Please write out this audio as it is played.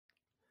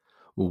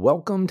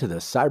Welcome to the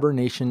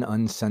Cybernation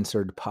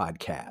Uncensored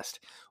podcast.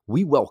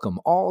 We welcome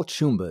all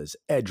Choombas,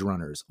 Edge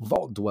Runners,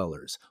 Vault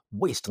Dwellers,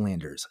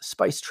 Wastelanders,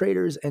 Spice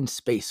Traders, and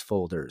Space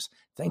Folders.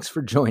 Thanks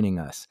for joining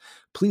us.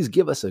 Please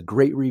give us a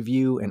great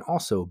review and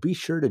also be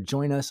sure to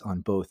join us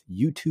on both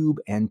YouTube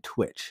and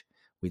Twitch.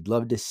 We'd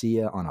love to see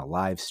you on a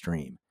live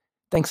stream.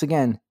 Thanks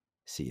again.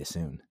 See you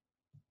soon.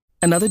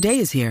 Another day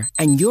is here,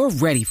 and you're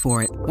ready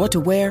for it. What to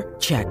wear?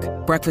 Check.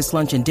 Breakfast,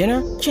 lunch, and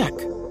dinner? Check.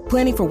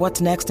 Planning for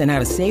what's next and how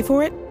to save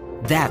for it?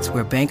 That's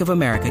where Bank of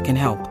America can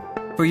help.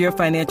 For your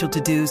financial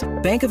to-dos,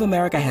 Bank of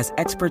America has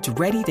experts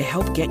ready to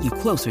help get you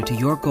closer to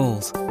your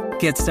goals.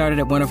 Get started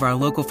at one of our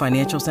local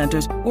financial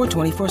centers or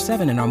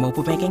 24/7 in our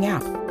mobile banking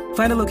app.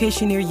 Find a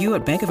location near you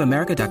at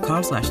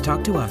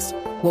bankofamerica.com/talktous.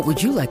 What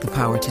would you like the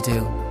power to do?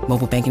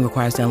 Mobile banking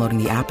requires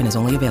downloading the app and is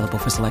only available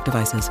for select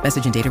devices.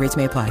 Message and data rates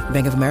may apply.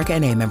 Bank of America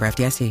N.A., member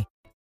FDIC.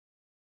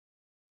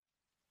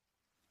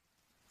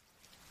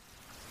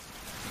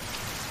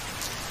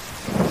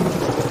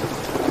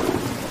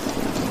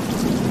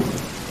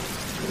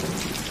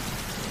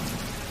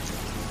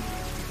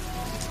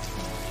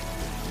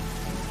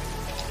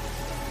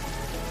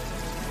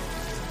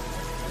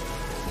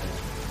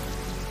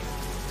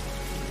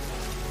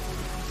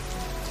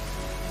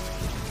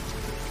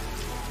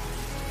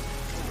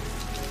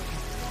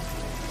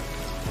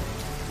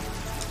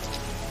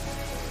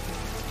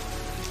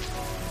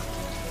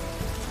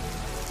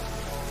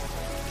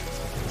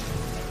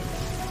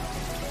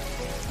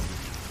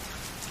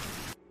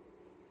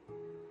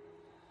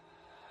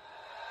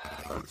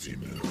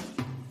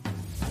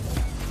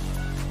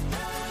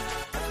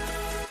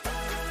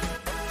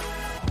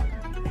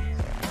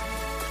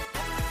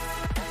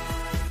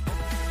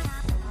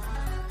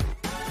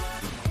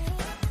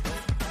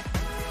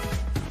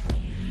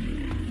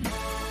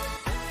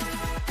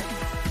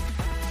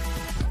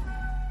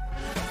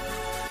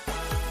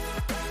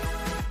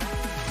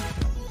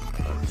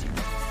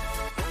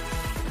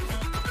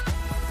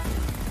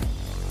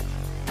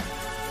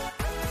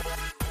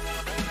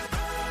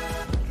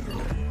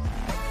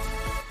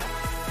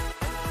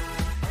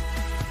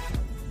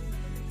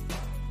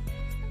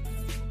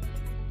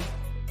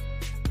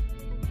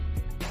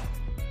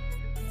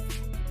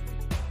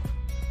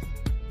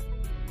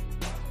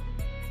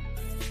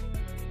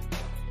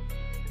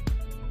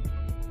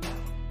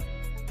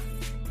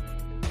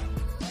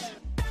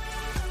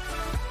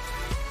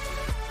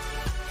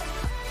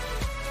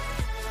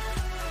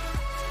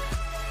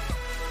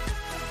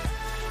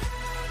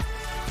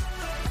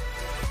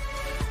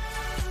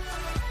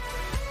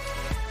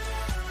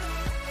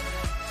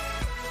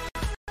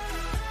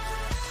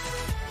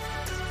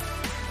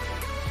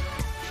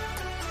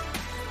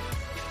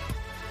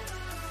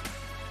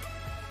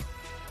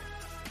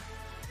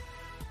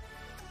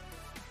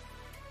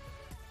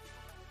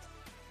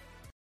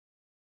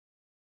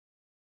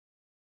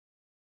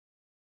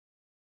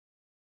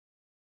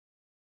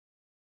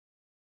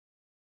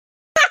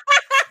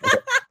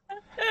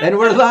 And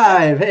we're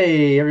live.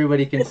 Hey,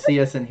 everybody can see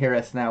us and hear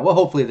us now. Well,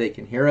 hopefully they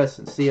can hear us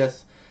and see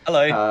us.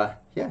 Hello.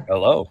 Yeah.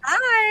 Hello.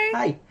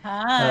 Hi.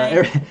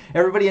 Hi.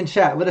 Everybody in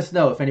chat, let us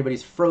know if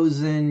anybody's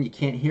frozen, you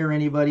can't hear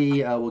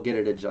anybody. We'll get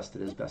it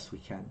adjusted as best we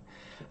can.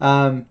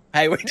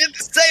 Hey, we did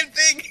the same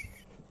thing.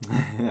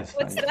 That's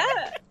What's fine.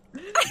 that?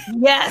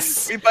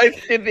 Yes. We both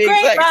did the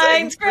Great exact same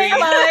minds, great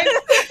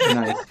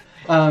minds.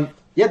 Nice.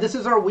 Yeah, this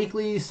is our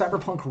weekly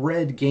Cyberpunk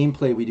Red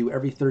gameplay we do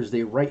every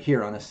Thursday right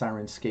here on the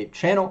Sirenscape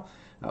channel.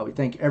 We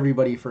thank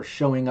everybody for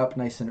showing up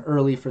nice and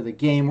early for the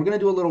game. We're going to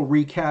do a little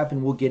recap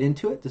and we'll get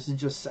into it. This is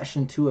just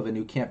session 2 of a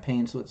new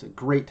campaign, so it's a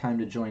great time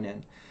to join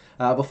in.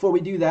 Before we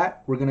do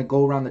that, we're going to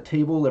go around the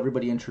table.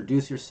 Everybody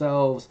introduce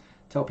yourselves,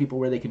 tell people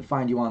where they can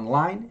find you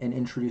online, and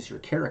introduce your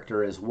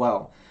character as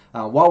well.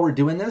 While we're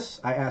doing this,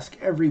 I ask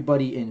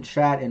everybody in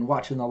chat and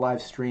watching the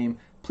live stream,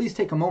 please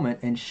take a moment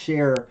and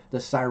share the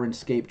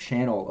Sirenscape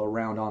channel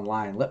around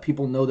online. Let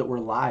people know that we're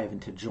live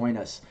and to join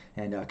us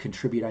and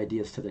contribute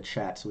ideas to the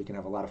chat so we can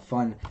have a lot of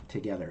fun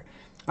together.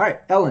 All right,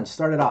 Ellen,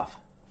 start it off.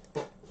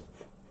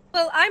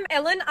 Well, I'm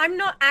Ellen. I'm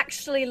not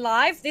actually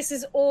live. This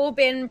has all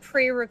been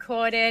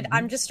pre-recorded.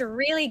 I'm just a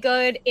really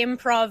good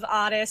improv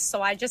artist,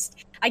 so I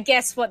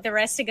guess what the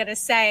rest are going to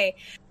say.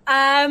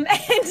 And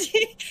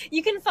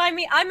you can find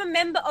me. I'm a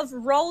member of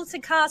Roll to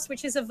Cast,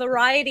 which is a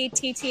variety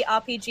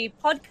TTRPG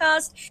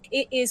podcast.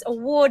 It is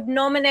award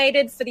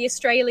nominated for the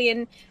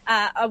Australian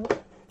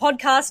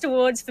Podcast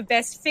Awards for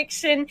Best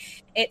Fiction.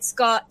 It's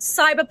got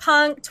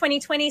Cyberpunk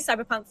 2020,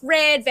 Cyberpunk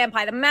Red,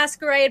 Vampire the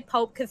Masquerade,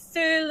 Pulp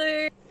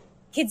Cthulhu,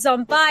 Kids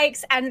on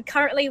Bikes, and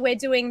currently we're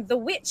doing The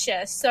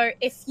Witcher. So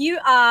if you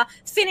are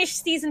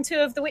finished season 2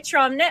 of The Witcher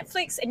on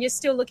Netflix and you're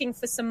still looking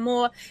for some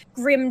more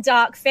grim,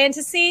 dark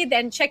fantasy,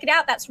 then check it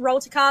out. That's Roll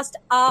to Cast,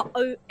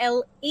 ROLE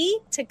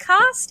to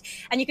Cast,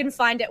 and you can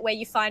find it where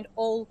you find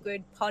all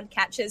good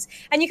podcatchers.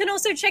 And you can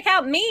also check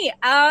out me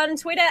on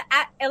Twitter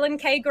at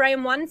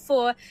EllenKGraham1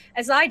 for,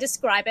 as I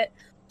describe it,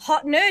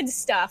 hot nerd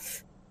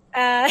stuff.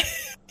 And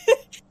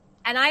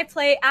I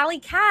play Alley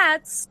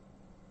Katz,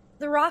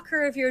 the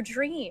rocker of your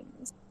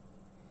dreams.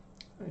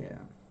 Oh, yeah.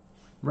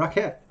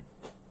 Rockette.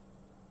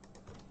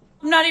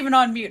 I'm not even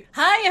on mute.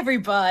 Hi,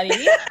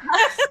 everybody.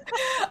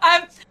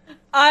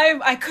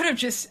 I could have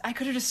just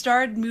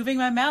started moving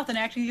my mouth and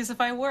acting as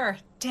if I were.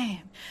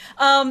 Damn.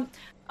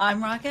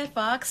 I'm Rocket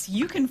Fox.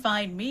 You can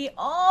find me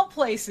all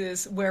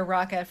places where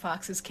Rocket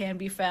Foxes can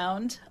be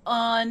found.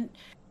 I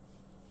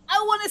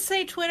want to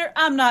say Twitter.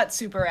 I'm not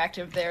super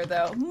active there,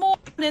 though. More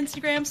on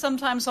Instagram,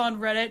 sometimes on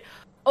Reddit,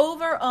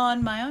 over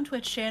on my own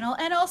Twitch channel,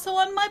 and also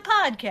on my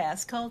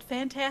podcast called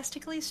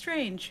Fantastically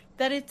Strange.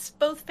 That it's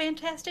both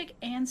fantastic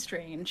and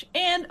strange.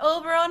 And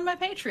over on my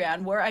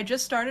Patreon, where I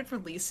just started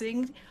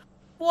releasing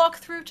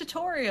walkthrough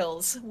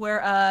tutorials,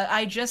 where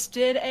I just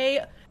did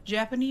a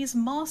Japanese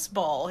moss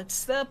ball.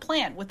 It's the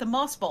plant with the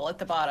moss ball at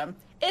the bottom.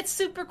 It's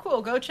super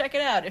cool. Go check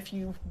it out if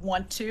you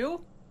want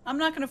to. I'm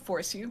not going to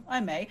force you. I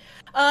may.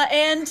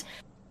 And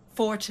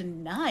for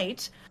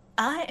tonight,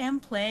 I am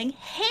playing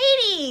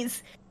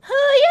Hades, who,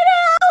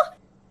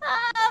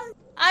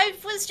 I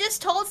was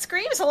just told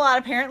screams a lot,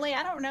 apparently.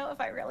 I don't know if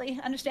I really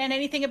understand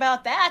anything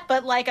about that,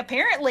 but,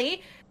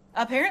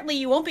 apparently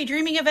you won't be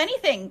dreaming of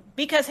anything,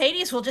 because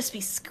Hades will just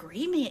be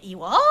screaming at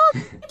you all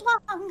night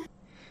long.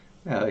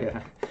 Oh,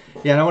 yeah.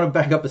 Yeah, and I want to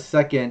back up a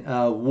second.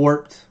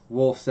 Warped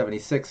Wolf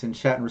 76 in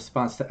chat in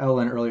response to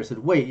Ellen earlier said,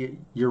 "Wait,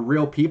 you're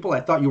real people?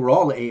 I thought you were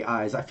all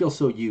AIs. I feel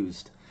so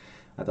used."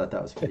 I thought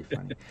that was pretty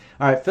funny.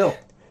 All right, Phil.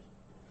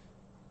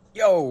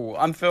 Yo,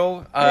 I'm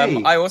Phil.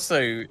 Hey. I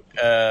also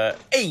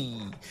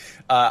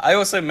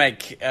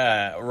make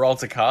Roll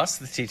to Cast,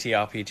 the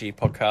TTRPG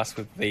podcast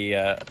with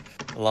the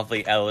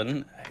lovely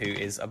Ellen, who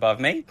is above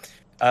me.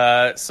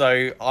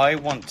 So I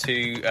want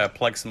to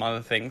plug some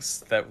other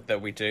things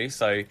that we do.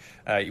 So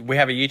we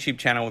have a YouTube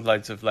channel with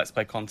loads of Let's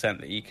Play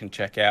content that you can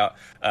check out.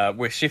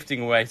 We're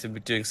shifting away to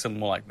doing some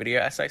more video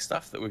essay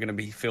stuff that we're going to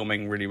be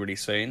filming really, really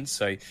soon.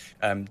 So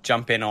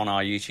jump in on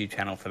our YouTube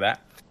channel for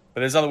that. But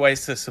there's other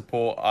ways to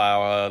support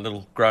our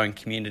little growing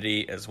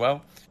community as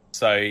well.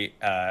 So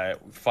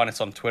find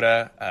us on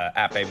Twitter,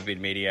 at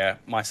BabyBeardMedia.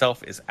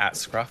 Myself is at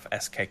Scruff,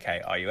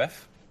 SKKRUF.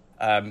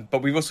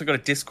 But we've also got a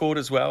Discord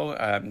as well.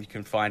 You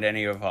can find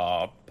any of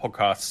our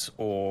podcasts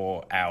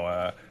or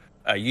our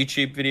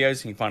YouTube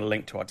videos, and you can find a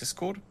link to our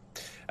Discord.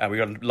 We've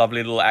got a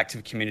lovely little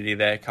active community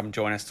there. Come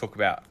join us, talk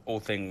about all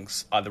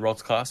things, either Roll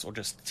to Class or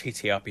just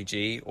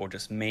TTRPG or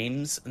just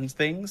memes and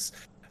things.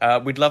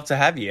 We'd love to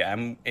have you.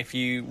 And if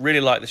you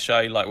really like the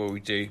show, you like what we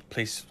do,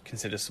 please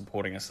consider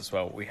supporting us as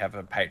well. We have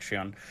a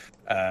Patreon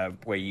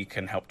where you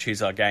can help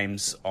choose our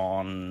games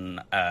on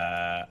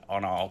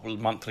our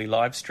monthly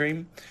live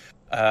stream.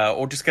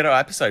 Or just get our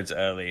episodes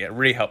early. It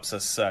really helps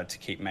us to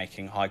keep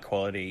making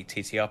high-quality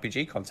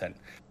TTRPG content.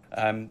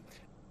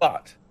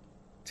 But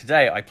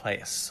today I play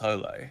a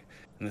solo,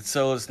 and the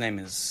solo's name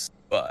is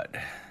Bud,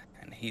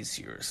 and he's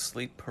your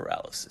sleep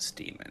paralysis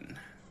demon.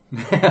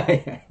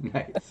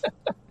 Nice.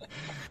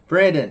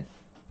 Brandon.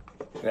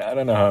 I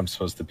don't know how I'm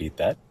supposed to beat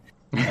that.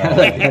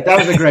 That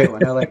was a great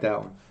one. I like that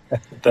one.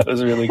 That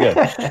was really good.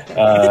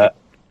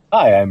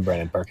 Hi, I'm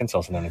Brandon Perkins,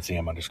 also known as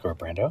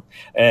CM_Brando.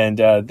 And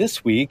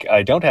this week,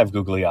 I don't have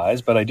googly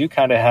eyes, but I do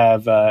kind of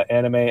have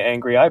anime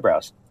angry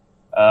eyebrows.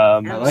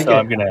 I'm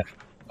going to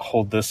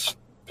hold this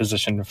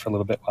position for a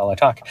little bit while I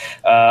talk.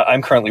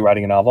 I'm currently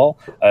writing a novel,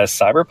 a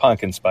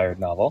cyberpunk-inspired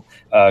novel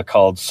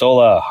called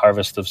Sola,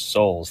 Harvest of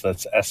Souls.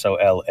 That's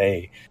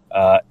SOLA.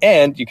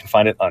 And you can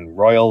find it on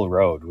Royal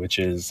Road, which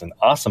is an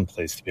awesome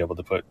place to be able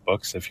to put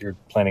books. If you're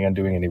planning on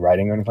doing any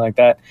writing or anything like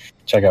that,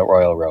 check out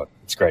Royal Road.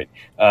 It's great.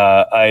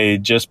 I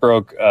just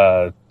broke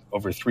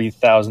over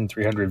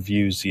 3,300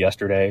 views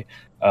yesterday,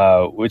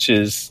 which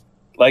is,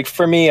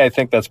 for me, I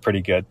think that's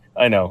pretty good.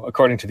 I know,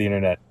 according to the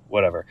internet,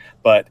 whatever.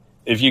 But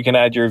if you can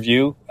add your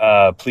review,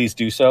 please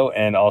do so.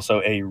 And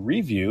also a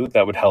review,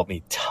 that would help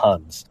me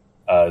tons,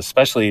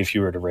 especially if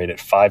you were to rate it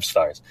 5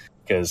 stars.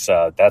 Because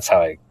that's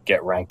how I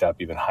get ranked up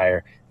even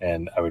higher,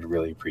 and I would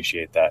really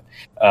appreciate that.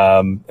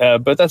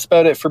 But that's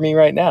about it for me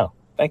right now.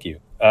 Thank you.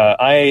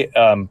 I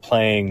am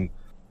playing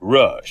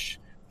Rush,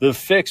 the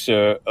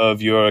fixer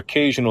of your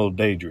occasional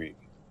daydream.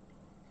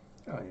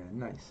 Oh, yeah,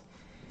 nice.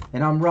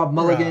 And I'm Rob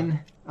Mulligan.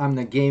 I'm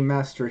the Game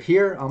Master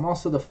here. I'm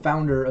also the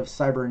founder of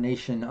Cyber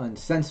Nation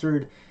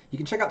Uncensored. You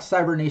can check out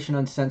Cyber Nation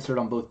Uncensored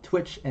on both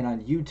Twitch and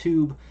on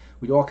YouTube.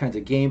 We do all kinds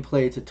of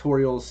gameplay,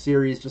 tutorials,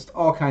 series, just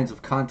all kinds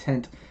of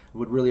content.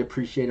 Would really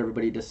appreciate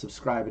everybody to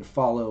subscribe and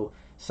follow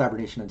Cyber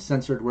Nation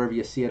Uncensored wherever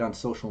you see it on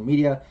social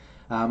media.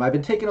 I've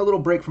been taking a little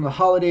break from the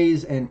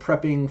holidays and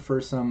prepping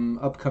for some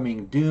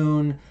upcoming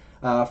Dune,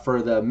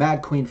 for the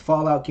Mad Queen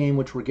Fallout game,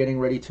 which we're getting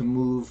ready to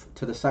move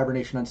to the Cyber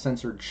Nation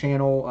Uncensored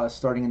channel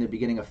starting in the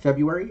beginning of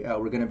February.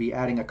 We're going to be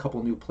adding a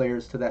couple new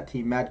players to that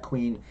team. Mad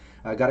Queen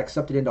got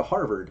accepted into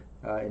Harvard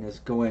and is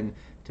going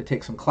to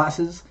take some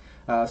classes.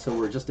 So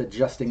we're just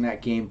adjusting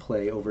that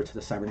gameplay over to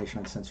the Cyber Nation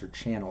Uncensored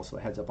channel, so a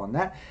heads up on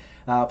that.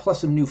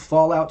 Plus some new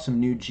Fallout, some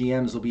new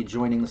GMs will be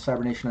joining the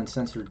Cyber Nation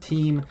Uncensored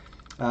team.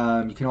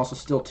 You can also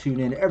still tune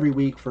in every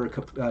week for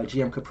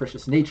GM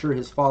Capricious Nature,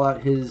 his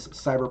Fallout, his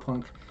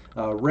Cyberpunk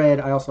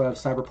Red. I also have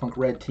Cyberpunk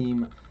Red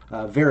team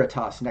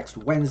Veritas next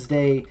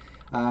Wednesday.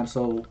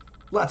 So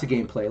lots of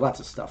gameplay, lots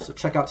of stuff. So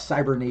check out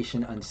Cyber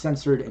Nation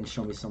Uncensored and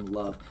show me some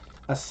love.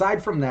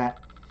 aside from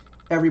that,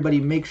 everybody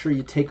make sure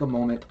you take a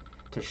moment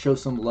to show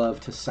some love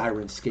to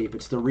Syrinscape.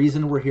 It's the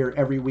reason we're here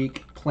every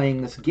week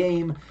playing this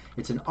game.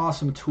 It's an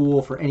awesome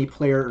tool for any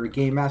player or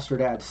game master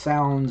to add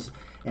sounds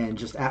and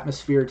just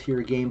atmosphere to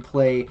your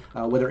gameplay,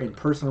 whether in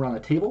person around the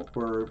table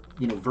or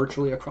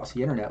virtually across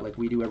the internet like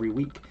we do every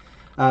week.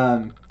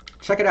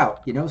 Check it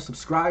out.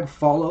 Subscribe,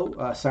 follow.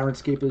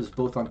 Syrinscape is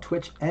both on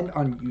Twitch and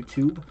on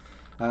YouTube.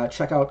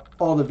 Check out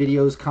all the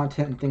videos,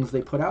 content, and things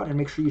they put out, and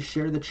make sure you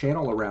share the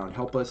channel around.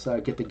 Help us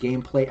get the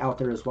gameplay out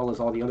there as well as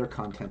all the other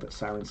content that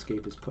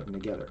Syrinscape is putting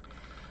together.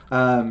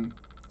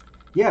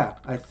 Yeah,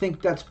 I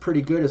think that's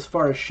pretty good as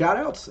far as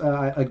shout-outs.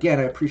 Again,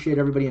 I appreciate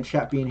everybody in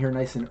chat being here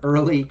nice and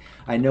early.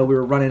 I know we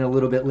were running a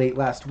little bit late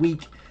last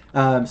week,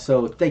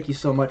 so thank you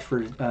so much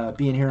for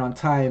being here on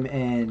time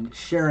and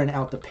sharing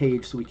out the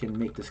page so we can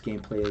make this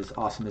gameplay as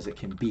awesome as it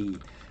can be.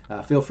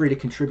 Feel free to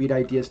contribute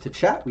ideas to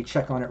chat. We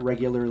check on it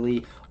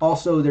regularly.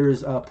 Also,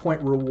 there's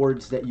point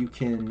rewards that you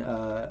can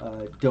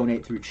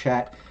donate through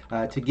chat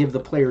to give the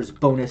players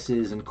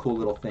bonuses and cool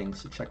little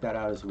things. So check that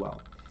out as well.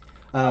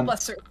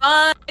 Plus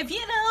survive,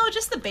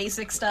 just the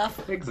basic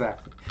stuff.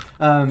 Exactly.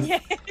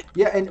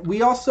 Yeah, and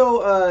we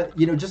also,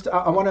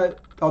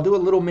 I'll do a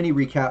little mini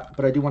recap,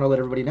 but I do want to let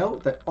everybody know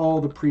that all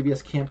the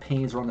previous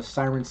campaigns are on the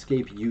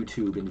Syrinscape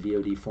YouTube in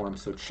VOD form.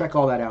 So check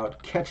all that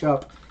out. Catch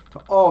up to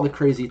all the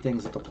crazy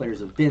things that the players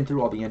have been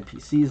through, all the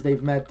NPCs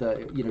they've met,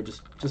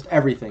 just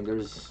everything.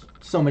 There's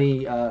so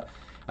many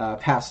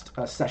past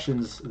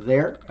sessions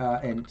there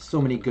and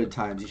so many good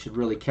times. You should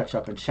really catch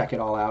up and check it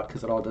all out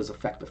because it all does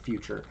affect the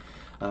future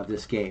of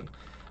this game.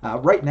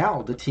 Right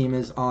now, the team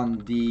is on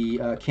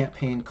the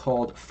campaign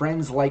called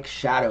Friends Like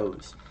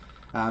Shadows.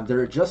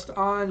 They're just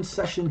on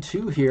session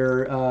 2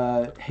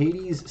 here.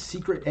 Hades'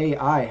 secret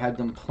AI had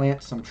them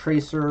plant some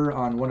tracer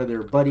on one of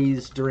their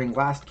buddies during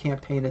last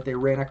campaign that they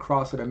ran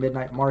across at a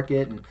midnight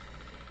market,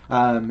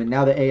 and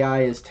now the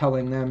AI is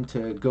telling them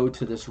to go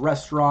to this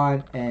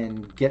restaurant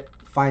and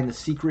find the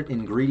secret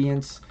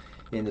ingredients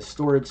in the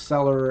storage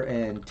cellar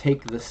and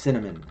take the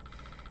cinnamon,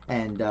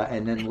 and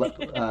then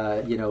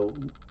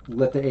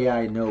let the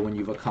AI know when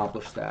you've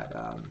accomplished that.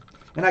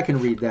 And I can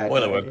read that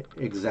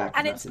exact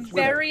And message. It's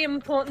very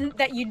important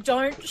that you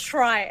don't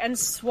try and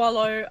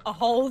swallow a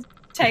whole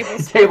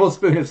tablespoon.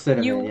 Tablespoon of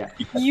cinnamon,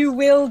 You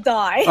will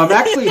die.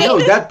 Actually, no,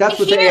 that's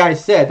what the AI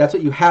said. That's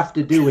what you have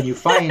to do when you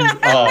find...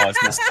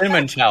 it's the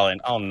cinnamon challenge.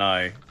 Oh,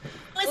 no.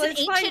 It's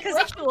an ancient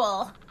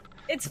ritual.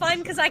 It's fine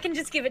because I can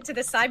just give it to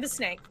the cyber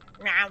snake.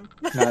 No,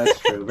 that's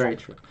true. Very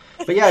true.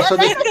 But yeah, then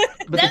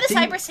the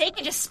cyber snake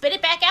can just spit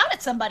it back out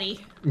at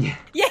somebody. Yeah,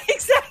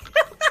 exactly.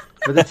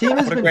 But the team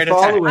has been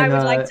following... I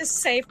would like to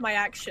save my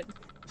action.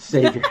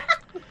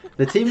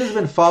 The team has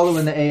been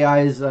following the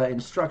AI's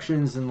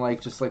instructions and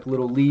just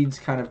little leads,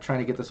 kind of trying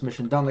to get this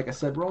mission done. Like I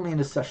said, we're only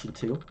into session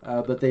 2,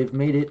 but they've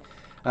made it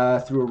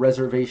through a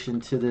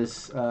reservation to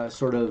this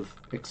sort of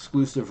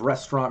exclusive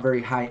restaurant,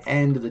 very high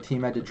end. The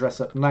team had to dress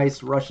up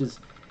nice. Rush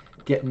is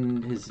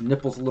getting his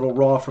nipples a little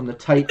raw from the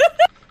tight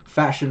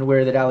fashion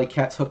wear that Alley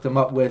Cat's hooked them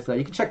up with.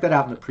 You can check that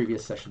out in the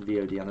previous session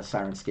VOD on the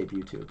Syrinscape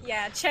YouTube.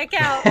 Yeah, check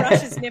out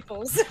Rush's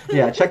nipples.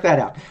 Yeah, check that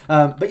out.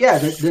 But yeah,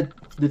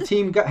 the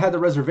team had the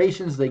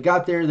reservations. They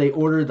got there. They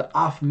ordered the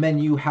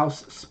off-menu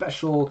house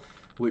special,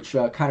 which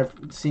kind of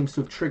seems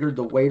to have triggered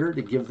the waiter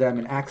to give them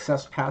an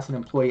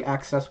employee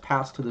access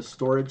pass to the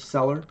storage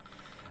cellar.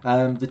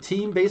 The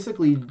team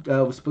basically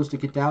was supposed to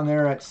get down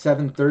there at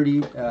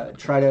 7:30,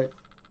 try to,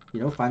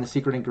 find the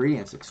secret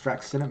ingredients,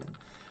 extract cinnamon.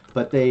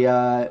 But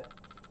they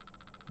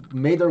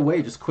made their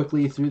way just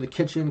quickly through the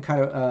kitchen,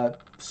 kind of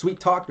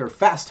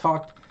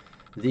fast-talked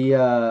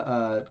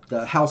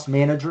the house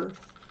manager,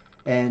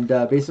 and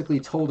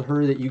basically told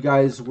her that you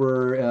guys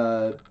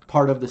were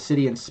part of the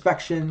city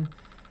inspection,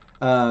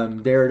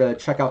 there to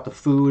check out the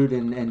food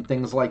and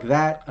things like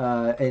that.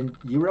 And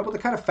you were able to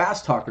kind of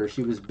fast-talk her.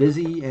 She was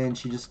busy, and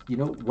she just,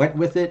 went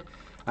with it.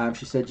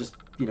 She said, just,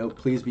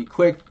 please be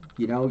quick.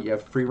 You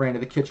have free reign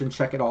of the kitchen,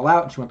 check it all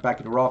out. And she went back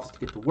into her office to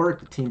get to work.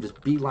 The team just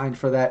beelined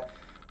for that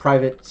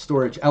private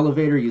storage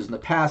elevator using the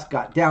pass,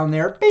 got down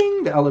there,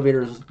 bing, the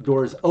elevator's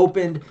doors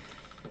opened.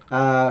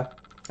 And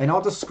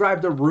I'll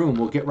describe the room.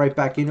 We'll get right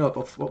back into it.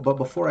 But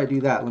before I do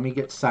that, let me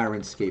get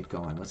Syrinscape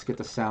going. Let's get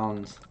the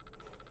sounds,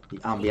 the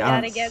ambiance. You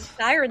gotta get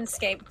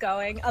Syrinscape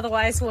going.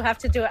 Otherwise, we'll have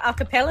to do it a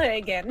cappella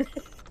again.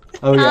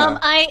 Oh, yeah.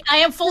 I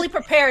am fully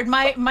prepared.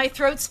 My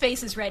throat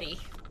space is ready.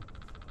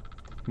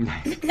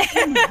 Nice.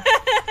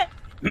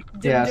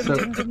 Yeah, so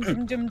Pew,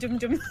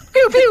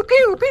 pew,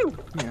 pew, pew.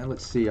 Yeah,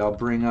 let's see. I'll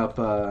bring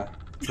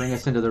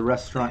us into the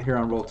restaurant here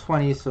on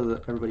Roll20 so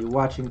that everybody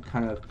watching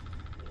kind of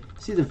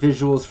see the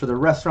visuals for the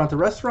restaurant. The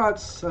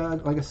restaurant's,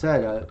 like I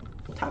said,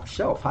 top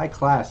shelf, high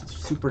class. It's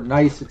super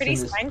nice. It's pretty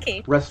in this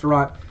swanky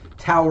restaurant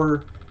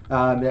tower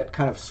that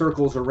kind of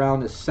circles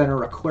around this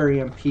center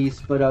aquarium piece.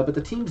 But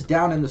the team's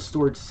down in the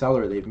storage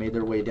cellar. They've made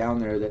their way down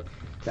there. That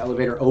the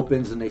elevator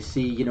opens and they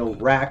see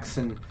racks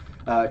and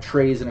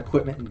trays and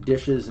equipment and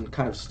dishes and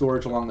kind of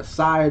storage along the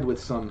side with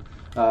some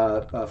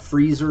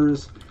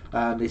freezers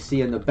They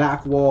see in the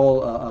back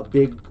wall a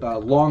big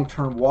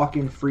long-term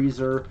walk-in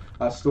freezer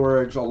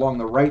storage. Along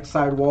the right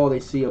side wall, they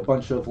see a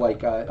bunch of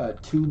like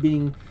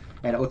tubing,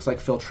 and it looks like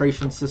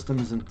filtration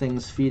systems and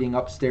things feeding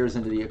upstairs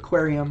into the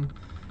aquarium.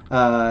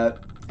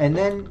 And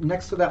then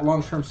next to that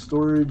long-term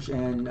storage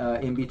and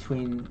in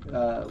between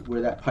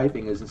where that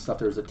piping is and stuff,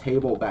 there's a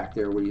table back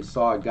there where you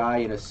saw a guy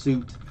in a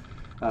suit.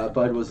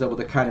 Bud was able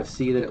to kind of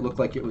see that it looked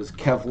like it was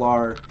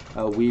Kevlar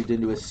weaved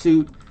into a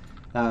suit.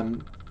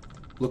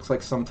 Looks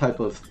like some type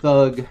of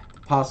thug,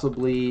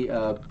 possibly.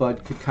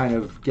 Bud could kind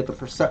of get the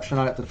perception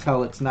on it to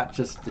tell it's not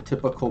just the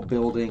typical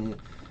building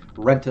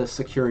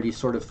rent-a-security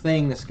sort of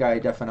thing. This guy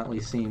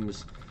definitely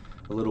seems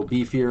a little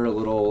beefier, a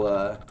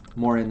little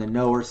more in the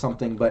know or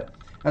something. But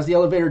as the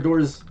elevator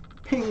doors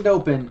pinged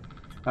open,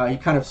 he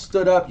kind of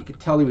stood up. You could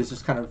tell he was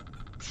just kind of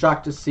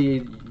shocked to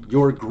see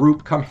your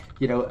group come,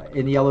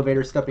 in the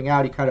elevator stepping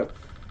out. He kind of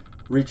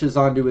reaches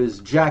onto his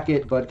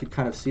jacket. Bud could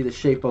kind of see the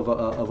shape of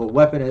a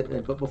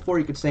weapon, but before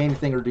he could say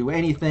anything or do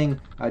anything,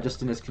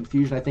 just in his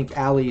confusion, I think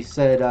Allie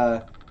said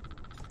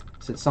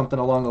something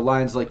along the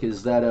lines like,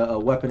 "Is that a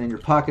weapon in your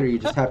pocket? Or are you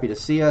just happy to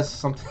see us?"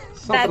 Something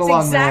That's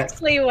along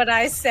exactly what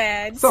I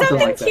said. Something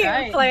like cute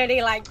that. and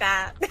flirty like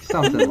that.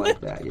 Something like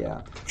that,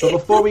 yeah. But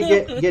before we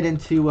get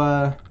into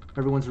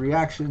everyone's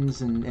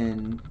reactions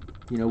and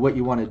what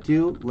you want to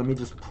do, let me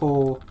just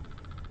pull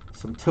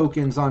some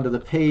tokens onto the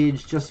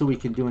page just so we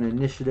can do an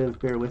initiative.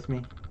 Bear with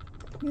me.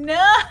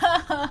 No.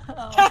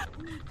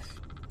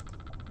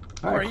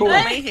 All right, cool.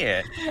 Are you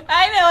here?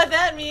 I know what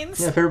that means.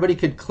 Yeah, if everybody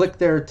could click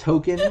their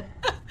token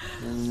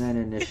and then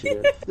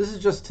initiative. This is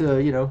just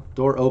to,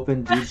 door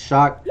open, dude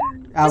shocked.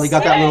 Allie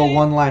got that little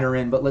one-liner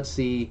in, but let's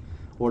see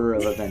order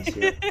of events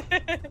here.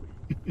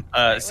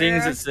 Seeing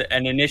as it's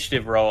an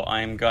initiative roll,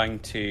 I'm going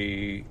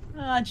to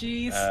Oh,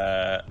 jeez.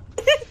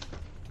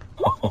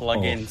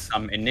 plug in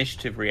some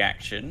initiative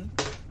reaction.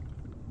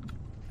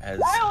 As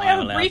I only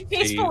have a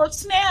briefcase full of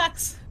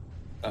snacks.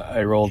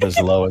 I rolled as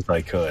low as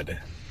I could.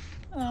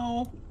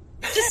 Oh.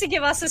 Just to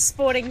give us a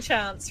sporting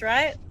chance,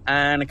 right?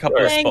 And a couple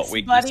Thanks, of spot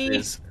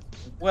weaknesses.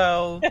 Buddy.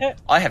 Well,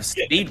 I have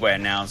speedwear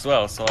now as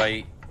well, so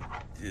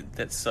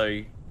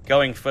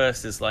going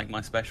first is like my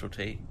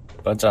specialty.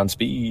 Bud's on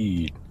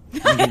speed.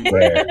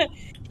 Speedwear.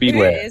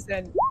 Who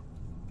isn't?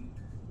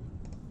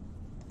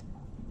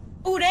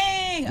 Ooh,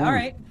 dang! All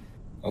right.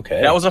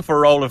 Okay. That was a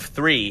roll of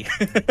 3.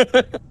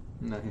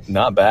 Nice.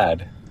 Not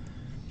bad.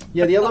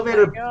 Yeah, the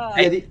elevator. God.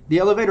 The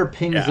elevator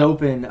pings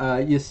open.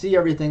 You see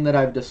everything that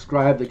I've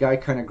described. The guy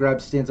kind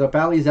of stands up.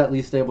 Allie's at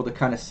least able to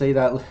kind of say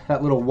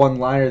that little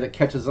one-liner that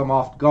catches him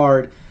off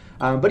guard.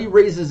 But he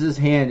raises his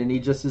hand and he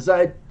just says,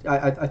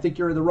 "I think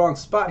you're in the wrong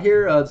spot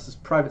here. This is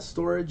private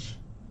storage."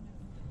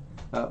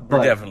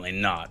 We're definitely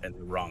not in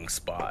the wrong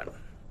spot.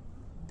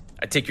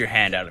 I'd take your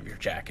hand out of your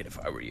jacket if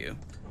I were you.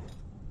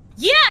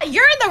 Yeah,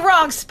 you're in the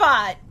wrong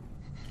spot.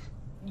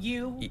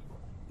 You.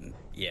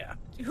 Yeah.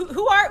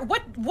 Who are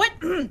what?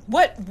 Well,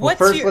 What's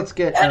first, your... let's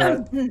get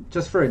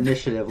just for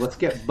initiative. Let's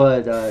get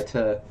Bud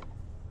to.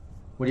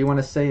 What do you want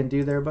to say and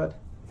do there, Bud?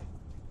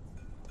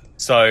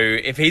 So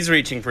if he's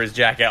reaching for his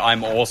jacket,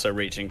 I'm also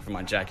reaching for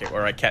my jacket,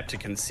 where I kept it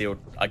concealed.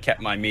 I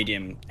kept my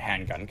medium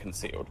handgun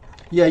concealed.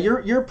 Yeah,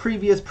 your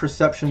previous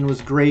perception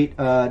was great.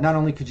 Not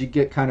only could you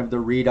get kind of the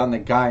read on the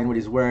guy and what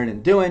he's wearing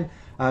and doing,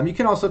 you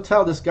can also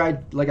tell this guy,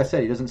 like I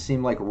said, he doesn't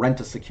seem like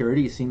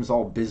rent-a-security. He seems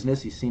all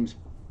business. He seems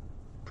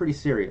pretty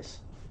serious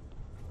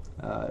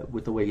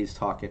with the way he's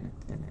talking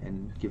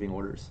and giving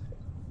orders.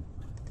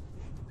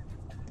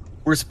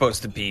 We're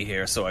supposed to be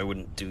here, so I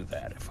wouldn't do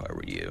that if I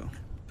were you.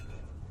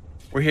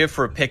 We're here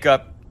for a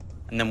pickup,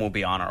 and then we'll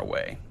be on our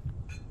way.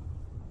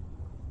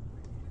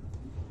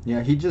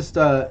 Yeah, he just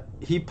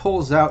he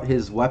pulls out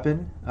his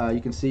weapon.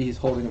 You can see he's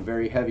holding a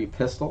very heavy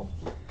pistol.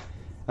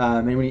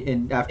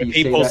 And after you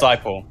say that, he pulls, I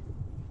pull.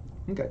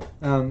 Okay.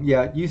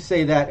 Yeah, you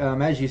say that.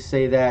 As you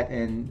say that,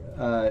 and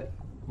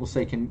we'll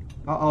say,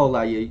 I'll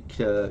allow you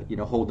to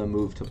hold the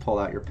move to pull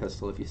out your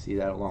pistol if you see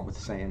that, along with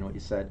saying what you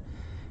said.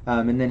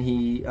 And then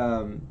he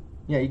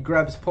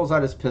pulls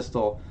out his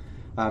pistol,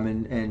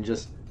 and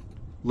just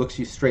looks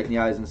you straight in the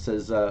eyes and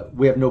says,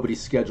 "We have nobody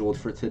scheduled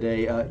for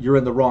today. You're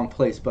in the wrong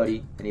place,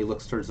 buddy." And he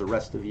looks towards the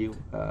rest of you.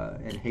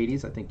 And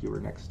Hades, I think you were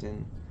next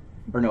in,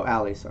 or no,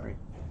 Allie. Sorry,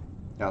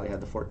 Allie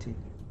had the 14.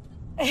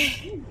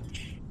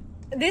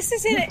 This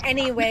isn't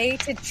any way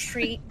to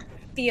treat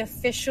the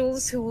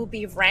officials who will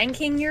be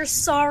ranking your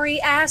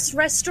sorry-ass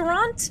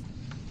restaurant.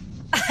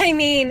 I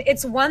mean,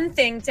 it's one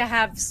thing to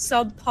have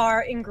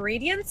subpar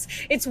ingredients.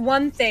 It's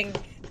one thing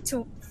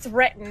to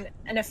threaten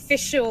an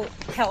official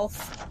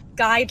health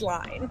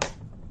guideline.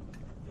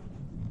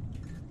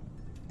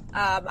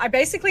 I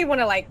basically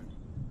want to,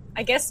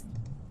 I guess,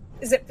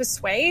 is it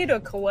persuade or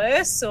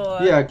coerce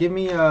or... Yeah, give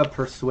me a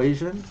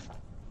persuasion.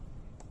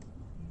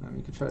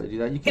 You could try to do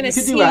that.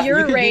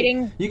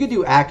 You could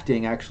do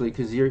acting, actually,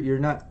 because you're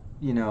not,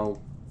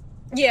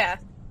 Yeah.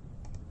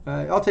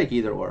 I'll take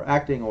either or,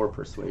 acting or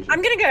persuasion.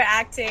 I'm gonna go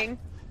acting.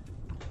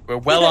 We're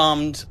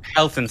well-armed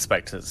health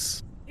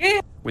inspectors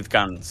with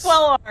guns.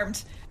 Well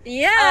armed.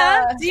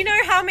 Yeah. Do you know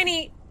how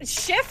many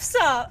chefs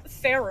are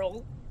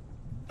feral,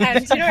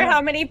 and do you know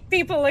how many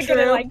people are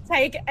gonna like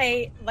take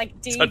a like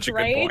D Such a good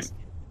grade? point.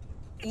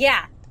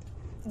 Yeah.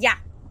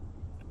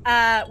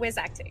 Where's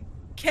acting?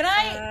 Can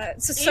I?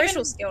 It's a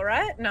social skill,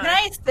 right? No. Can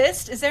I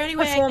assist? Is there any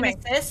way Performing.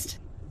 I can assist?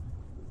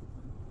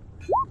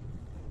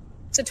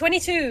 So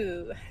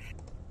 22.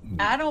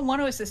 I don't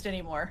want to assist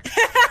anymore.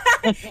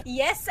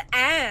 Yes,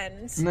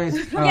 and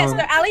Nice. yeah. So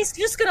Ali's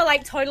just gonna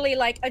like totally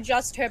like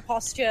adjust her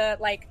posture,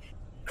 like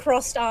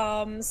crossed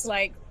arms,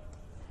 like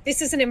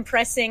this isn't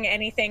impressing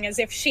anything, as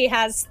if she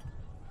has,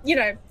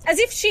 as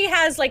if she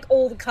has like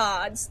all the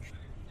cards,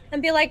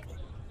 and be like,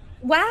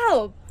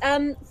 wow,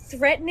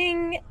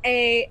 threatening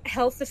a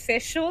health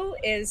official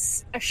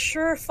is a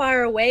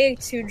surefire way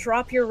to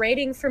drop your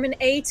rating from an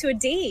A to a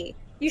D.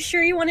 You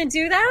sure you want to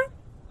do that?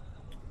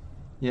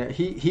 Yeah,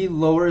 he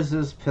lowers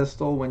his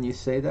pistol when you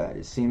say that.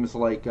 It seems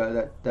like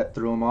that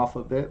threw him off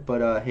a bit.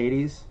 But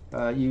Hades,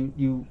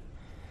 you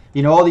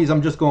all these.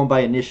 I'm just going by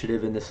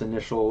initiative in this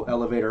initial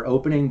elevator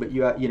opening. But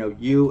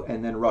you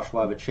and then Rush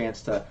will have a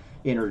chance to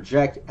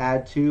interject,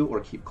 add to, or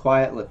keep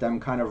quiet. Let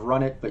them kind of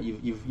run it. But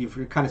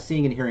you're kind of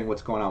seeing and hearing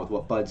what's going on with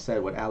what Bud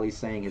said, what Ali's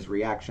saying, his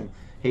reaction.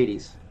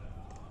 Hades.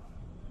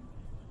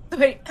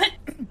 Wait,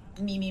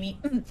 me.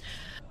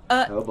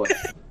 Oh boy.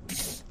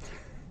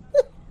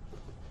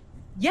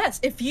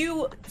 Yes, if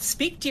you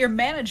speak to your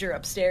manager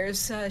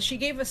upstairs, she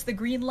gave us the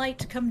green light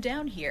to come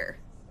down here.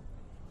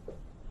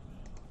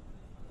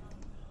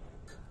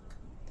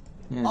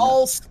 Yeah,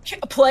 All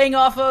playing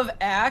off of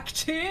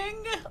acting,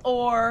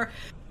 or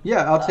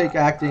yeah, I'll take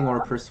acting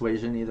or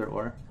persuasion, either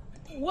or.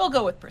 we'll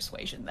go with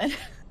persuasion then.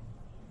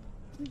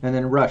 And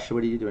then Rush,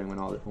 what are you doing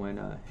when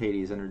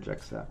Hades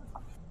interjects that?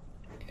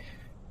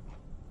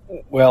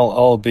 Well,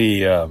 I'll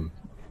be, I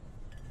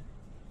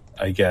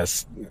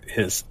guess,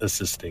 his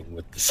assisting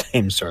with the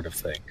same sort of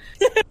thing.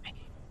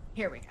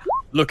 Here we go.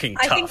 Looking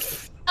I tough.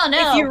 think Oh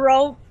no! if you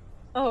roll,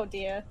 oh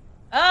dear.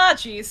 Ah,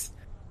 jeez.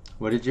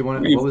 What did you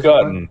want? We've What was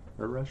gotten- it,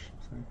 Bud? Or Rush?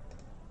 Sorry.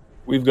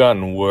 We've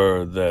gotten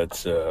word that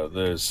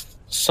there's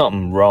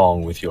something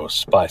wrong with your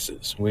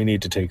spices. We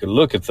need to take a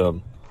look at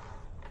them,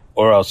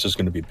 or else there's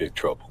going to be big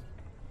trouble.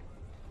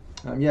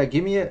 Yeah,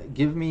 give me a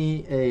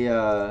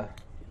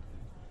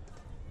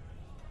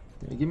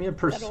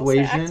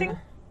persuasion, acting?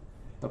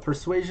 a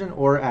persuasion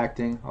or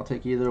acting. I'll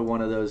take either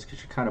one of those because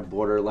you're kind of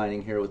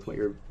borderlining here with what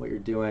you're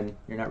doing.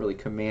 You're not really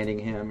commanding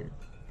him. You're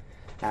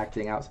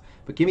acting out,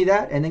 but give me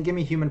that, and then give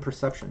me human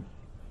perception.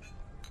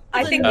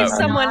 I think if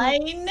someone,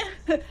 9.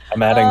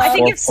 I'm adding I 4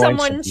 think if points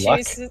someone of luck.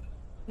 chooses,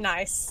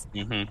 nice.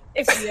 Mm-hmm.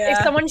 If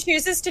someone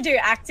chooses to do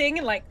acting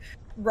and like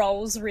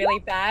rolls really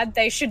bad,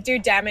 they should do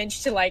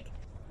damage to like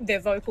their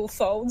vocal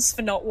folds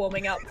for not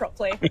warming up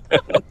properly.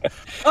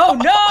 Oh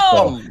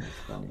no!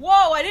 Funny.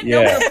 Whoa! I didn't know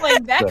we Yeah. were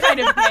playing that kind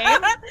of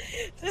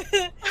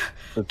game.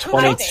 So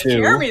Don't scare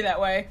 22, me that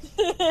way.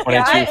 22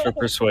 Yeah, I- for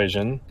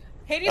persuasion.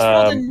 Hades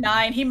rolled a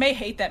 9. He may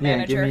hate that Yeah,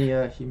 manager. give me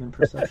a human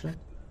perception.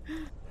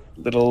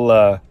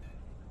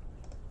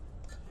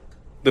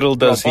 Little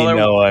does he Well,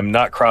 know I'm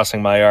not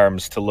crossing my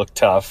arms to look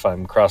tough.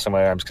 I'm crossing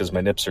my arms because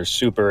my nips are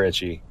super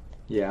itchy.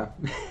 Yeah.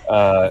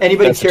 Uh,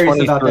 Anybody that's a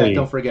curious about that? 23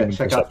 Don't forget human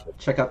check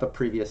perception. out the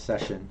previous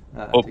session.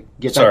 Oh, To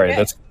get sorry,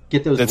 that,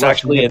 get those that's Rush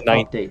actually nip a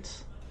 9.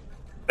 updates.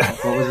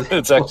 What was it?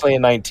 It's actually a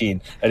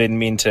 19. I didn't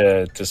mean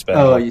to spend.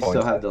 Oh, luck you points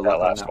still have on the that luck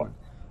on last that one. one.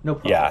 No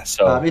problem. Yeah,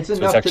 so it's so it's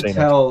enough to actually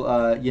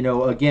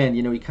tell. Again,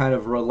 he kind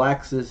of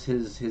relaxes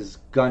his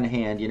gun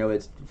hand.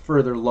 It's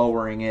further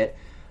lowering it.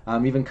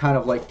 Even kind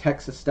of like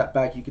takes a step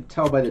back. You can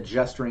tell by the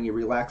gesturing, he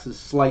relaxes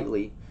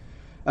slightly.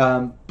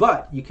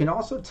 But you can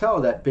also tell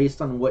that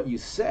based on what you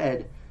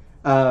said,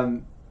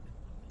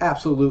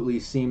 absolutely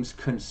seems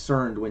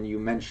concerned when you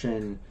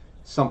mention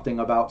something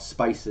about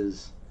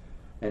spices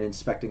and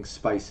inspecting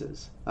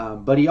spices.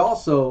 But he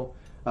also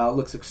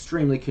looks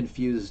extremely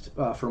confused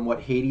from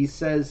what Hades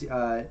says.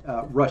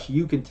 Rush,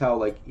 you can tell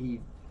like he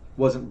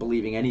wasn't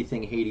believing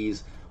anything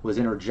Hades was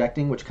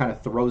interjecting, which kind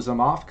of throws him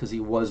off because he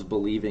was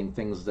believing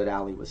things that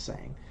Ali was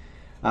saying.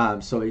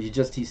 So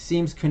he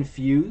seems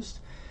confused,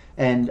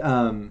 and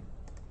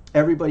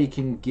everybody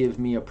can give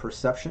me a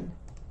perception.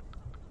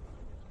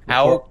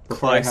 How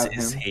Before I close have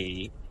is him.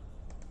 he?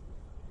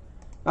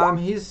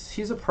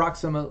 He's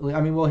approximately.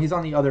 He's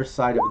on the other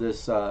side of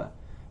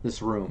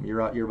this room.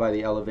 You're by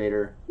the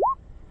elevator.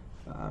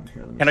 Here,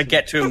 let me Can I see.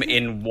 get to him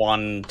in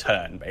one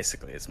turn?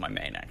 Basically, is my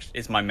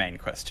main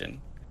question.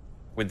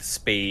 With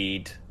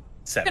speed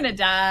 7. I'm gonna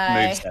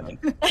die.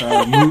 Move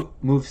 7.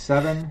 Move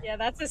 7. Yeah,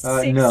 that's a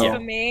 6 no. for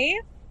me.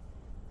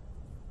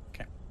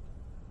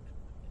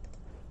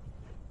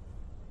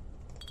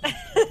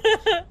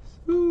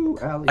 Ooh,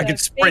 Ali. I could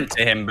sprint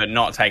to him, but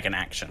not take an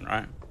action,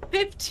 right?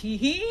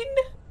 15?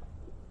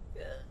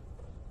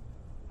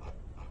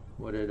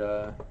 What did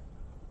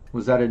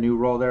was that a new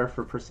roll there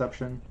for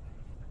perception?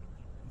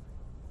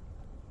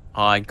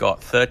 I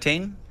got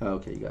 13. Oh,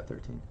 okay, you got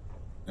 13.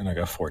 And I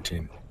got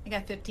 14. I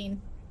got 15.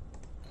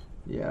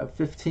 Yeah,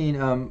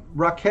 15.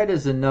 Rocket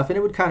is enough, and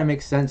it would kind of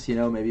make sense,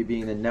 maybe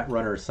being the net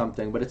runner or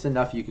something, but it's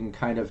enough you can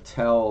kind of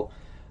tell,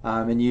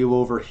 and you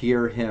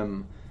overhear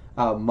him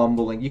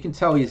mumbling. You can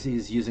tell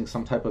he's using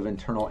some type of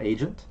internal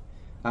agent,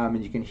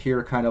 and you can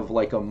hear kind of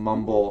like a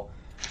mumble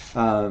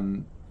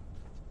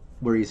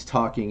where he's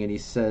talking, and he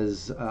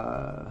says,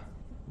 let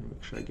me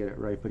make sure I get it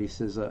right, but he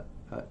says,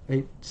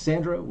 hey,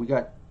 Sandra, we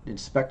got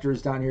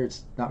inspectors down here.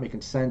 It's not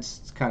making sense.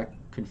 It's kind of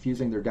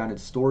confusing. They're down in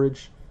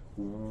storage.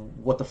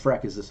 What the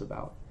frack is this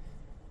about?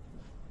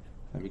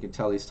 And you can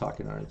tell he's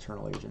talking to an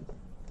internal agent.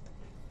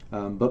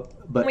 But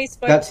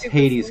that's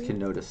Hades can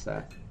notice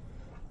that.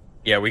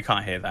 Yeah, we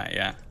can't hear that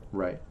yet.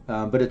 Right.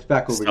 But it's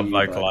back over Stop to you.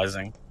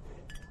 vocalizing.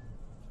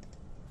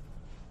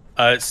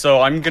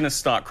 So I'm going to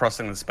start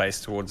crossing the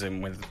space towards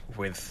him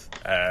with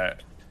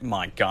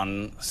my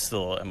gun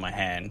still in my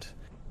hand.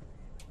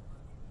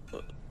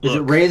 Is it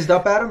raised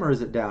up at him or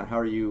is it down? How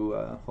are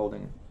you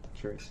holding it?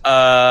 Curious.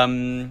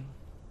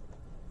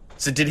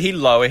 So did he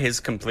lower his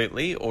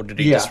completely, or did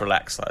he just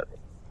relax slightly?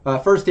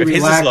 First he if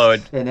relaxed, his is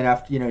lowered, and then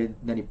after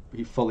then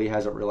he fully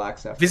has it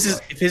relaxed after.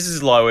 If his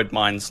is lowered,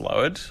 mine's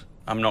lowered.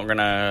 I'm not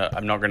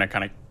gonna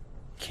kind of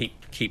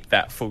keep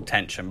that full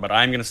tension, but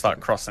I'm gonna start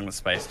crossing the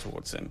space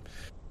towards him,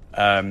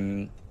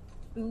 and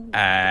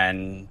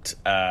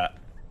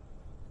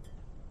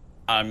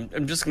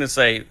I'm just gonna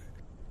say,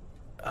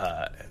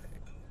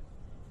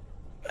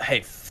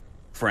 hey,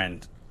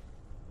 friend.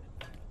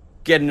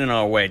 Getting in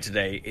our way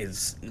today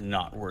is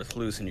not worth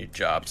losing your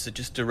job, so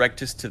just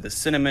direct us to the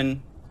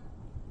Cinnamon,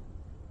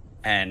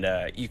 and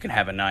you can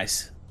have a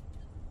nice,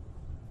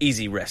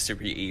 easy rest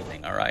of your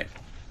evening, all right?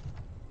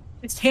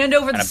 Just hand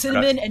over the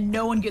Cinnamon and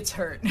no one gets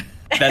hurt.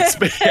 That's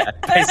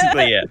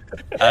basically it.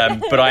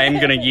 But I am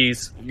going to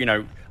use,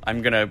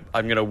 I'm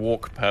gonna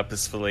walk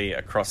purposefully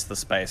across the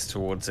space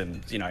towards him,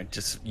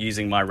 just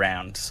using my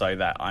round so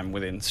that I'm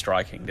within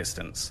striking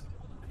distance.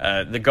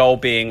 The goal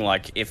being,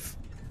 like, if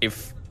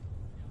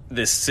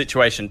this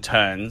situation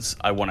turns,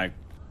 I want to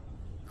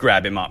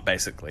grab him up,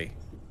 basically.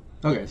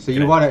 Okay, so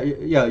you want to,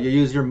 you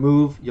use your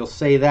move, you'll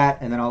say that,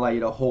 and then I'll allow you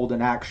to hold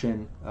an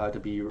action to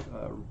be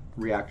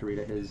reactory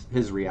to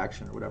his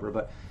reaction or whatever.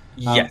 But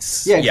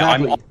yes, yeah,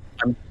 exactly. Yeah,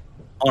 I'm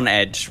on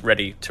edge,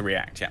 ready to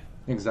react. Yeah,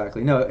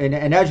 exactly. No,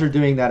 and as you're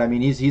doing that, I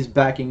mean, he's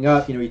backing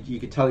up. You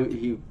could tell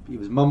he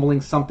was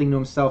mumbling something to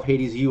himself.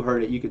 Hades, you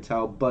heard it. You could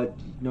tell, but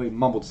he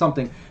mumbled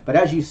something. But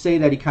as you say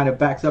that, he kind of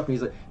backs up and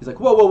he's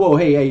like, whoa,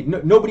 hey,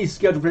 nobody's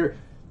scheduled here.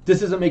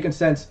 This isn't making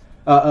sense.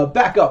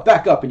 Back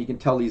up, and you can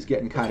tell he's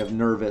getting kind of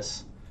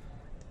nervous.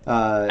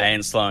 I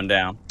ain't slowing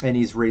down. And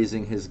he's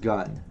raising his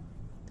gun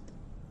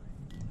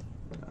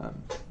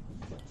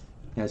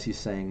as he's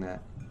saying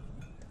that.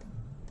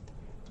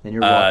 And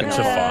you're walking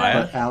to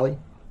fire, Allie.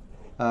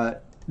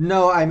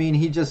 No, I mean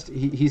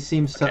he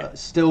seems to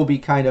still be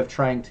kind of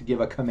trying to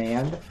give a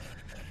command.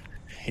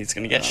 He's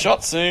gonna get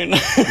shot soon.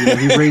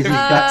 He raises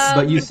back,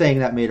 but you saying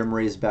that made him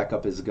raise back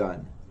up his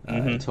gun.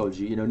 I told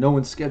you, no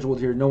one's scheduled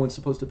here. No one's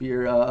supposed to be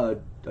here.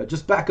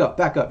 Just back up.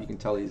 You can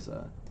tell he's,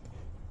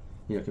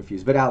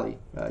 confused. But Allie,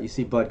 you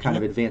see Bud kind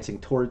of advancing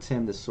towards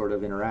him. This sort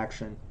of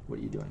interaction. What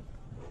are you doing?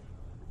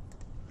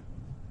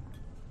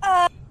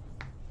 I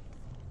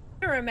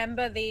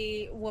remember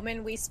the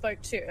woman we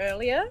spoke to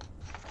earlier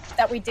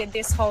that we did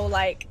this whole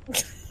lie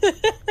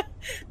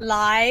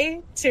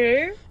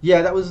to.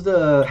 Yeah, that was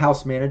the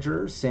house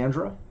manager,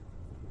 Sandra.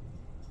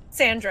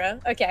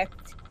 Okay.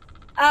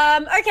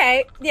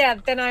 Okay, yeah,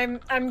 then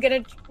I'm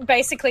gonna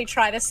basically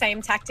try the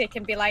same tactic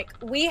and be like,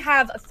 we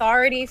have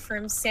authority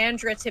from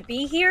Sandra to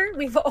be here.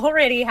 We've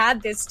already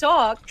had this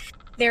talk.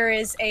 There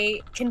is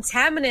a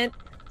contaminant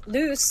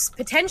loose,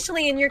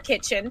 potentially in your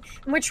kitchen,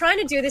 and we're trying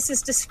to do this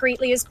as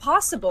discreetly as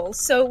possible,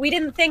 so we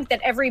didn't think that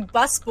every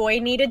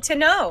busboy needed to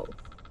know.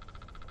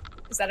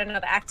 Is that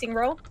another acting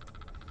role?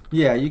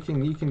 Yeah, you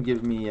can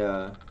give me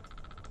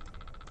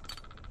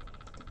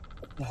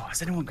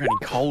has anyone got any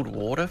cold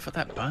water for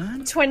that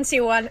burn?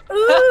 21.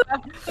 Ooh.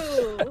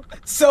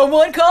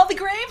 Someone called the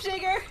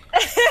gravedigger.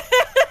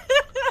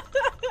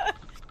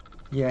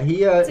 Yeah,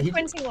 he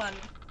 21.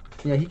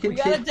 Yeah, he can. We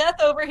got a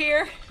death over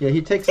here. Yeah,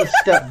 he takes a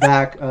step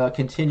back,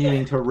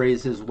 continuing to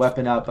raise his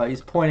weapon up.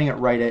 He's pointing it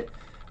right at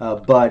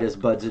Bud as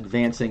Bud's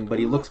advancing, but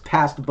he looks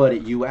past Bud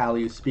at you,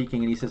 Allie, who's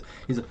speaking, and he says,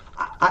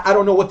 I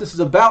don't know what this is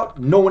about.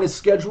 No one is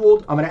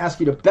scheduled. I'm going to ask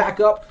you to back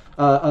up.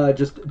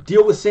 Just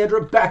deal with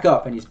Sandra. Back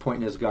up. And he's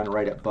pointing his gun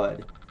right at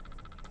Bud.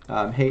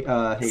 Hades.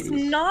 It's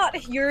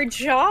not your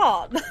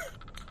job.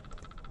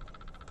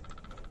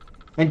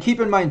 And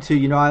keep in mind,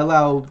 too, I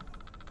allow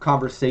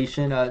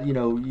conversation.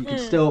 You can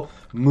still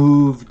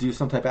move, do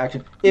some type of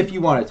action if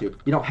you wanted to.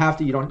 You don't have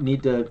to. You don't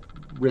need to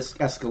risk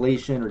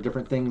escalation or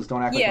different things.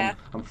 Don't act like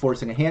I'm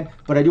forcing a hand.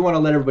 But I do want to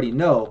let everybody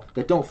know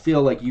that don't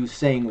feel like you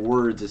saying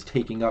words is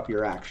taking up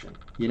your action.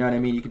 You know what I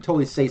mean? You can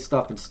totally say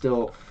stuff and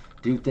still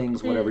do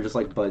things, whatever, just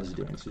like Bud's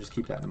doing. So just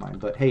keep that in mind.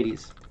 But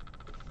Hades.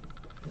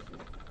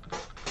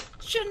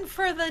 Question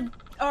for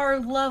our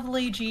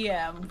lovely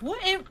GM.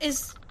 What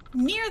is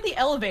near the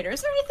elevator?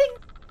 Is there anything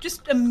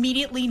just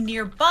immediately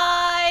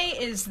nearby?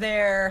 Is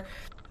there,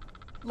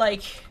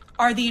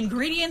 are the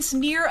ingredients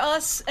near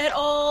us at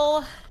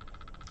all?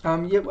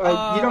 You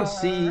don't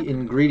see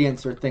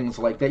ingredients or things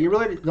like that. You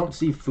really don't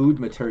see food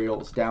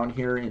materials down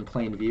here in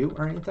plain view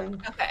or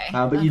anything. Okay.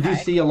 But you do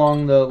see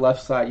along the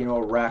left side,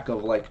 a rack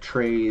of like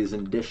trays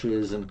and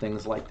dishes and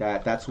things like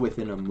that. That's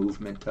within a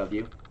movement of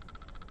you.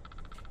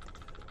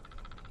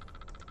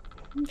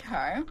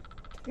 Okay.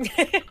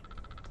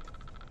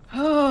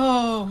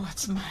 Oh,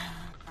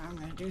 I'm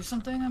gonna do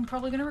something I'm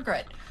probably gonna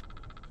regret.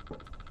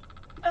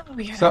 Oh,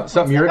 yeah.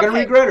 Something you're gonna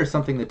regret, or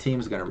something the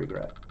team's gonna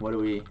regret? What do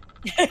we?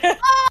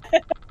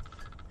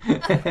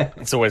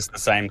 It's always the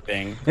same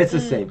thing. It's the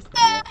same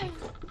thing.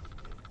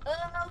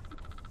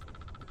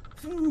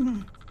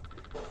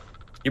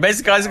 You guys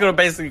have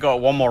basically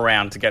got one more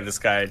round to get this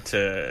guy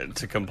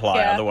to comply.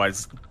 Yeah.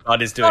 Otherwise,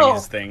 Bud is doing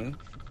his thing.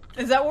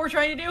 Is that what we're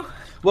trying to do?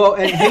 Well,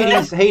 and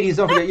Hades,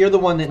 don't forget, you're the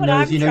one that What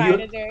knows. I'm trying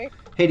to do.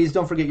 Hades,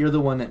 don't forget, you're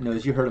the one that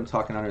knows. You heard him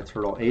talking on a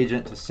turtle.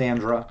 Agent to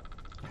Sandra,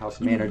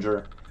 house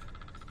manager.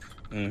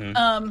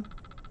 Mm-hmm.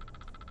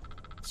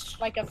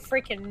 Like a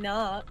freaking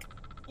narc.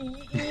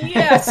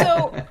 Yeah.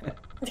 So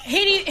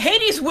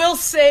Hades will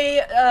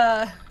say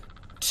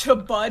to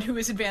Bud, who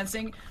is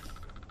advancing.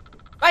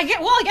 I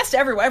guess to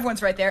everyone.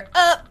 Everyone's right there.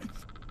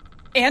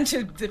 And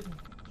to the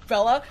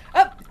fella.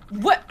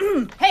 What?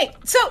 Hey.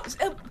 So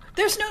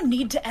there's no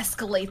need to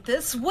escalate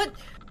this.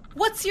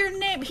 What's your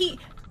name?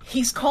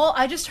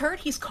 I just heard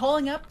he's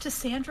calling up to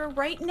Sandra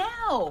right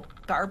now.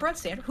 Barbara?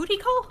 Sandra? Who'd he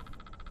call?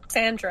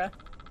 Sandra.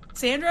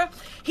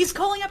 He's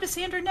calling up to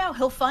Sandra now.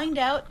 He'll find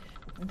out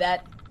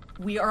that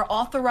we are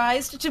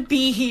authorized to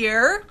be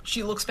here.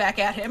 She looks back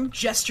at him,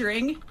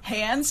 gesturing,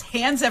 hands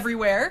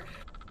everywhere.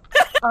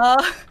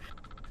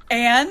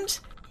 And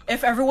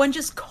if everyone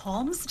just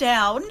calms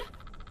down,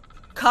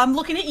 I'm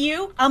looking at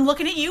you.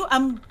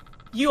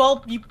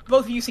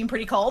 Both of you seem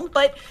pretty calm,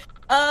 but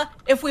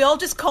if we all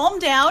just calm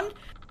down,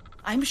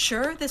 I'm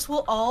sure this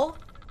will all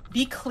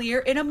be clear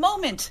in a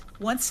moment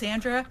once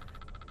Sandra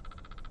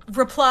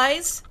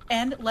replies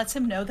and lets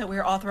him know that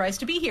we're authorized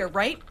to be here,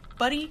 right,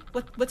 buddy?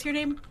 What's your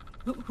name?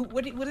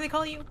 What do they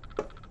call you?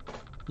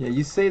 Yeah,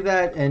 you say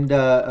that,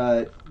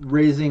 and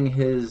raising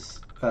his,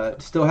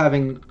 still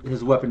having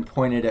his weapon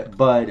pointed at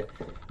Bud,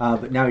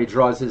 but now he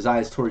draws his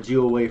eyes towards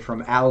you, away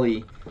from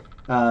Allie,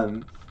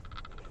 and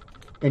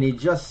he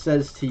just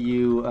says to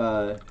you,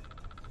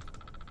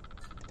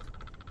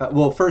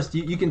 well, first,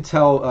 you can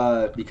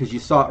tell, because you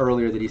saw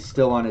earlier that he's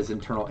still on his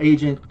internal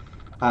agent.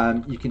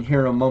 You can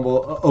hear him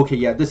mumble, okay,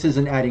 yeah, this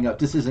isn't adding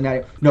up.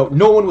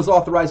 No one was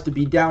authorized to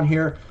be down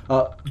here.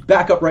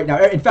 Back up right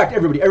now. In fact,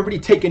 everybody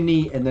take a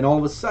knee. And then all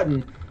of a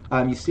sudden,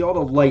 you see all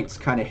the lights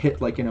kind of hit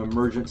like an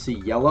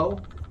emergency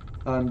yellow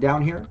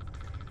down here.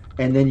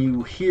 And then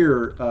you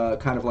hear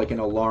kind of like an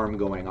alarm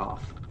going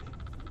off.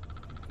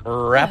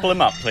 Rappel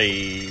him up,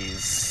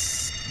 please.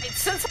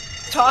 Since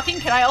I'm talking,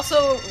 can I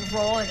also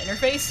roll an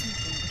interface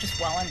just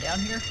while I'm down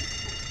here?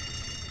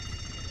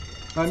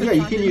 Yeah,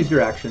 you can use your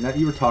action.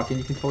 You were talking,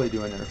 you can totally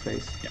do an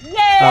interface. Yay!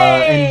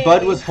 And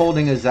Bud was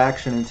holding his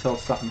action until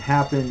something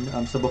happened.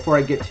 So before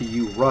I get to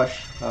you,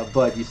 Rush,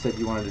 Bud, you said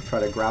you wanted to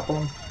try to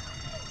grapple him?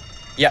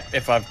 Yep,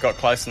 if I've got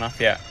close enough,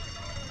 yeah.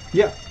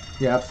 Yeah,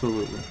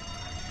 absolutely.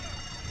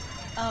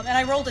 And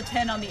I rolled a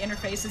 10 on the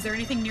interface. Is there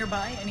anything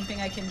nearby? Anything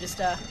I can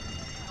just,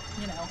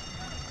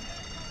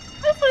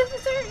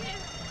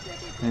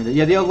 And,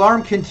 the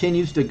alarm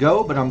continues to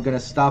go, but I'm going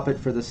to stop it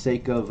for the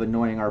sake of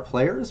annoying our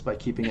players by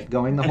keeping it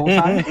going the whole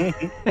time.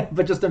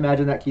 But just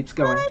imagine that keeps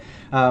going.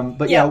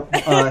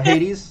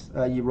 Hades,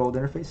 you rolled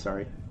interface,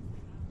 sorry.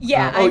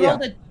 Yeah, I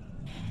rolled a 10.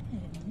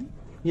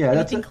 Yeah,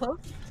 Anything close?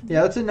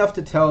 Yeah, that's enough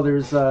to tell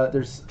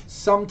there's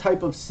some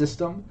type of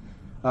system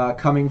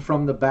coming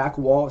from the back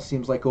wall. It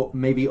seems like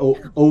maybe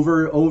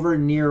over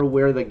near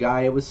where the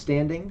guy was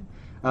standing.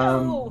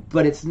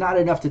 But it's not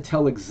enough to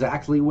tell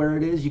exactly where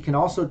it is. You can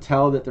also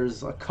tell that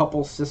there's a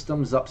couple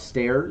systems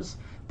upstairs,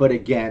 but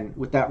again,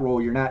 with that roll,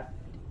 you're not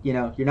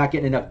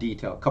getting enough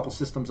detail. A couple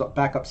systems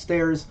back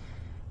upstairs,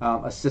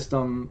 a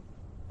system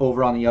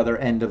over on the other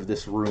end of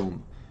this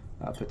room,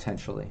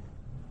 potentially.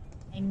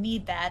 I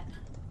need that.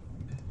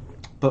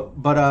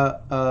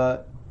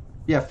 But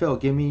Phil,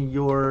 give me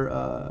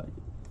your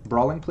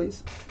brawling,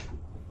 please.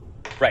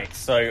 Right,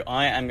 so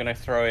I am going to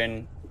throw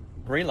in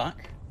Reluck.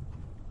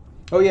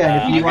 Oh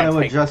yeah, and if you want to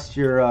adjust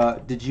your,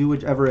 did you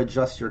ever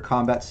adjust your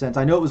combat sense?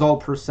 I know it was all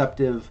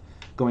perceptive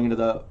going into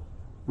the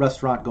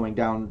restaurant, going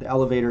down the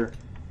elevator,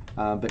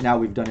 but now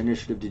we've done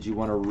initiative. Did you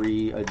want to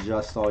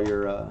readjust all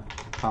your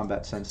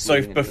combat sense?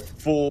 So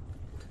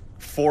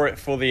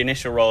for the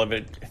initial roll of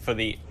it, for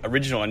the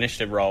original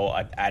initiative roll,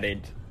 I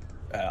added,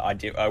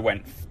 I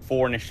went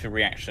 4 initiative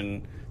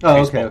reaction.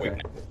 Oh, okay.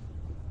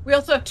 We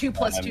also have 2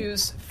 plus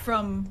 2s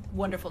from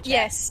Wonderful Chat.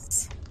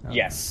 Yes.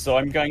 Yes, so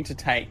I'm going to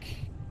take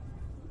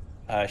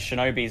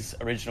Shinobi's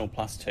original +2.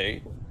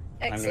 Excellent.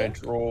 I'm going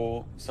to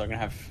draw, so I'm going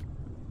to have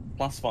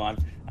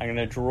 +5. I'm going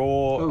to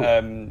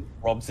draw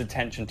Rob's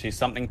attention to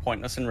something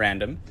pointless and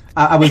random.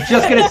 I was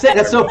just going to say,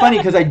 that's so funny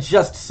because I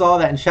just saw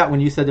that in chat when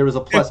you said there was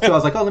a +2. I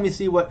was like, oh, let me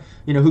see what,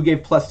 who gave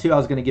 +2. I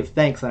was going to give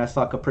thanks, and I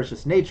saw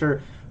Capricious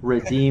Nature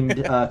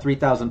redeemed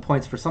 3,000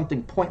 points for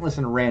something pointless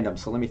and random.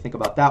 So let me think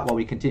about that while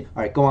we continue.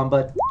 All right, go on,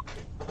 bud.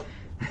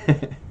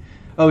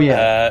 Oh,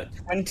 yeah.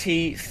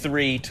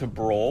 23 to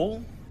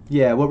brawl.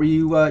 Yeah, what were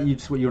you want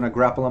to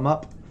grapple him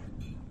up?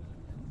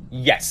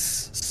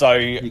 Yes. So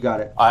you got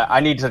it. I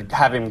need to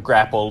have him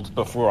grappled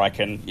before I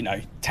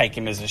can, take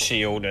him as a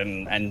shield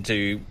and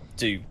do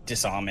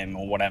disarm him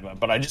or whatever.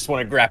 But I just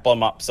want to grapple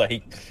him up so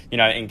he,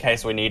 in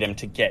case we need him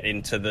to get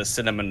into the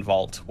cinnamon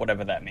vault,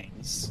 whatever that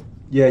means.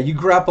 Yeah, you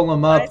grapple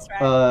him up. Nice,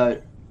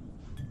 right.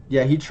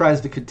 Yeah, he tries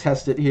to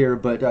contest it here,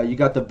 but you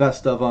got the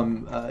best of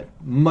him,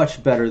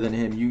 much better than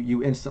him.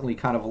 You instantly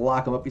kind of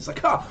lock him up. He's like,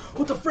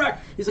 what the frack?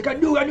 He's like, I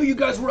knew you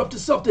guys were up to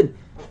something.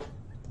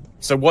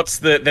 So what's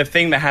the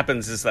thing that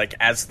happens is, like,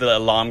 as the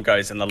alarm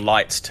goes and the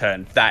lights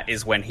turn, that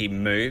is when he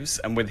moves,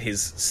 and with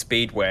his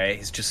speedware,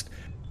 his just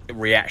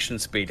reaction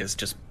speed is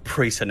just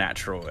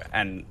preternatural.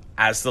 And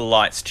as the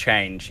lights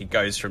change, he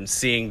goes from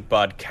seeing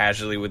Bud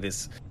casually with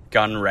his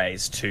gun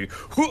raised to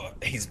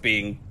he's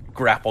being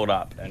grappled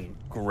up and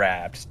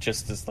grabbed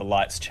just as the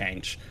lights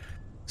change.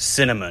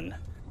 Cinnamon,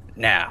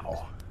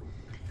 now.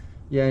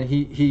 Yeah, and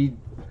he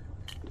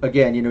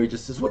again, he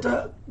just says, what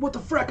the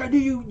frack? I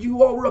knew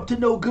you all were up to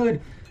no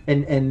good.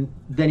 And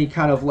then he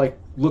kind of like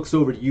looks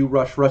over to you,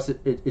 Rush. Rush,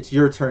 it's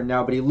your turn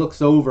now, but he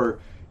looks over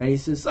and he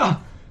says,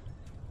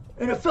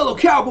 and a fellow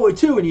cowboy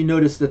too. And you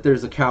notice that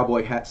there's a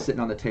cowboy hat sitting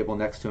on the table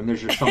next to him.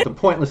 There's just something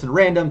pointless and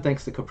random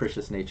thanks to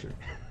Capricious Nature.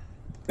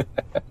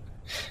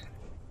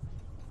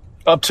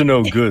 Up to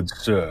no good,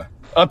 sir.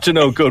 Up to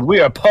no good. We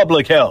are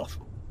public health.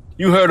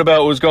 You heard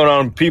about what's going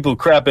on, people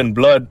crapping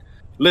blood.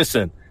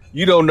 Listen,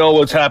 you don't know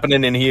what's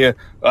happening in here.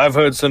 I've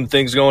heard some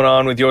things going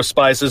on with your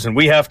spices, and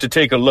we have to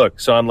take a look.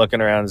 So I'm looking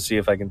around to see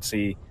if I can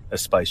see a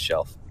spice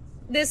shelf.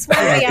 This will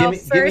be our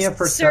give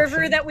first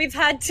server that we've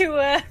had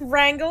to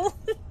wrangle.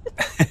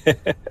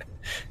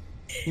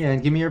 Yeah,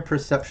 and give me your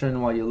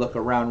perception while you look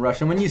around,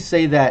 Rush. And when you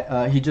say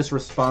that, he just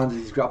responds.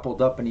 He's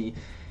grappled up, and he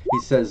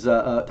says,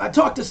 I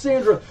talked to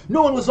Sandra.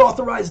 No one was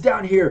authorized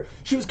down here.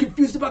 She was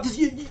confused about this.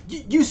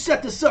 You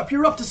set this up.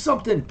 You're up to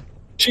something.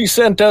 She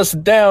sent us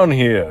down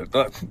here.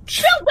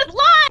 Filled with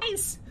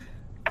lies!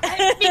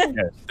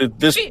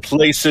 This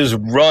place is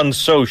run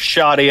so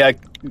shoddy, I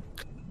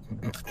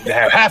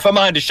have half a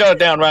mind to shut it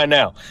down right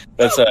now.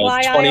 That's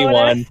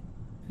 21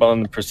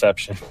 on the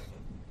perception.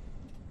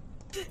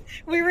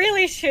 We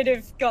really should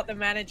have got the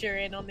manager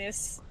in on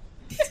this.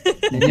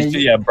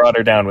 Yeah, brought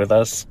her down with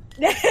us.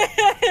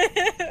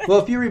 Well,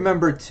 if you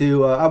remember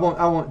too, I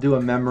won't do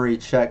a memory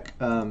check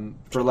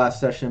for last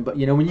session, but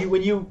when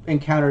you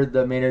encountered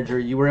the manager,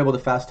 you were able to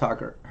fast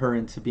talk her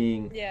into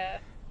being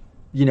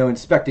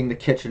inspecting the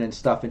kitchen and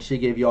stuff, and she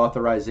gave you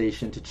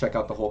authorization to check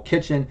out the whole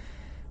kitchen.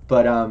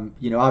 But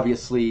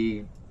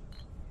obviously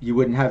you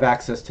wouldn't have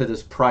access to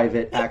this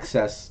private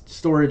access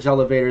storage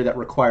elevator that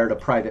required a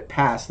private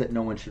pass that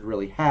no one should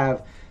really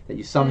have, that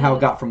you somehow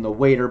got from the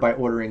waiter by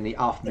ordering the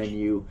off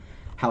menu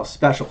house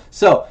special.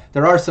 So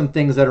there are some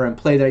things that are in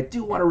play that I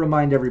do want to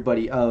remind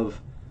everybody of,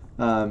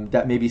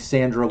 that maybe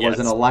Sandra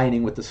wasn't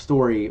aligning with the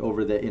story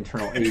over the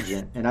internal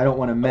agent. And I don't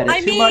want to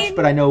meta too much,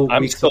 but I know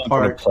I'm weeks still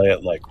apart. going to play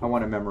it like I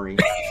want a memory.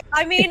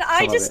 I mean,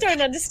 I just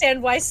don't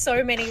understand why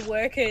so many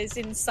workers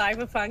in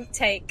Cyberpunk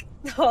take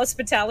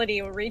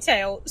hospitality or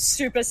retail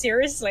super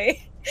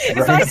seriously.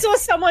 If I saw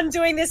someone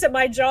doing this at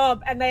my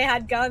job and they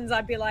had guns,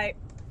 I'd be like,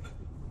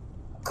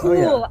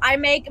 cool, I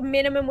make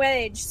minimum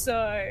wage,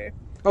 so...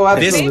 Oh,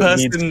 absolutely.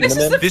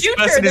 This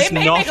person is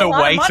not a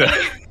waiter.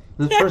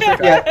 This person,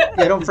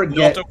 don't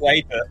forget. Not a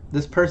waiter.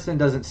 This person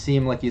doesn't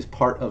seem like he's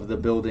part of the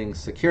building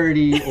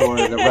security or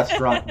the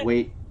restaurant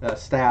wait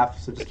staff,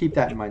 so just keep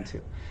that in mind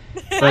too.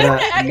 But,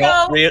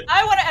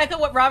 I want to echo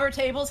what Robert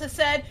Tables has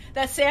said,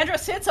 that Sandra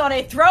sits on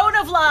a throne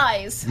of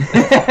lies.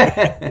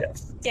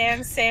 Yes.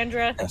 Damn,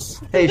 Sandra. Yes.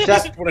 Hey, I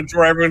just want to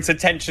draw everyone's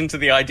attention to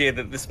the idea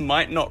that this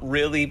might not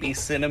really be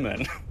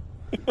cinnamon.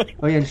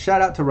 Oh yeah, and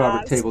shout out to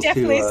Robert Tables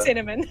definitely too.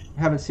 cinnamon.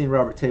 Haven't seen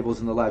Robert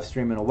Tables in the live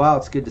stream in a while.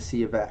 It's good to see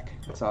you back.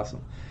 That's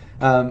awesome.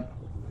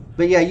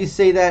 But yeah, you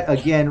say that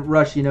again,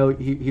 Rush. He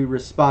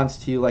responds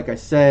to you like I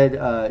said.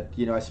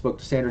 I spoke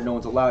to Sandra. No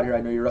one's allowed here.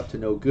 I know you're up to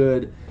no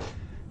good.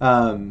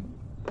 And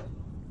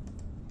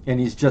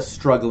he's just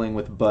struggling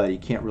with Bud. He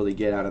can't really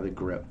get out of the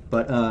grip.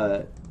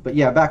 But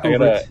yeah, back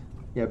over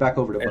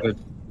to Bud.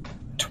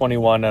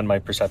 21 on my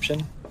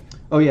perception.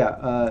 Oh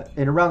yeah,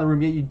 and around the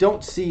room, you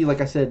don't see,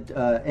 like I said,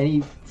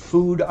 any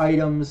food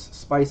items,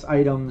 spice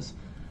items,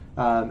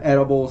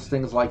 edibles,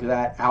 things like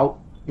that out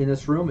in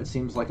this room. It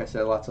seems, like I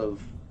said, lots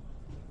of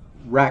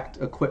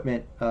racked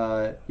equipment,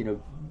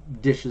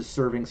 dishes,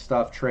 serving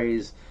stuff,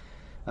 trays,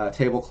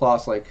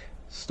 tablecloths, like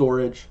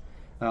storage,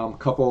 a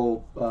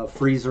couple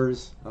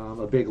freezers,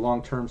 a big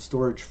long-term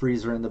storage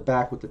freezer in the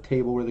back with the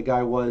table where the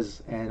guy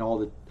was, and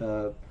all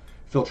the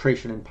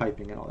filtration and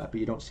piping and all that. But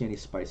you don't see any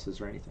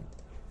spices or anything.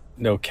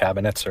 No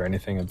cabinets or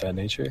anything of that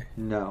nature?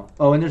 No.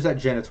 Oh, and there's that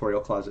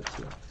janitorial closet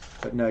too.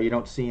 But no, you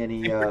don't see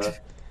any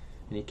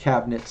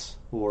cabinets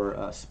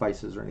or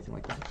spices or anything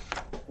like that.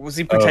 Was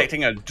he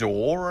protecting a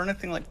door or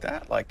anything like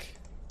that? Like,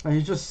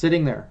 He's just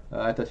sitting there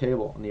at the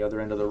table on the other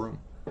end of the room.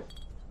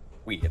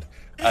 weird.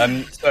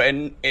 So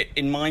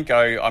in my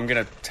go, I'm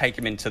gonna take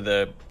him into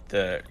the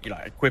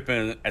equip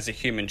him as a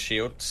human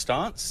shield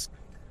stance.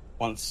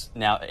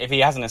 Now, if he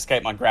hasn't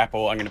escaped my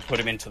grapple, I'm gonna put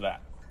him into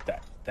that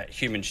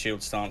human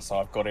shield stance. So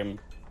I've got him,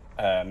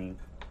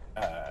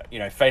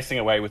 facing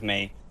away with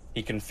me.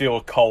 He can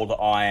feel cold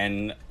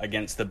iron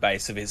against the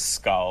base of his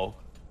skull,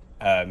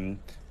 and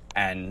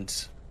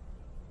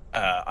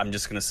I'm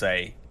just gonna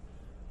say,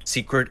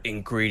 secret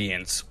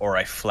ingredients, or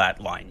I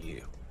flatline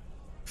you.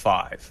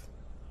 5,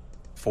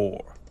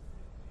 4,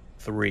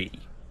 3,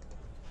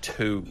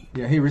 2.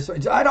 Yeah, he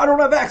responds. I don't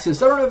have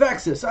access. I don't have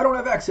access. I don't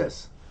have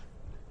access.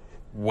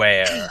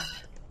 Where?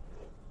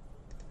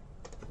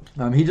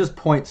 He just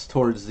points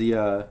towards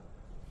the,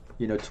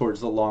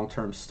 towards the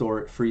long-term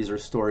freezer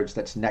storage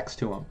that's next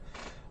to him.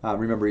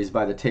 Remember, he's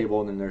by the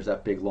table, and then there's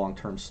that big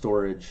long-term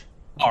storage.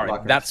 All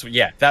right, that's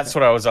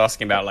what I was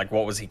asking about. Like,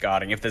 what was he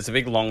guarding? If there's a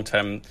big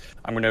long-term,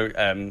 I'm going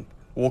to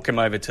walk him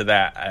over to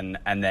that,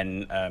 and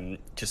then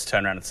just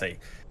turn around and say,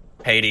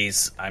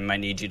 Hades, I might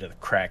need you to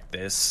crack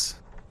this.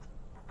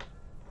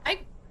 I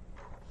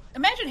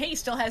imagine Hades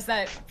still has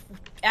that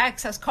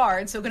access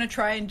card, so going to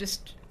try and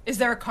just... Is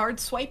there a card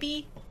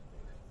swipey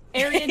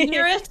area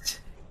near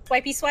it?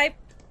 Swipey swipe?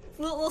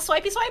 Little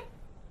swipey swipe?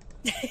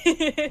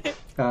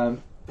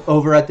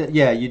 Over at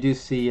you do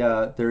see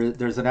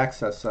there's an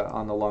access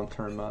on the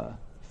long-term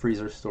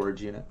freezer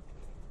storage unit.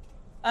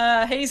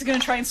 Hades is going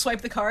to try and swipe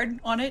the card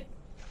on it.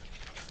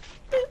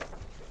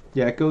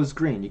 Yeah, it goes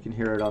green. You can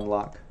hear it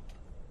unlock.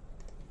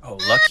 Oh,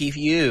 lucky for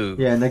you.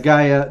 Yeah, and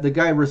the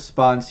guy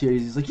responds here.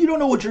 He's like, "You don't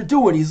know what you're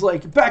doing." He's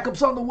like,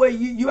 "Backup's on the way.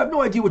 You have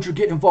no idea what you're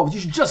getting involved with.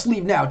 You should just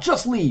leave now.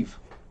 Just leave."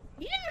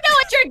 You know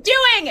what you're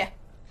doing!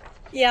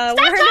 Yeah,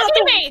 Stop talking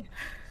to me!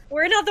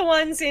 We're not the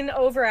ones in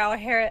over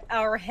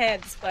our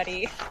heads,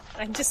 buddy.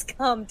 I'd just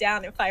calm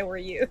down if I were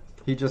you.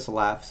 He just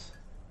laughs.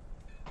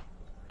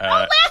 Don't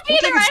laugh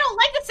either! I don't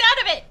like the sound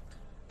of it!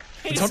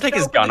 Don't take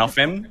his gun off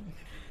him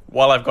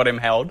while I've got him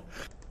held.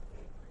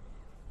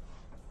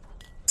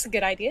 It's a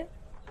good idea.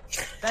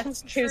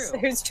 That's true.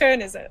 Whose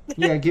turn is it?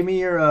 Yeah, give me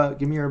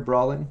your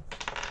brawling.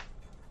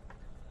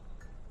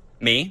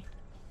 Me?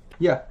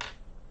 Yeah.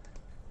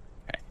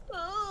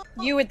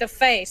 You with the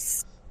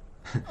face.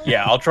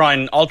 Yeah, I'll try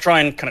and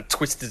kind of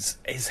twist his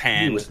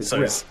hand so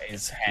grip.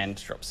 his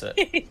hand drops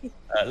it.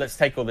 Let's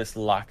take all this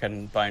luck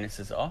and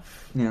bonuses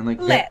off. Yeah, and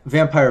like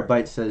Vampire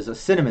Bite says, a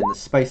Cinnamon, the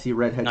spicy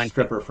redhead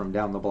stripper from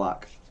down the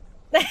block.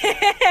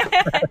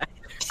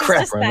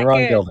 Crap, we're in the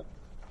wrong building.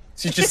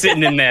 She's just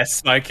sitting in there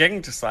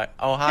smoking, just like,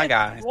 oh, hi,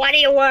 guys. What do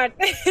you want?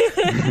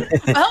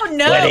 Oh,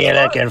 no! What are you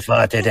looking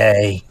for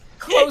today?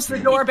 Close the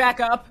door back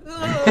up.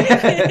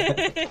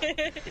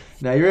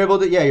 Now you're able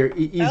to, you're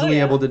easily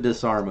able to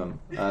disarm him.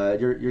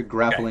 Your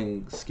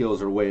grappling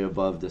skills are way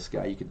above this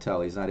guy. You can tell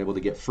he's not able to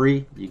get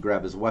free. You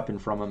grab his weapon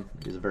from him.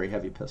 It is a very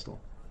heavy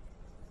pistol.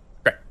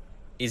 Great.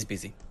 He's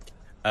busy.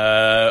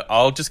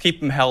 I'll just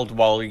keep him held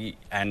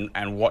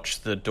and watch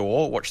the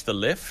door, watch the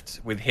lift,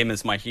 with him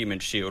as my human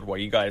shield while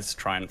you guys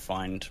try and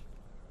find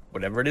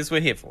whatever it is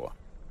we're here for.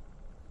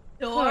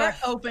 Door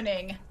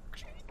opening.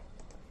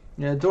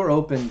 Yeah, the door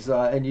opens,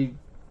 and you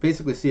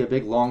basically see a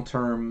big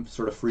long-term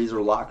sort of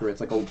freezer locker. It's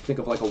like think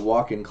of like a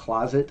walk-in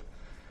closet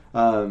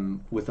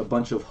with a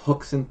bunch of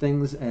hooks and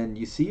things, and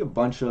you see a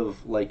bunch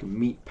of like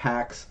meat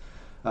packs,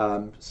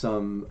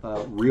 some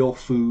real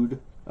food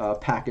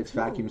packets,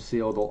 vacuum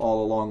sealed,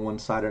 all along one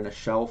side on a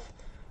shelf,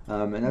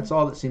 and that's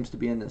all that seems to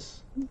be in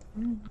this.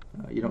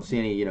 You don't see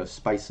any,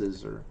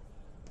 spices or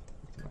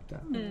anything like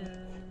that.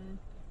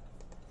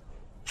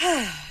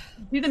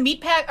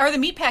 Are the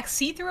meat packs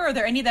see-through, or are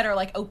there any that are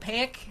like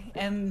opaque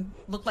and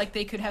look like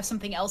they could have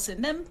something else in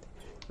them?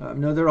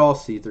 No, they're all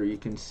see-through. You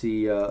can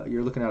see,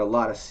 you're looking at a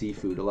lot of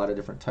seafood, a lot of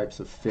different types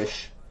of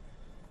fish,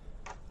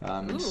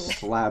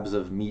 slabs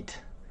of meat.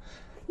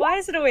 Why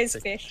is it always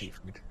fish?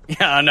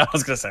 Yeah, I know. I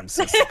was going to say I'm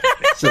so sick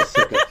of it. So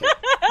sick of it.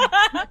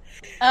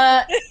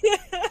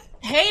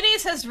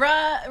 Hades has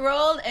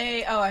rolled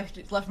I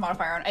left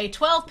modifier on, a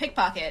 12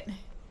 pickpocket.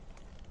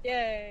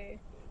 Yay.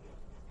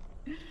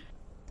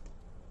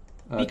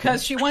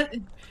 Because she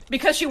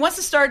wants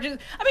to start.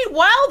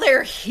 While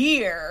they're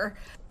here,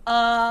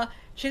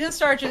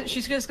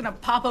 she's just gonna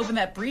pop open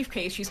that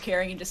briefcase she's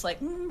carrying and just like.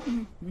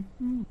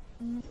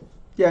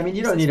 Yeah,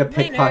 you don't need a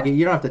pickpocket.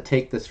 You don't have to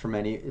take this from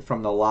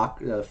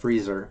the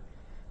freezer.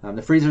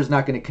 The freezer's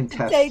not going to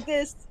contest. Take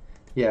this.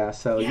 Yeah,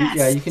 so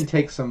yes. you can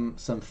take some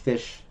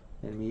fish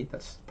and meat.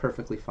 That's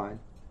perfectly fine.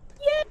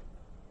 Yeah.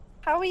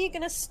 How are you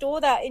going to store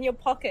that in your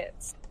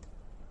pockets?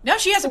 No,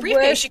 she has a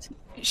briefcase.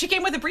 She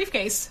came with a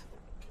briefcase.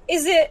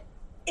 Is it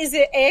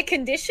air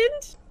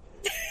conditioned?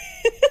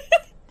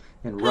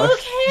 And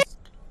Rush.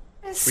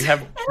 We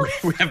have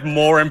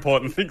more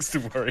important things to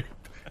worry about.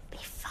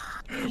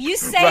 You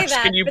say Rush,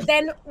 that, can you- but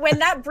then when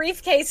that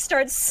briefcase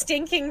starts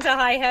stinking to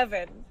high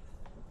heaven,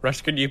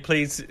 Rush, can you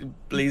please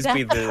be That's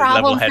the the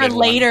problem for level-headed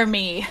later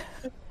me.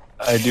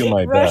 I do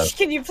my Rush, best.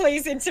 can you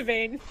please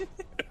intervene?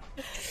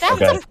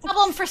 That's Okay. a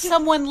problem for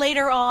someone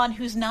later on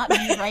who's not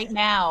me right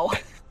now.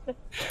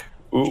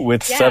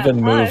 With Yeah,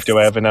 7 move, us. do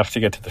I have enough to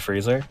get to the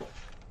freezer?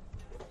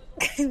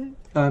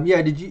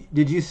 Yeah,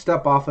 did you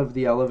step off of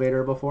the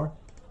elevator before?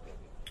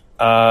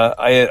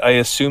 I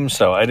assume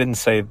so. I didn't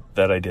say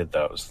that I did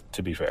those,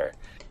 to be fair.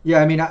 Yeah,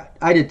 I mean,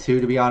 I did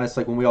too, to be honest.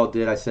 Like, when we all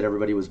did, I said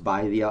everybody was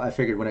by the... I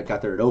figured when it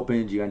got there, it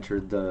opened, you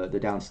entered the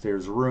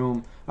downstairs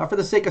room. For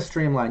the sake of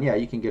streamline, yeah,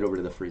 you can get over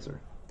to the freezer.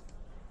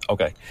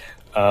 Okay.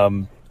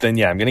 Then,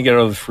 yeah, I'm going to get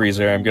out of the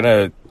freezer. I'm going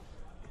to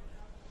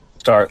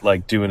start,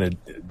 like, doing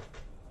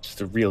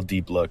just a real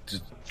deep look,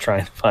 just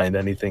trying to find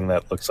anything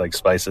that looks like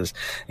spices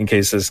in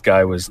case this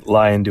guy was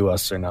lying to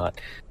us or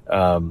not.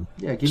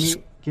 Yeah,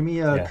 give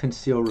me a Yeah.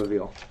 conceal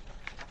reveal.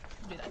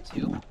 Do that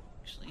too.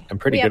 Actually. I'm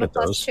pretty We have good a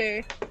at those.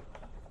 +2.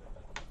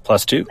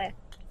 +2?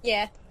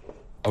 Yeah.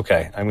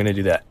 Okay, I'm going to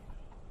do that.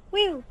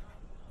 Woo.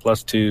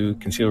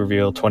 +2, conceal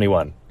reveal,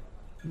 21.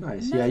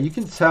 Nice. Yeah, you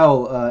can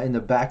tell in the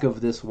back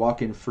of this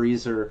walk-in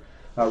freezer,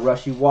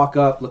 Rush, you walk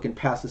up looking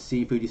past the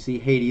seafood, you see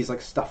Hades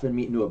like stuffing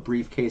meat into a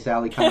briefcase,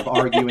 Allie kind of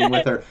arguing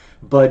with her,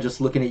 Bud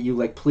just looking at you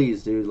like,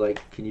 please, dude, like,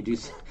 can you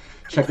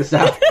check this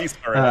out? He's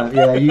alright.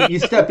 Yeah, you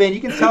step in, you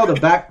can tell the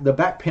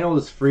back panel of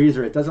this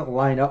freezer, it doesn't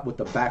line up with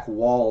the back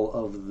wall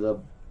of the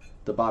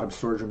bottom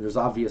storage room. There's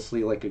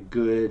obviously like a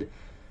good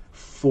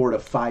 4 to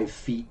 5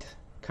 feet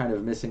kind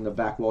of missing the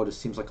back wall. It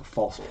just seems like a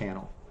false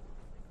panel.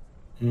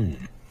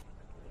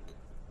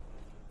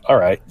 All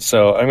right,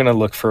 so I'm going to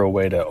look for a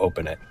way to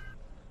open it.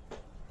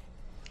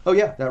 Oh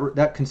yeah,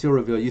 that conceal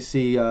reveal. You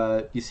see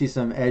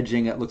some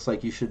edging. It looks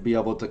like you should be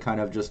able to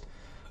kind of just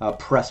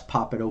press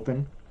pop it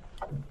open.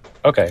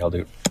 Okay, I'll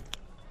do.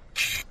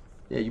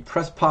 Yeah, you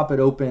press pop it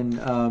open,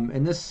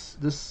 and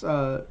this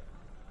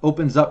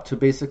opens up to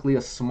basically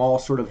a small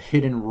sort of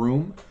hidden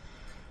room.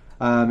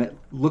 It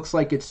looks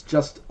like it's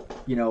just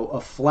a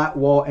flat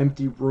wall,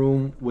 empty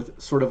room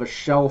with sort of a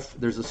shelf.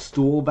 There's a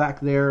stool back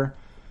there.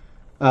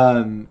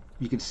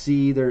 You can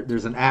see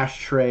there's an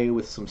ashtray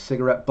with some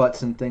cigarette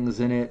butts and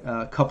things in it.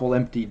 A couple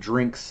empty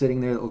drinks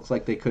sitting there that looks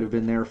like they could have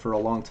been there for a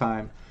long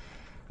time.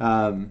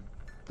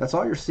 That's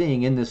all you're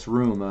seeing in this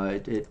room.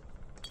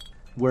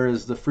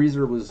 Whereas the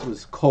freezer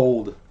was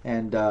cold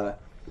and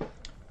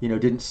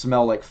didn't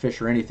smell like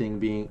fish or anything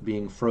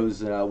being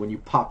frozen. When you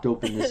popped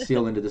open this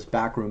seal into this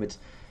back room,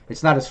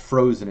 it's not as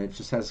frozen. It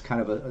just has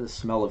kind of a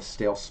smell of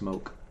stale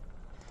smoke.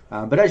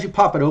 But as you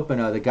pop it open,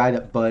 the guy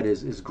that Bud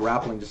is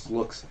grappling just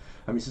looks.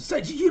 He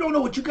says, "You don't know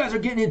what you guys are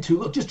getting into.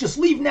 Look, just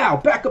leave now.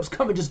 Backup's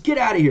coming. Just get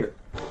out of here."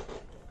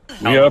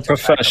 We are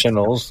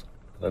professionals.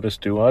 Let us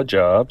do our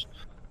jobs.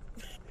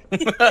 I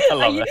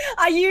love it.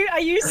 Are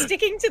you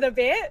sticking to the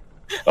bit?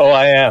 Oh,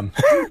 I am.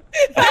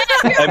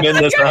 I'm in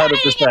this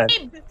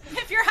 100%.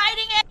 If you're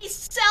hiding any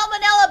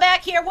salmonella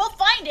back here, we'll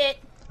find it.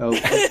 Oh,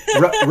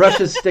 Rush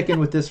is sticking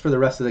with this for the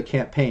rest of the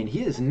campaign.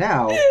 He is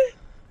now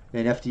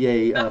an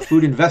FDA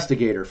food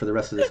investigator for the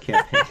rest of this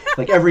campaign.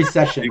 Like every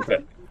session.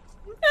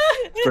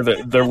 For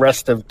the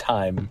rest of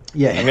time.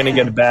 Yeah. I'm going to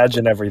get a badge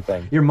and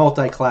everything. You're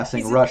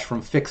multi-classing Rush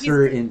from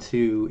fixer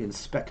into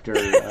inspector,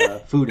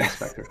 food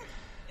inspector.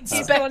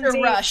 Inspector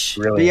Rush.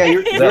 Really? But yeah,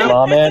 Is that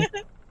lawman?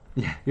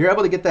 You're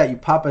able to get that. You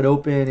pop it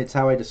open. It's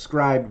how I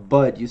described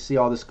Bud. You see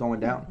all this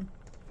going down.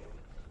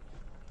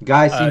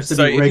 Guy seems to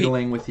so be if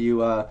wriggling with you,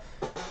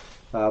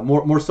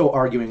 more so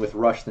arguing with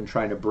Rush than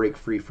trying to break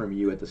free from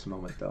you at this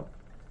moment, though.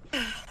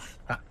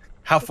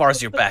 How far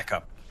is your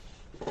backup?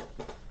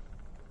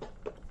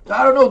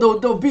 I don't know.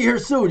 They'll be here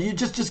soon. You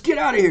just get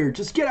out of here.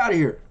 Just get out of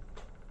here.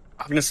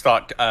 I'm going to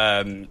start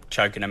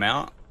choking him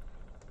out.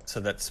 So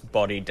that's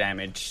body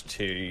damage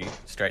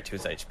straight to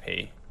his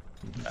HP.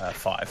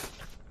 5.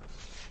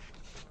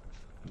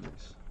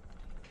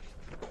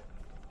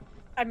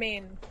 I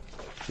mean,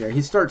 Yeah,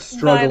 he starts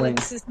struggling.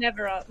 violence is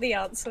never the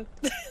answer.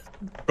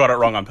 Got it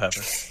wrong on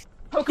purpose.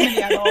 Poke him in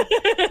the eyeball.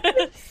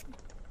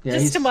 Yeah,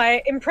 Just to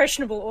my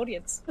impressionable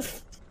audience.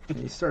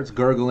 he starts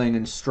gurgling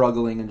and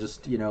struggling and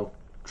just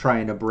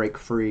trying to break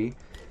free.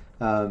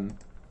 But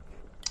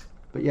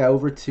yeah,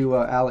 over to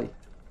Allie.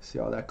 See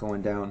all that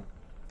going down.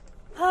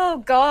 Oh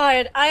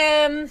God,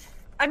 I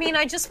mean,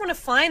 I just want to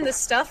find this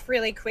stuff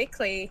really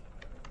quickly.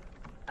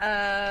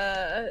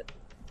 But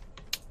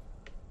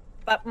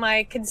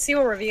my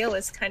conceal reveal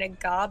is kind of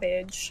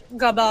garbage,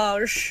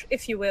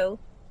 if you will.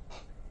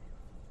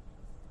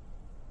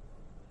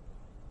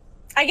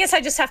 I guess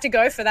I just have to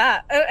go for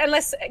that.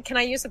 Unless, can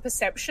I use a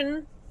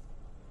perception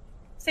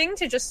thing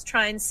to just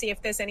try and see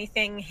if there's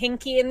anything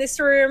hinky in this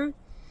room?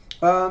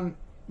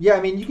 Yeah,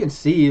 I mean, you can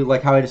see,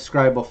 like how I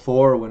described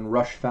before, when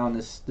Rush found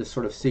this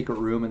sort of secret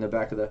room in the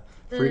back of the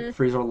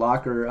freezer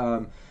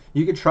locker.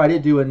 You could try to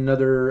do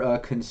another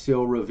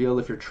conceal reveal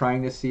if you're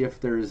trying to see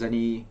if there's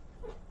any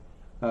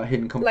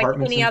hidden compartments.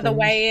 Like any and other things.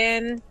 way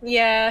in?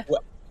 Yeah.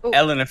 Well,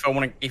 Ellen, if I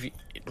want to,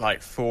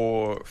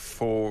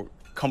 for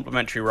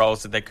complementary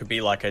roles that there could be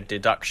like a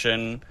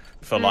deduction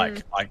for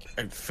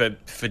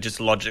for just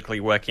logically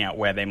working out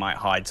where they might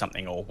hide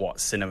something or what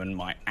Cinnamon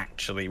might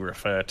actually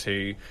refer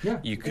to. Yeah.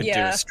 You could do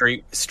a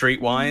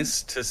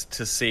streetwise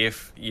to see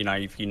if you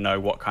know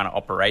what kind of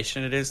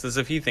operation it is. There's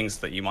a few things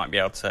that you might be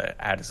able to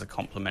add as a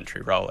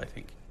complementary role, I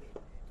think.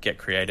 Get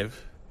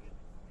creative.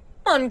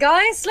 Come on,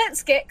 guys,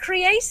 let's get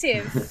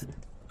creative.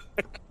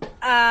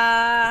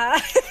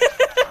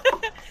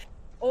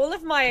 All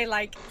of my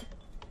like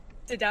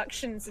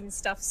deductions and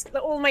stuff,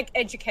 all my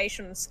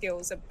education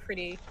skills are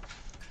pretty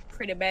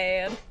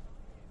bad.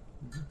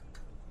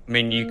 I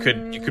mean, you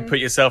could put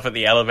yourself at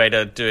the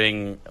elevator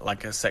doing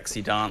like a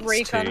sexy dance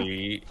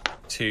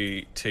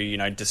to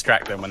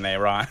distract them when they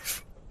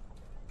arrive.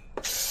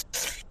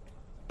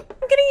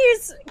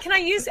 Can I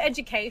use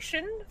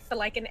education for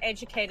like an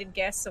educated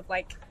guess of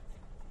like,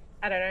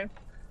 I don't know,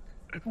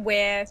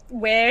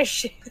 where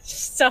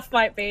stuff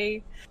might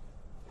be?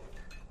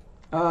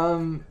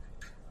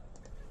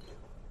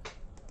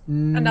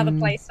 Another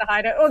place to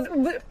hide it.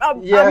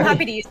 I'm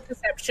happy to use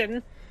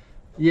perception.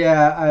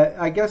 Yeah,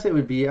 I guess it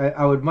would be.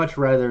 I would much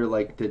rather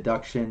like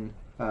deduction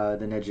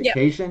than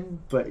education,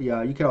 but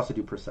yeah, you could also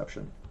do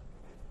perception.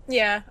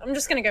 Yeah, I'm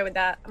just gonna go with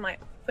that. I might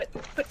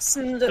put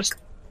some look.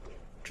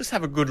 Just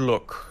have a good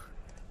look.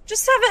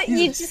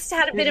 You just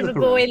had a bit of a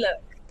boy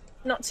look,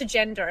 not to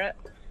gender it.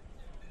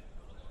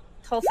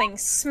 The whole thing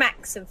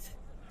smacks of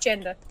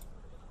gender.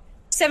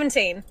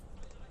 17.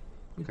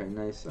 Okay,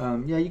 nice.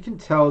 Yeah, you can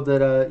tell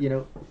that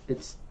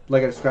it's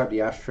like I described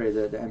the ashtray,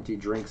 the empty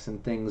drinks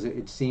and things.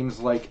 It seems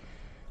like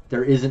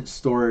there isn't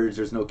storage.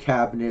 There's no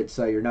cabinets.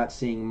 You're not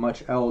seeing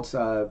much else.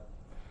 With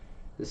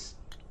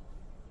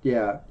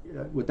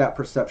that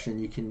perception,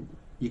 you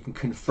can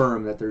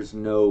confirm that there's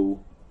no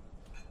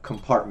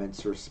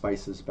compartments or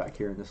spices back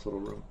here in this little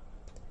room.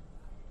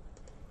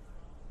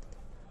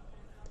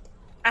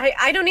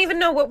 I don't even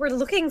know what we're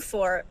looking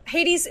for.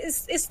 Hades,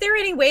 is there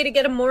any way to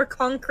get a more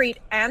concrete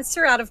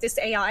answer out of this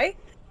AI?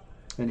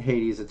 And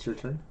Hades, it's your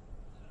turn.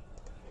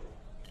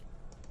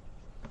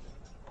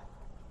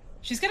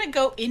 She's going to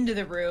go into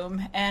the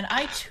room, and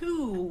I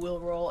too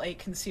will roll a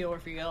conceal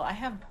reveal. I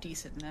have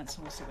decent in that,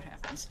 so we'll see what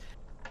happens.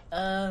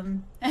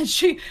 And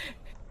she...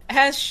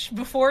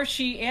 before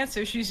she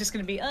answers, she's just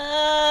going to be,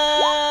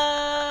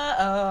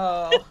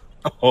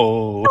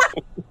 Oh.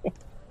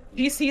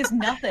 She sees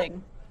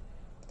nothing.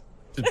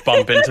 Just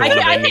bump into one of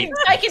them.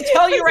 I can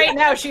tell you right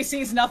now, she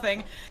sees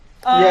nothing.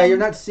 Yeah, you're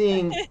not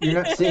seeing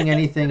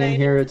anything in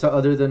here. It's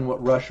other than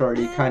what Rush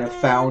already kind of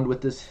found with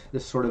this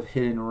sort of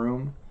hidden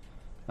room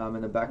in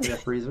the back of the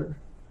freezer. Do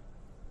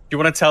you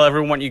want to tell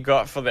everyone what you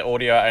got for the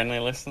audio only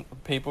listen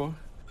people?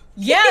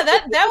 Yeah,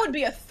 that would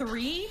be a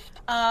 3.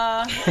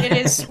 It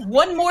is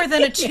 1 more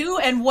than a 2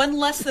 and 1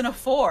 less than a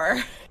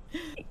 4.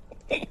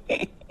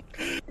 I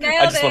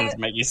just wanted to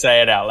make you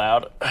say it out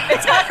loud.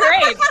 It's not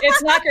great.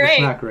 It's not great.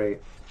 It's not great.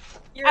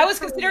 I was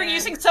considering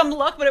using some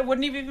luck, but it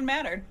wouldn't have even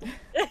mattered.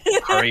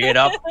 Hurry it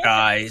up,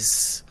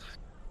 guys.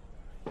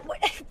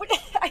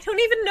 I don't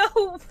even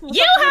know.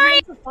 You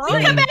hurry! You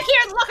come back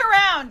here and look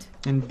around!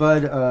 And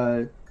Bud,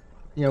 why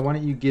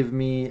don't you give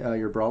me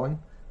your brawling?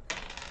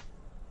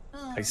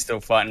 He's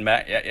still fighting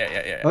back.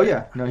 Yeah. Oh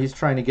yeah, no, he's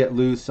trying to get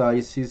loose.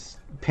 He's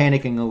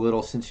panicking a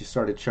little since you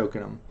started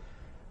choking him,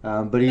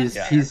 but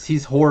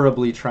he's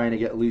horribly trying to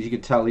get loose. You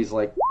could tell he's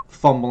like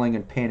fumbling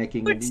and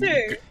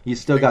panicking. You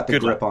still got the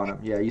grip on him.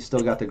 Yeah, you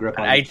still got the grip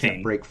on him. He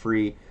can't break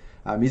free.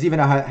 He's even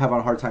having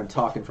a hard time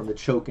talking from the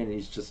choking. And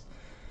he's just,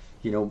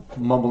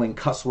 mumbling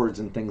cuss words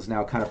and things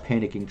now, kind of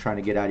panicking, trying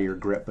to get out of your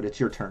grip. But it's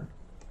your turn.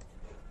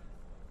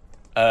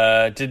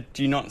 Did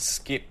you not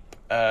skip?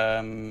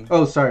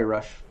 Oh, sorry,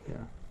 Rush. Yeah.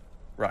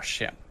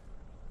 Rush, yeah.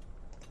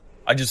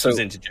 I just was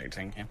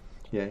interjecting.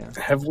 Yeah.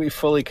 Have we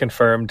fully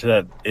confirmed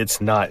that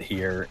it's not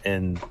here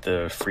in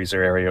the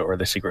freezer area or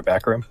the secret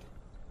back room?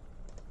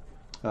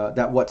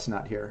 That what's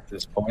not here? At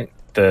this point?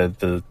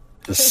 The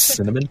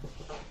cinnamon?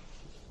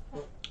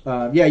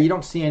 Yeah, you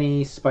don't see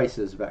any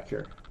spices back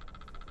here.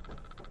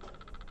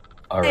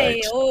 All right.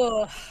 Hey,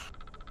 oh.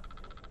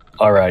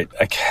 All right.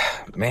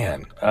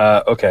 Man.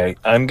 Okay.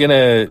 I'm going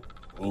to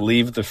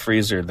leave the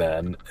freezer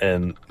then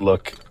and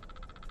look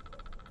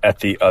at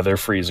the other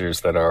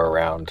freezers that are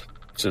around,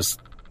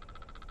 just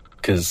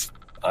because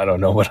I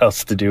don't know what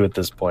else to do at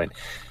this point.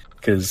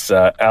 Because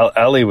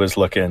Ali was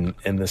looking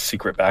in the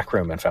secret back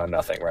room and found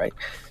nothing, right?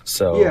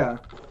 So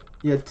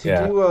do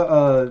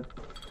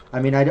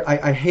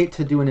I hate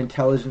to do an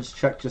intelligence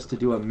check just to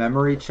do a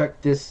memory check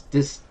this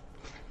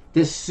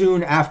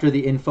soon after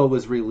the info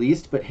was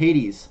released, but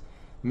Hades,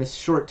 Miss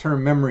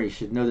Short-Term Memory,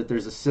 should know that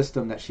there's a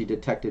system that she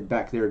detected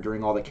back there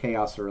during all the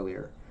chaos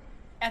earlier.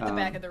 At the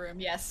back of the room,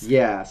 yes.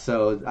 Yeah,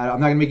 so I'm not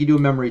going to make you do a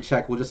memory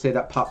check. We'll just say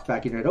that popped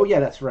back in your head. Oh, yeah,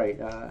 that's right.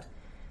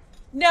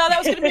 No, that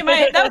was going to be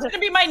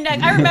my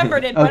neck. I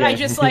remembered it, but okay. I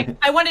just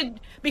I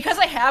wanted, because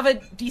I have a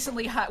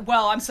decently high,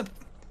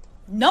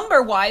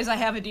 number-wise, I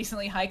have a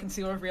decently high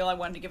conceal reveal. I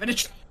wanted to give it a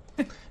try.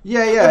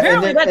 Yeah.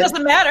 Apparently that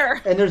doesn't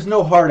matter. And there's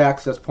no hard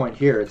access point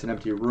here. It's an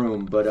empty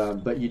room,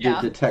 but you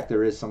did detect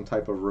there is some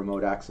type of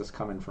remote access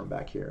coming from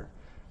back here.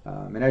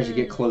 And as you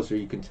get closer,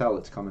 you can tell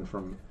it's coming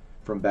from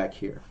back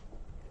here.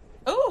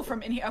 Oh,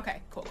 from in here.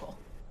 Okay, cool.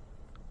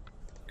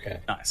 Okay.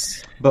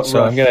 Nice. But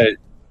So I'm going to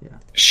Yeah.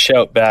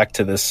 shout back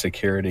to this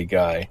security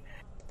guy.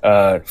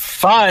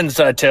 Fines,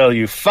 I tell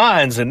you,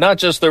 fines, and not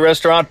just the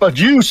restaurant, but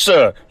you,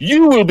 sir,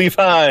 you will be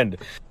fined.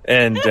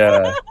 And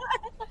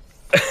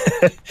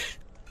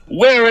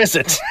where is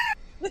it?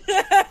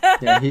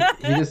 Yeah,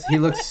 he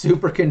looks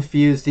super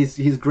confused.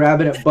 He's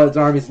grabbing at Bud's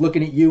arm. He's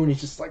looking at you, and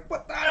he's just like,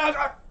 "What the?"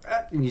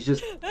 And he's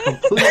just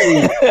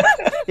completely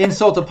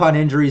insult upon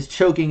injury. He's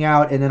choking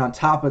out, and then on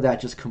top of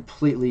that, just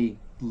completely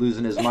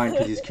losing his mind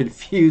because he's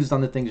confused on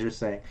the things you're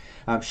saying.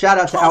 Shout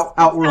out to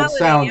Outworld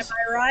Sounds. Am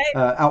I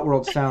right?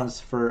 Outworld Sounds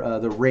for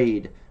the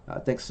raid.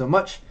 Thanks so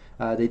much.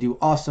 They do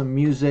awesome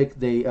music.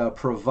 They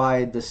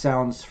provide the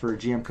sounds for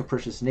GM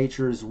Capricious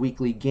Nature's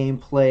weekly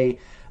gameplay.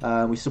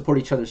 We support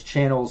each other's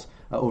channels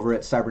over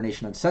at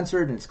Cybernation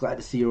Uncensored, and it's glad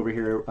to see you over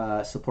here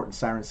supporting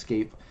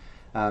Sirenscape.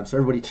 So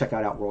everybody check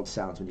out Outworld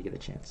Sounds when you get a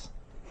chance.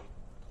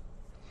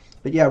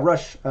 But yeah,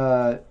 Rush,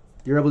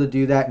 you're able to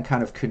do that and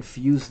kind of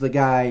confuse the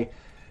guy.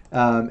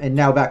 And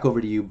now back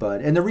over to you,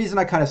 Bud. And the reason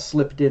I kind of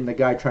slipped in the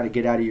guy trying to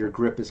get out of your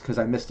grip is because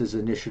I missed his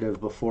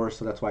initiative before,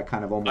 so that's why I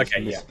kind of almost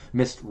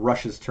missed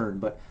Rush's turn.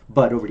 But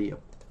Bud, over to you.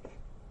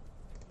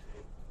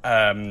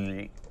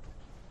 I'm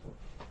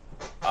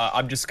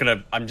just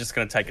gonna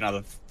take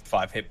another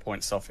 5 hit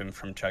points off him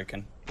from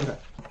choking. Okay,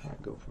 all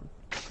right, go for it.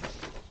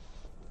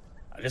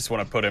 I just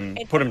want to put him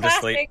It's to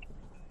sleep.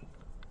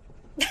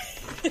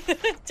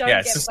 Don't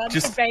Yeah, get it's Bud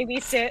just- to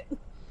babysit.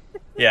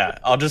 Yeah,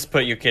 I'll just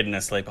put your kid in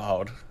a sleeper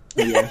hold.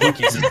 Yeah,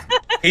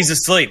 He's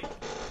asleep.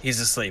 He's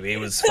asleep. He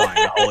was fine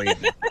the whole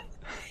evening.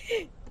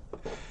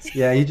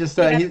 yeah, he just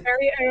At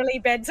very early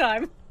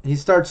bedtime. he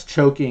starts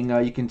choking.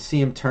 You can see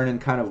him turning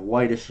kind of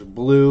whitish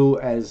blue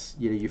as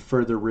you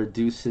further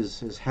reduce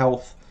his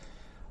health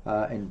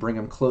and bring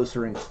him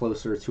closer and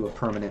closer to a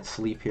permanent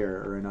sleep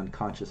here or an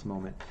unconscious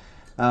moment.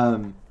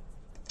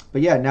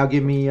 But yeah, now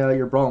give me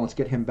your brawl and let's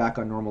get him back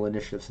on normal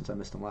initiative since I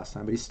missed him last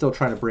time. But he's still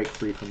trying to break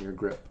free from your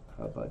grip,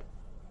 Bud.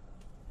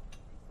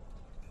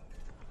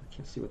 I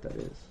can't see what that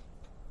is.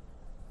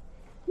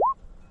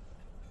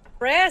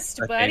 Rest,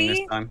 13 buddy.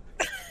 this time.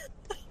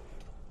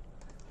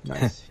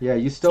 Nice. Yeah,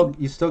 you still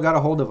got a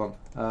hold of him.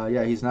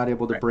 Yeah, he's not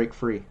able to break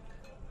free.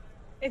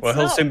 It's Well,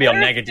 he'll not soon be on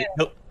worth negative.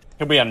 it.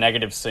 He'll be on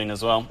negative soon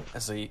as well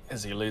as he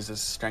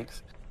loses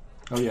strength.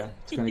 Oh yeah,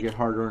 it's going to get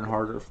harder and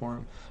harder for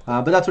him.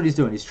 But that's what he's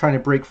doing. He's trying to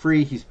break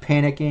free. He's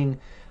panicking,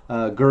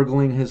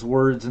 gurgling his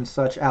words and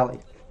such. Allie.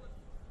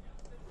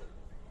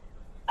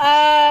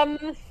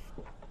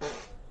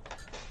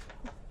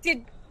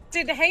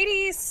 Did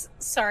Hades,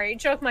 sorry,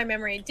 jog my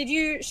memory, did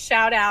you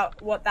shout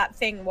out what that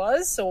thing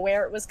was or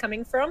where it was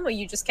coming from, or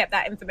you just kept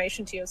that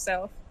information to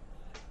yourself?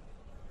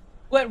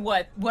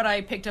 What I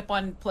picked up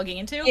on plugging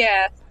into?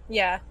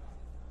 Yeah.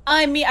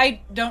 I mean,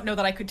 I don't know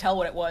that I could tell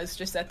what it was,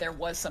 just that there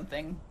was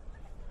something.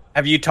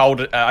 Have you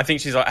told? I think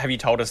she's like. Have you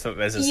told us that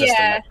there's a system?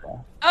 Yeah.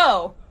 There?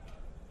 Oh.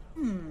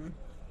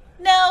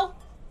 No.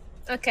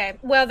 Okay,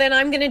 well then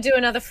I'm going to do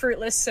another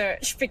fruitless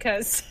search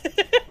because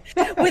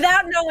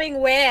without knowing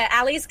where,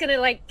 Ali's going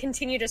to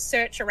continue to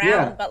search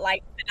around, but for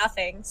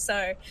nothing.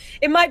 So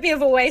it might be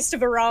of a waste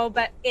of a roll,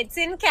 but it's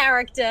in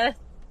character.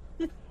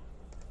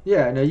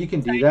 Yeah, no, you can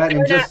do that.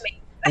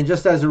 And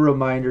just as a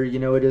reminder,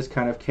 it is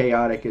kind of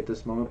chaotic at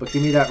this moment, but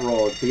give me that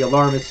roll. The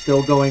alarm is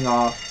still going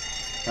off.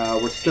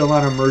 We're still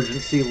on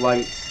emergency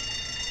lights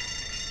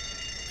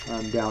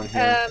down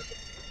here.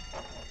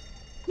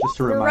 Just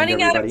to We're remind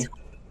running everybody. out of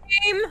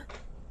time.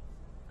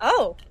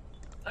 Oh,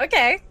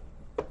 okay.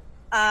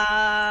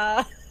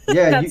 Yeah,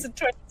 that's a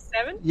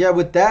 27. Yeah,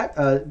 with that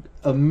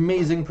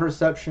amazing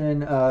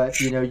perception,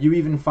 you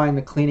even find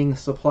the cleaning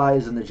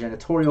supplies in the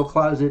janitorial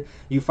closet.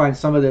 You find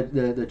some of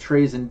the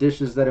trays and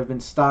dishes that have been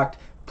stocked,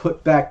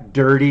 put back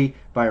dirty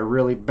by a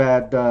really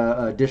bad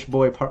dish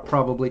boy,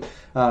 probably.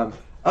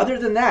 Other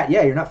than that,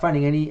 yeah, you're not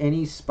finding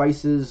any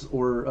spices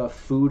or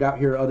food out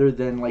here other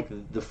than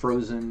the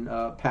frozen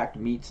packed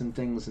meats and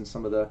things and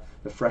some of the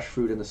fresh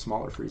fruit in the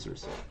smaller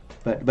freezers.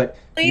 But with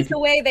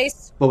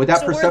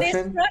that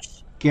perception,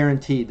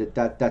 guaranteed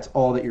that's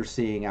all that you're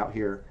seeing out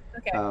here.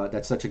 Okay.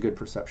 That's such a good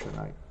perception.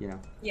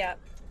 Yeah.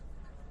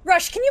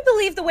 Rush, can you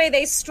believe the way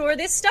they store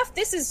this stuff?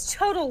 This is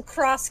total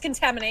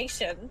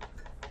cross-contamination.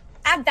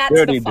 Add that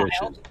Dirty to the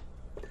file. dishes.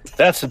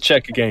 That's a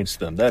check against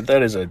them. That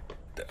is a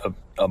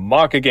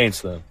mark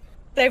against them.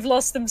 They've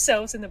lost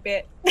themselves in the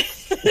bit.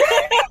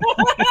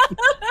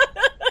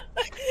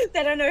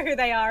 They don't know who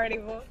they are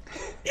anymore.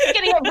 I'm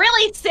gonna get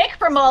really sick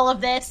from all of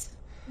this.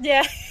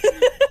 Yeah.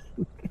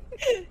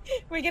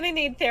 We're gonna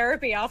need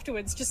therapy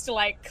afterwards just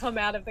to come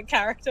out of the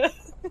character.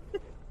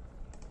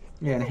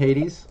 Yeah, and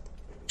Hades.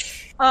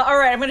 All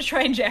right, I'm gonna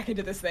try and jack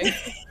into this thing.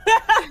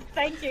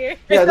 Thank you.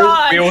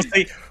 Yeah,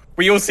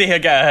 we all see her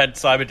get her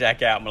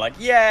cyberjack out, and we're like,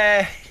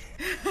 yeah.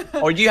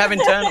 Or do you have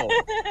internal?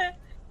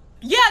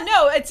 Yeah,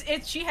 no, it's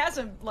she has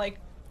a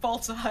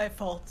false eye.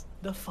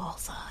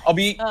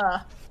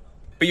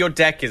 But your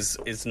deck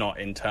is not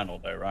internal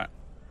though, right?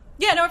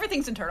 Yeah, no,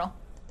 everything's internal.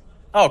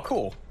 Oh,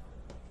 cool.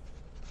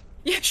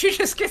 Yeah, she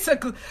just gets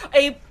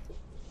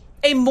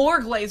a more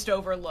glazed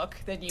over look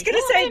than usual. I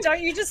was gonna say,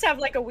 don't you just have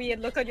like a weird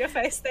look on your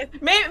face then?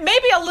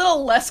 Maybe a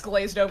little less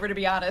glazed over, to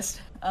be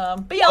honest.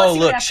 But yeah, Oh let's see what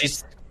look,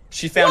 happens.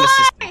 she found a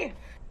system.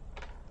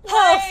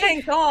 Oh,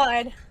 thank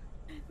God.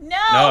 No,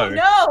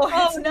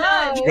 Oh, it's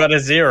not. no. You got a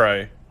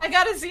 0. I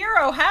got a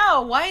 0.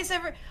 How? Why is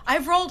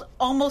I've rolled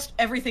almost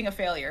everything a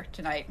failure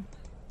tonight.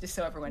 Just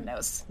so everyone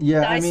knows. Yeah,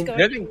 Nice I mean, going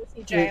good. to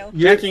Lucy jail.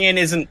 Jacking in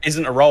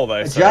isn't a roll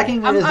though. So. jacking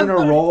in I'm isn't a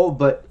gonna- roll,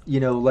 but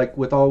like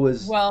with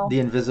always, Well- the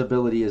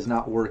invisibility is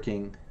not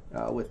working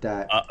with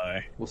that. Uh-oh.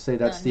 We'll say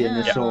that's Oh, the no.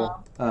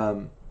 initial.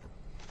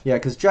 Yeah,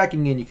 because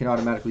jacking in, you can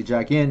automatically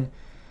jack in,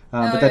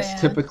 Oh, but that's yeah.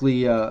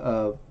 typically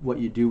what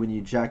you do when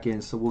you jack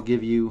in. So we'll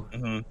give you,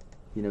 Mhm.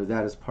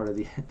 that as part of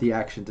the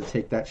action to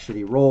take that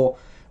shitty roll.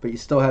 But you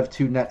still have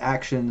 2 net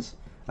actions.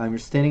 You're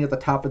standing at the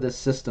top of this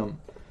system.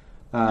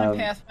 I'm a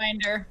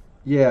Pathfinder.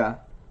 Yeah.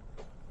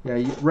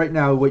 Right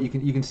now, what you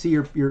can see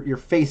you're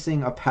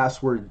facing a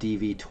password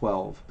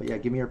DV12. But yeah,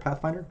 give me your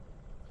Pathfinder.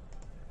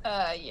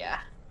 Yeah.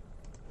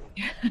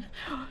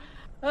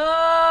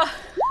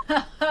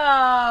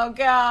 Oh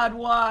God,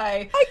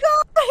 why? I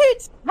got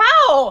it!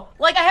 How?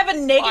 Like I have a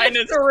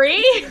negative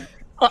 -3? 3?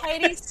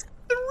 Hades,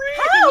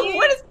 How? you-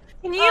 What is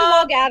can you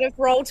log out of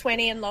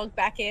Roll20 and log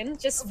back in?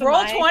 Just for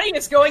roll my, 20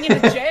 is going into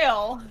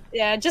jail?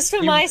 Yeah, just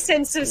for my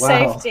sense of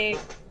Wow. safety.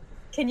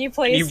 Can you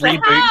please? You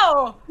reboot.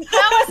 How?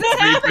 How is this Reboot.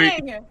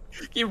 happening? Can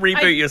you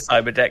reboot your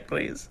cyber deck,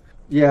 please?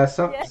 Yeah.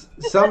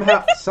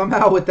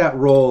 Somehow with that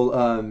roll,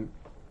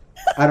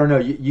 I don't know.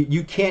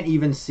 You can't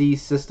even see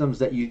systems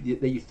that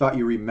you thought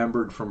you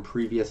remembered from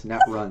previous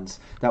net runs.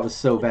 That was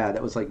so bad.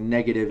 That was like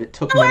negative. It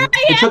took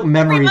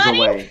memories everybody?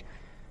 away.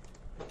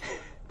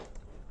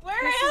 Where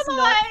This is am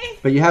not- I?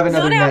 But you have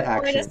another Not our net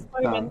action. finest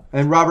moment.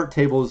 And Robert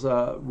Tables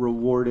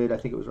rewarded, I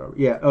think it was Robert.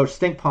 Yeah,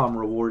 Stink Palm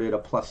rewarded a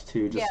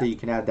 +2 just so you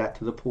can add that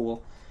to the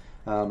pool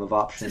of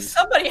options.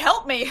 Somebody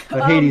help me.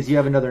 But Hades, you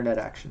have another net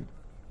action.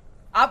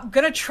 I'm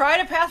gonna try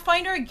to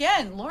Pathfinder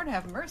again. Lord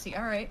have mercy.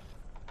 All right.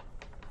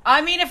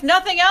 I mean, if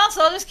nothing else,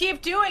 I'll just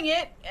keep doing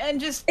it and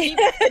just keep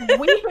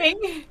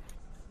weeping.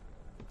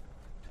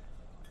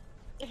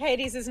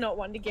 Hades is not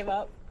one to give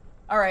up.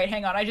 All right,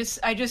 hang on. I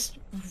just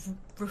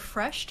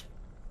refreshed.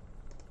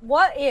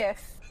 What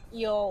if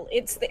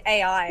it's the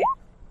AI?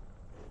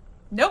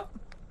 Nope.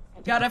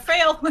 Gotta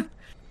fail.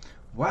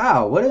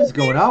 Wow, what is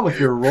going on with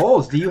your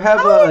rolls? Do you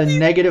have a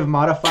negative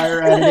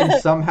modifier added in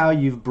somehow?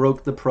 You've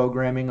broke the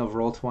programming of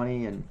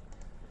Roll20 and...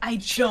 I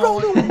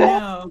don't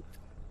know.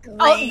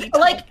 Oh,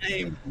 like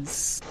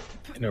Games.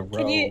 In a row.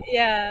 Can you?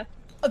 Yeah.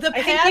 the I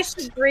think you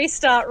past. should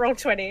restart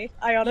Roll20.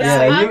 I honestly.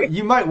 Yeah,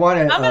 you might want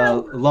to I'm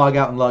gonna- log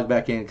out and log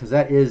back in, because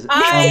that is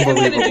I am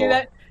unbelievable. gonna do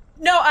that.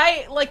 No,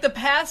 I like the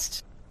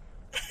past.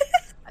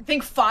 I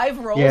think 5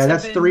 rolls. Yeah, have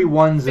that's been 3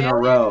 ones in a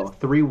failures. row.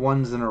 3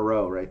 ones in a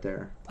row right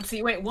there. Let's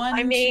see. Wait, 1,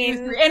 I 2, mean-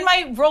 3. And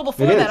my roll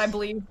before It that, is. I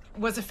believe,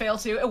 was a fail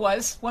too. It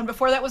was. One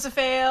before that was a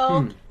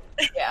fail. Hmm.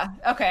 Yeah.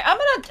 Okay. I'm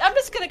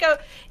just gonna go.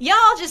 Y'all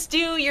just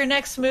do your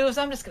next moves.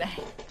 I'm just gonna.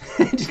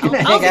 Just gonna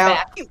I'll hang be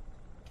out. back.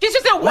 She's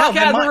just gonna walk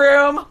Wow, out of that the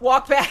room,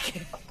 walk back.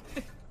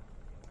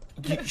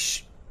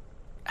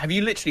 Have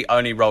you literally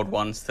only rolled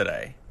ones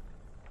today?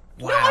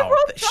 Wow. I rolled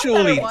some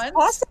Surely. better ones.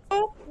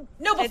 Possible.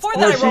 No, before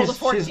It's- that Well, I rolled a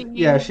 14.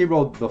 yeah, she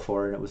rolled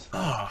before and it was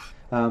fine.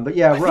 Oh, But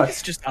yeah, I think Rush.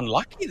 it's just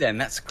unlucky then.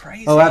 That's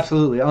crazy. Oh,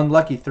 absolutely.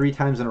 Unlucky 3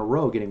 times in a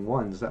row getting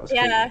ones. That was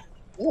Yeah. crazy.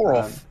 Or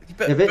Um, off.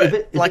 But, if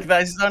it- like,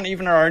 those aren't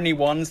even our only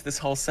ones this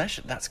whole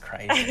session. That's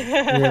crazy.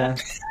 Yeah.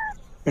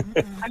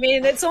 I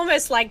mean, it's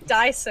almost like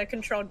dice are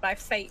controlled by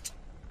fate.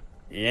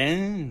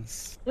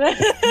 Yes.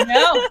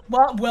 No.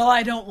 Well,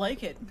 I don't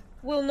like it.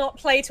 Will not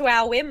play to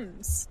our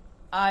whims.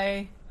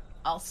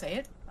 I'll say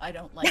it. I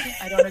don't like it.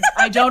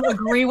 I don't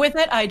agree with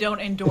it. I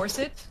don't endorse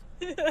it.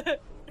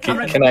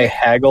 Can I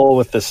haggle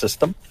with the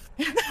system?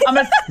 I'm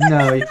gonna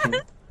No, you can't.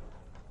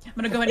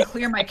 go ahead and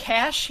clear my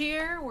cache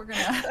here. We're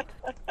gonna.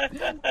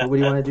 What do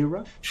you want to do,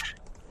 Rush?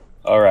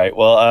 All right.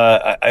 Well,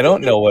 I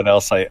don't know what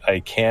else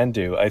I can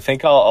do. I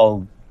think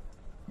I'll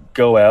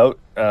go out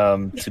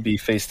to be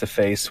face to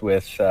face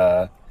with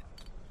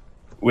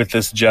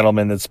this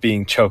gentleman that's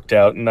being choked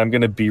out, and I'm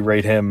going to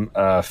berate him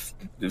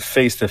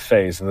face to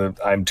face.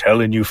 I'm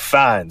telling you,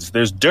 fines.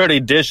 There's dirty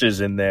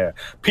dishes in there.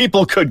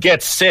 People could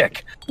get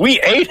sick.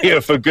 We ate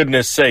here, for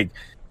goodness sake.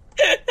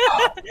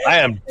 I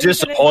am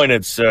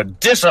disappointed, sir.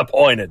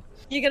 Disappointed.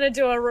 You're gonna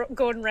do a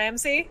Gordon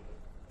Ramsay?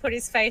 Put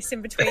his face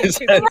in between Is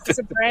 2 that- pieces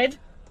of bread?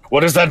 What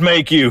does that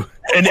make you?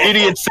 An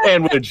idiot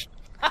sandwich.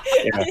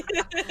 Yeah.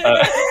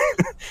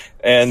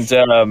 And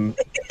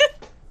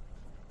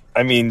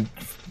I mean,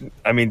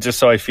 just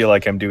so I feel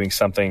like I'm doing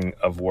something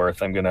of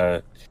worth, I'm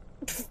gonna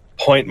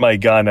point my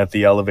gun at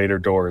the elevator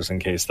doors in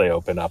case they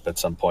open up at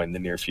some point in the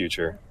near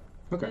future.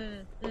 Okay.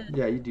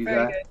 Yeah, you do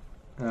Very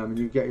that. And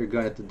you get your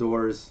gun at the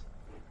doors.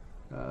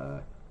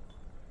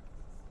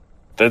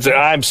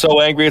 I'm so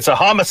angry. It's a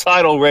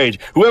homicidal rage.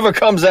 Whoever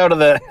comes out of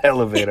the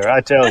elevator, I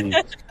tell you.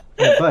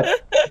 Yeah,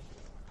 but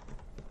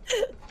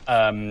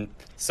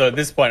So at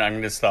this point, I'm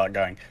going to start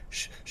going,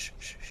 shh, shh,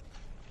 shh, shh.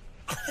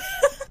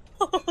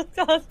 Oh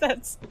god,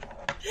 that's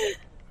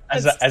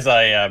As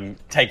I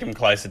take him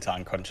closer to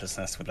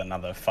unconsciousness with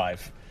another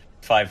five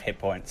hit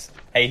points.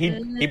 Hey,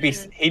 he'd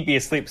be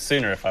asleep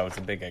sooner if I was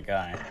a bigger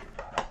guy.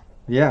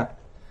 Yeah.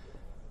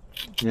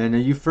 Yeah, no,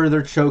 you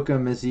further choke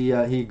him as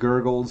he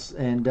gurgles,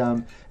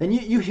 and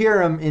you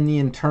hear him in the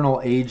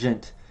internal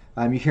agent.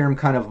 You hear him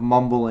kind of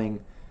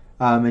mumbling,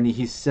 and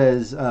he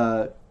says,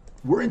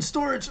 "We're in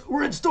storage.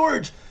 We're in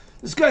storage.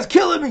 This guy's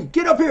killing me.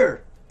 Get up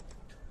here."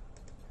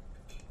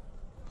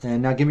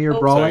 And now give me your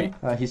brawling.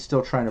 He's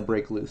still trying to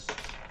break loose.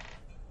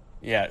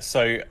 Yeah,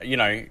 so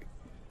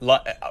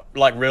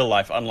like real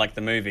life, unlike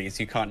the movies,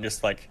 you can't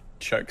just like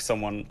choke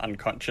someone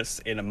unconscious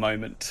in a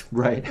moment.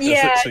 Right. It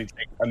literally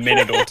take a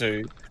minute or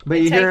two.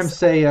 But you hear him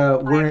say,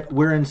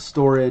 "We're in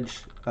storage.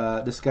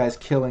 This guy's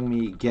killing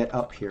me. Get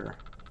up here."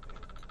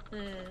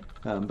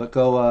 But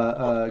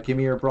go. Give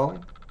me your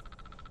brawling.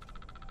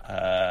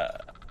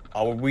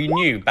 We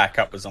knew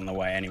backup was on the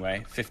way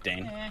anyway.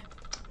 15.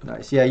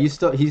 Nice. Yeah, he's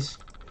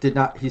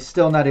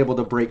still not able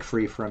to break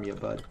free from you,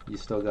 bud. You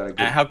still got to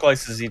go. How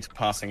close is he to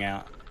passing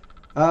out?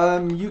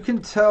 You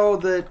can tell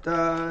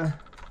that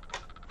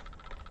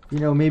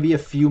maybe a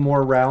few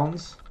more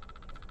rounds.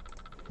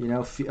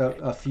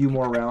 A few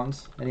more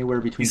rounds,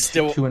 anywhere between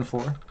 2 and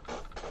 4.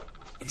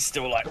 He's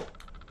still like.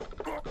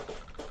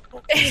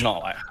 He's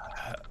not like.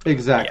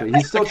 Exactly. Yeah.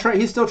 He's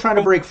still trying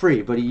to break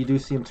free, but you do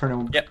see him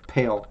turn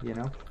pale.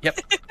 Yep.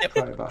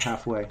 Probably about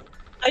halfway.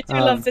 I do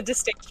love the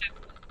distinction.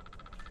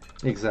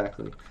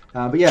 Exactly.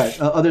 But yeah,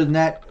 other than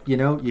that,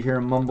 you hear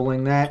him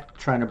mumbling that,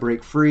 trying to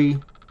break free.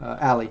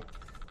 Allie.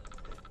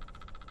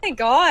 Oh my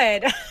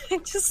God, I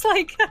just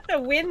like got a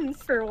win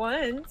for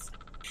once.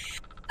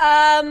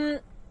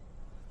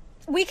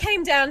 We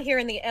came down here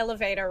in the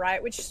elevator,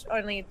 right? Which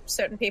only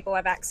certain people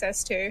have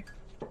access to.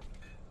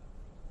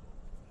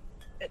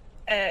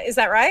 Is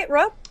that right,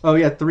 Rob? Oh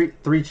yeah,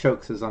 three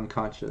chokes is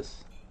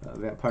unconscious.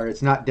 Vampire.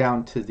 It's not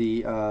down to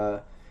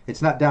the.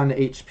 It's not down to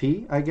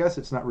HP. I guess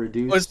it's not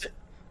reduced.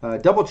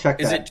 Double check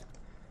that.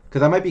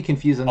 Because I might be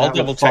confusing that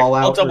with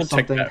Fallout or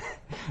something.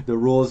 The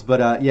rules,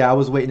 but I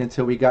was waiting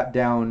until we got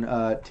down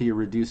to your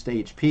reduced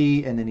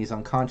HP, and then he's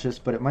unconscious.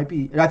 But it might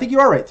be. I think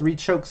you are right. 3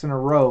 chokes in a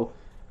row,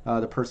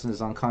 the person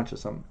is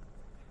unconscious.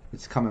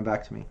 It's coming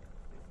back to me.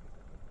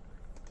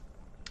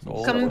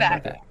 Coming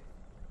back.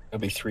 It'll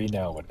be 3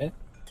 now, wouldn't it?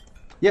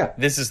 Yeah.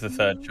 This is the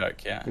 3rd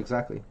choke. Yeah.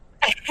 Exactly.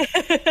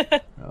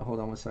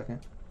 Hold on 1 second.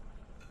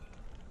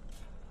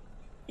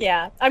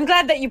 Yeah, I'm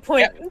glad that you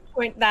point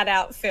that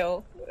out,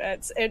 Phil.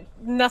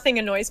 Nothing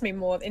annoys me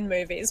more in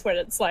movies when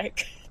it's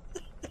like.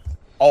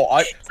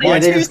 They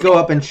just go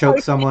up and choke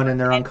someone and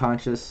they're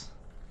unconscious.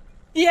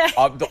 Yeah.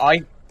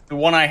 The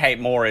one I hate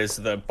more is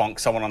the bonk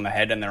someone on the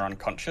head and they're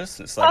unconscious.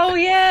 It's like. Oh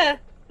yeah,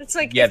 it's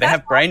like. Yeah, they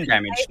have brain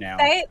damage now.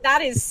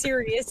 That is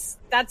serious.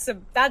 That's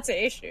an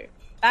issue.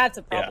 That's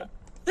a problem.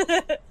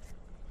 Yeah.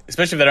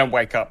 Especially if they don't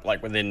wake up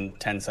like within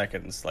 10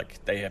 seconds.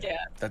 Like they have.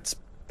 Yeah. That's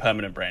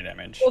permanent brain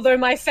damage. Although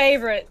my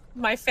favorite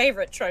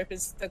trope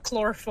is the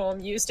chloroform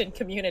used in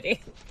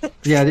Community.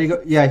 Yeah, there you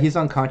go. Yeah, he's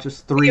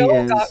unconscious. 3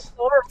 is got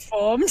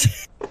chloroformed.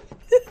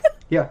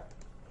 Yeah.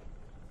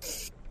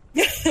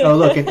 Oh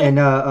look, and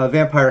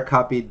Vampire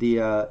copied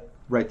the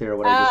right there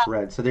what I just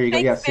read. So there you go.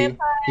 Yeah, see,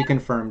 Vampire. He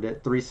confirmed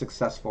it. 3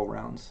 successful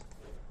rounds.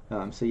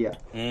 So yeah.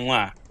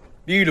 Mwah.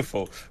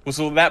 Beautiful. Well,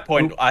 so at that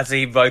point, as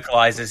he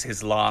vocalizes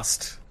his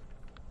last,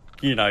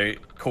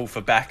 call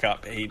for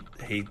backup, he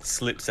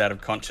slips out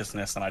of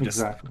consciousness, and I just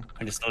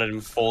let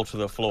him fall to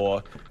the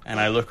floor, and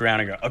I look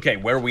around and go, okay,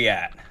 where are we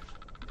at?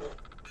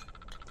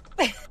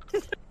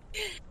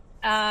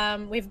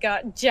 We've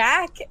got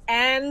Jack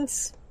and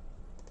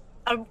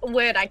a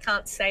word I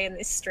can't say in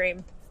this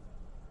stream,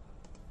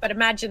 but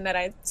imagine that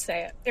I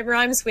say it. It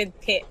rhymes with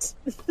pit.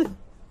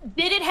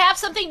 Did it have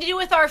something to do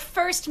with our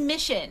first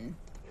mission?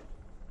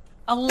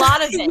 A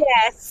lot of it.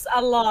 Yes,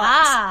 a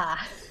lot.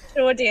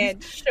 Sure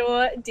did.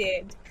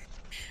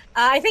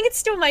 I think it's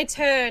still my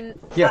turn.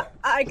 Yeah.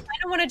 I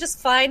kind of want to just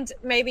find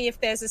maybe if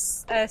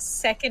there's a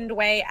second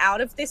way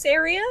out of this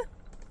area.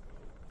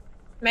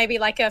 Maybe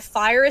like a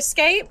fire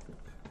escape.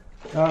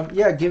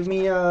 Yeah, give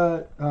me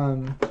well,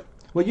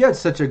 you had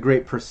such a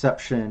great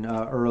perception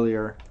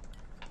earlier.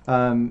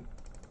 Do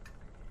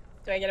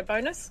I get a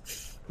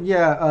bonus?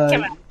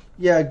 Yeah.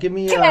 Yeah, give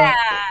me. Yeah,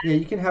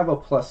 you can have a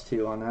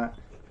 +2 on that.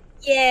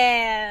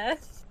 Yeah.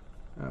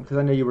 Because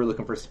I know you were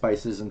looking for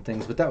spices and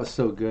things, but that was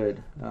so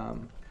good.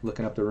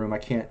 Looking up the room, I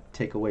can't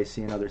take away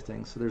seeing other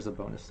things, so there's a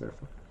bonus there.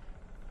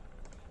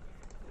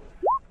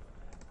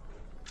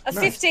 A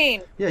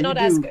 15. Yeah, not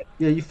as good.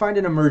 Yeah, you find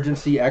an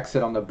emergency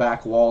exit on the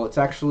back wall. It's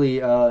actually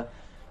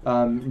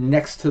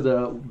next to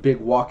the big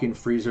walk-in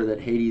freezer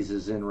that Hades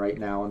is in right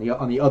now.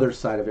 On the other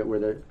side of it, where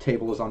the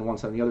table is on one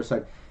side, on the other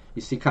side,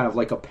 you see kind of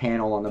like a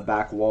panel on the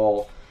back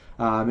wall.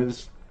 It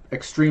was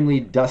extremely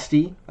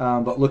dusty,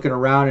 but looking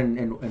around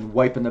and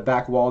wiping the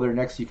back wall there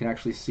next, you can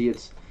actually see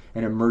it's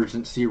an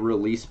emergency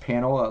release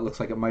panel. It looks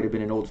like it might have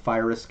been an old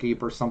fire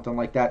escape or something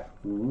like that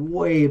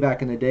way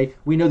back in the day.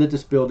 We know that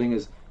this building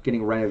is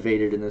getting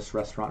renovated, in this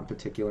restaurant in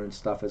particular and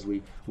stuff, as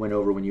we went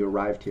over when you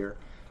arrived here.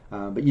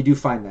 But you do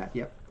find that,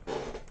 yep.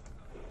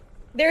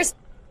 There's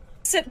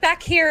sit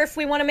back here if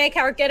we want to make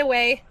our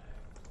getaway.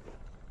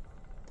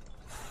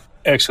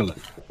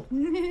 Excellent.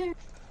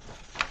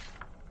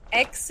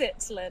 Excellent.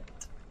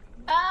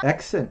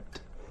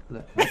 Excellent.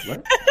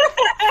 What?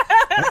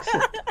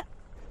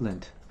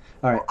 Excellent.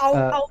 All right.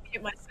 I'll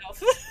mute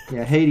myself.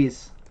 Yeah,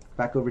 Hades,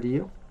 back over to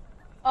you.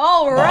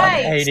 All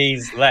right.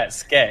 Hades,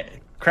 let's get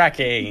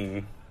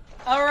cracking.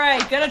 All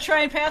right, gonna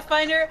try and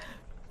Pathfinder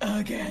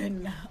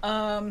again.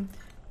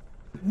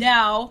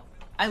 Now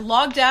I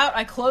logged out.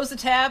 I closed the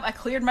tab. I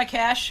cleared my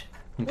cache.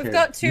 Okay. We've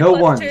got 2 no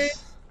plus ones. 2.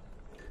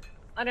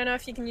 I don't know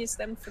if you can use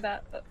them for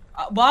that, but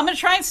Well, I'm gonna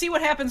try and see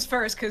what happens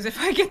first, because if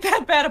I get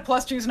that bad, a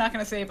 +2 is not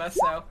gonna save us.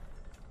 So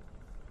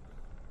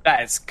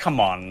That's come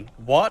on.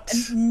 What?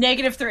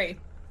 -3.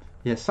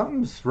 Yeah,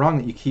 something's wrong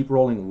that you keep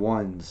rolling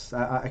ones.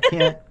 I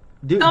can't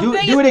do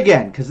Something it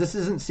again, because this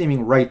isn't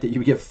seeming right that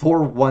you get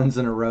 4 ones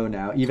in a row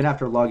now, even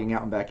after logging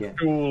out and back in.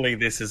 Surely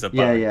this is a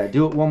bug. Yeah.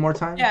 Do it one more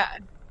time. Yeah.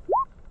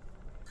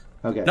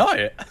 Okay. No.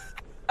 Okay.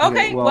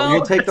 Well, Well,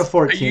 you'll take the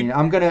 14.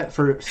 I'm gonna,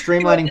 for streamlining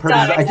You want the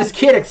purposes, die? I just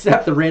can't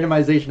accept the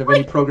randomization of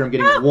any program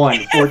getting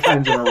 1 4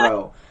 times in a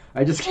row.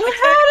 I just can't.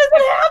 how does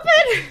it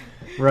happen?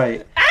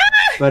 Right.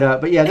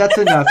 But yeah, that's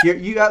enough.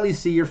 You at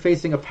least see you're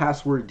facing a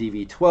password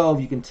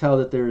DV12. You can tell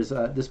that there's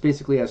this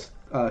basically has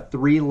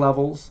 3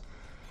 levels,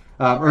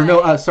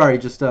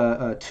 just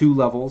 2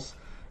 levels.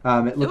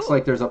 It looks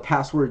like there's a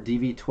password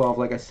DV12,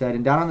 like I said,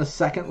 and down on the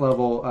second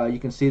level, you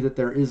can see that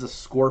there is a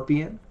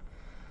scorpion,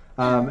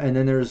 and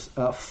then there's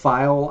a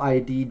file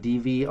ID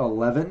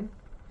DV11,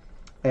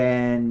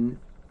 and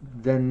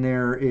then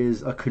there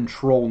is a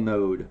control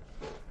node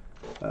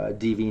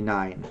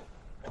DV9.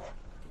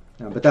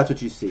 But that's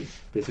what you see.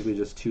 Basically,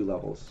 just 2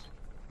 levels.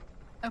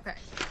 Okay.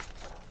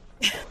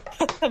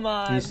 come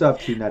on. You still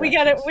have 2 net We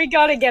actions.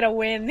 gotta get a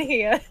win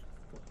here.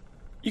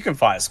 You can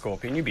fight a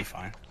scorpion. You'll be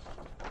fine.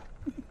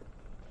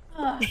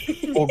 Or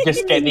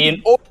just get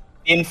the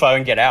info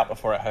and get out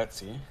before it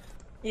hurts you.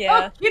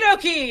 Yeah. Okie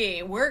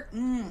dokie. We're.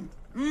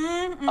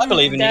 I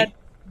believe in you. That-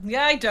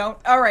 Yeah, I don't.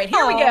 All right,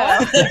 here we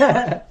go.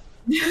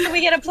 Can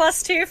we get a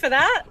 +2 for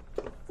that?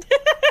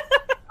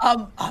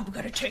 I'm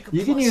gonna take a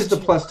You can use the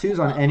 +2. +2s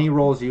on any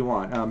rolls you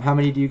want. How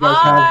many do you guys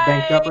have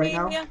banked up right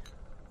now?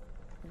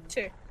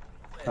 2.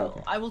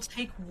 Okay. I will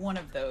take one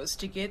of those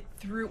to get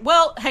through.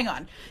 Well, hang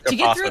on. Go To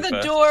get through password the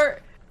first. door.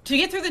 To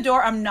get through the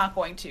door, I'm not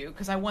going to,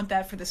 because I want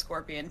that for the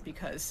scorpion,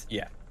 because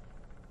Yeah.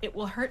 it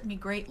will hurt me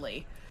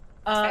greatly.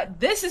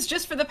 This is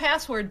just for the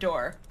password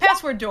door.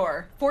 Password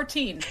door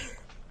 14.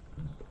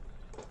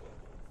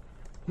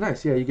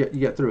 Nice. Yeah, you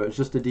get through it. It's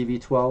just a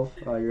DV12.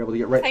 You're able to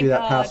get right Thank through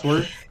that God.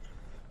 password.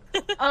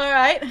 All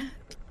right.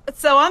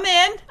 So I'm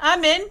in.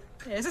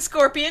 There's a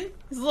scorpion.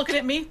 He's looking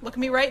at me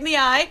right in the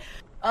eye.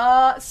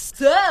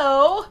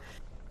 So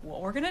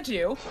what we're gonna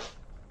do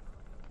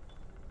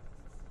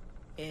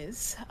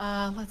is,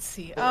 let's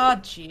see. Oh,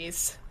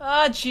 jeez.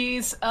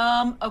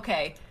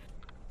 Okay.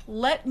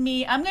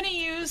 I'm gonna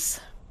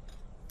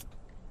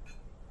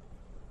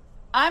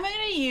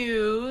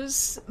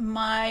use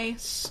my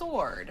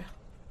sword.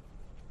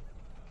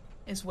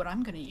 Is what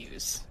I'm gonna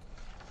use.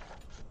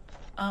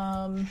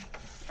 All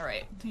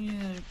right.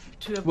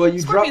 Well,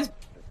 you drop. Scorpions-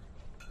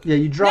 Yeah,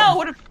 you drop. No,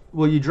 what if...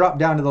 Well, you drop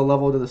down to the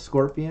level to the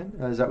scorpion.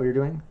 Is that what you're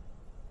doing?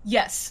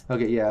 Yes.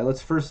 Okay. Yeah.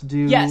 Let's first do.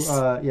 Yes.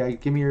 Yeah.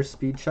 Give me your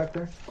speed check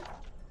there.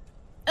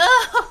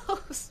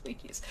 Oh,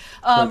 sweeties.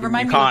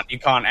 Remind me. You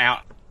can't.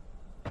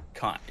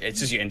 It's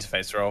just your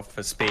interface roll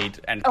for speed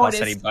and Oh, plus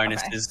it any is?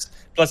 bonuses.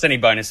 Plus any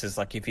bonuses,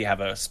 like if you have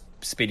a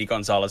Speedy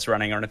Gonzalez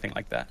running or anything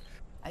like that.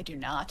 I do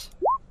not.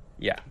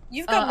 Yeah.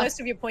 You've got most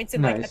of your points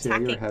in like Nice, yeah,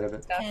 attacking you're ahead of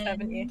it. stuff,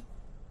 haven't you?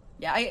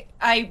 Yeah,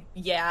 I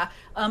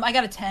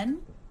got a 10.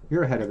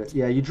 You're ahead of it.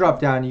 Yeah, you drop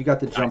down. You got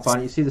the jump Nice. on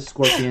it. You see the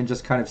scorpion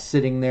just kind of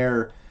sitting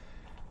there,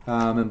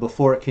 and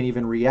before it can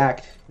even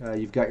react,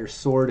 you've got your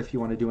sword. If you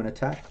want to do an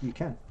attack, you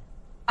can.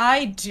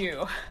 I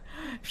do.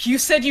 You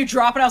said you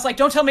drop, and I was like,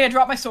 don't tell me I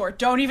dropped my sword.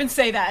 Don't even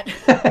say that.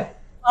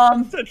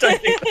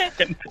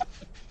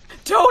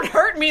 Don't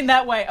hurt me in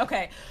that way.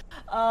 Okay.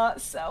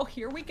 So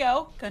here we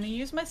go. Gonna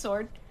use my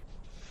sword.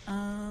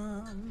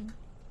 Let's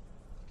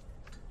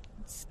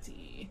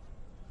see.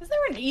 Is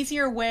there an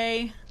easier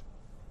way?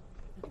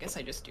 I guess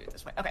I just do it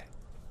this way. Okay.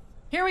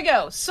 Here we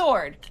go.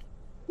 Sword.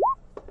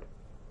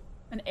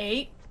 An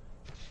 8.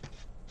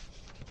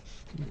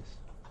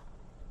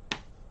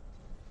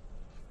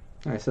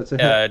 Nice. That's a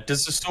hit.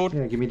 Does the sword?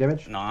 Yeah, give me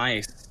damage.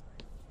 Nice.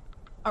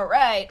 All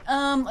right.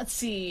 Let's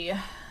see.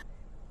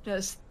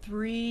 Does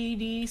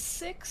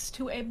 3d6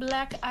 to a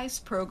black ice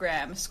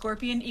program.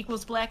 Scorpion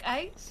equals black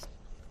ice?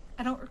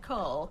 I don't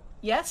recall.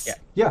 Yes? Yeah.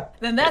 Yeah.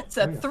 Then that's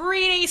a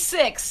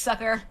 3d6,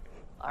 sucker.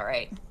 All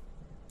right.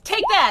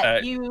 Take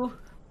that, you.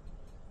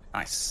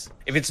 Nice.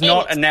 If it's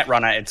not a net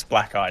runner, it's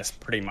black ice,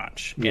 pretty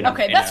much. Yeah.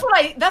 Okay, that's what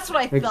I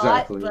thought,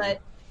 Exactly, yeah.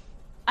 but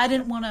I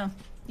didn't want to,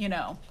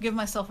 give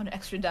myself an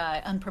extra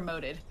die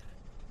unpromoted.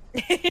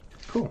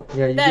 Cool.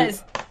 Yeah. You That do.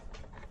 is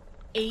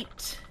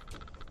 8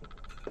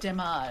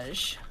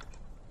 damage.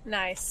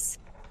 Nice.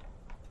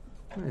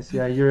 Nice.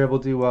 Yeah, you're able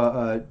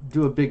to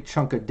do a big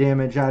chunk of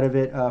damage out of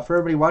it. For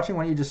everybody watching,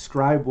 why don't you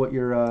describe what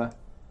your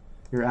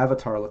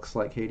avatar looks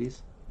like,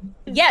 Hades?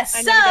 Yes,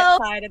 I never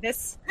get tired of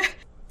this.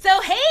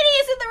 So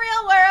Hades in the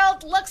real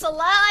world looks a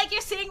lot like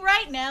you're seeing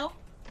right now.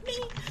 Me.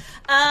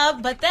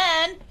 But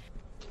then,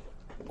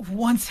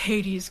 once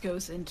Hades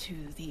goes into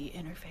the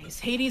interface,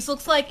 Hades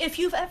looks like if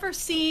you've ever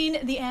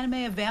seen the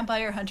anime of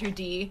Vampire Hunter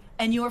D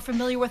and you're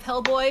familiar with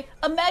Hellboy,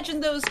 imagine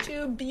those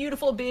two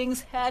beautiful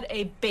beings had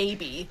a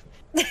baby.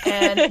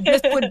 And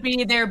this would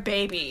be their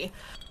baby.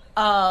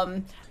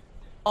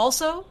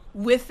 Also,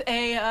 with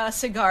a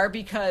cigar,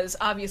 because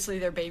obviously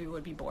their baby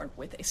would be born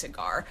with a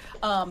cigar.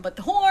 But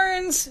the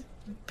horns,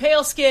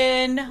 pale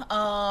skin,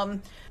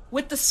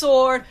 with the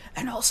sword,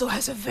 and also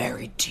has a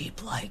very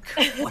deep, like,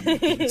 what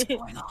is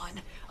going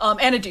on?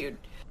 And a dude.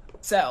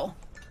 So.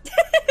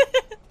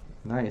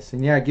 Nice.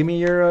 And yeah, give me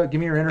your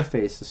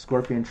interface. The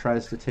scorpion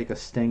tries to take a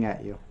sting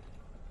at you.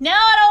 No,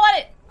 I don't want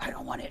it. I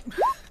don't want it.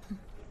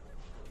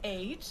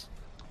 8.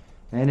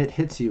 And it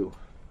hits you.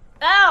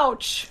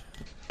 Ouch.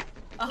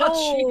 Oh,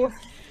 Oh,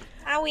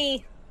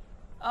 owie.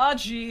 Oh,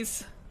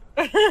 jeez.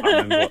 I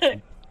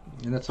can't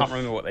And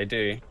remember what they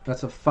do.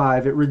 that's a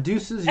 5. It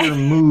reduces your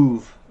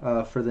move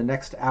for the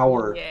next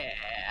hour. Yeah.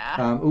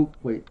 Oh,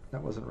 wait,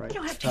 that wasn't right. You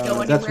don't have to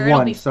go That's anywhere, it'll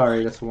 1. be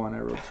Sorry, that's 1. I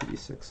wrote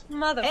 2d6.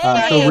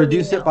 Motherfucker. So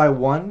reduce it by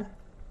 1.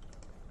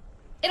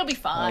 It'll be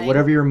fine.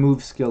 Whatever your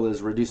move skill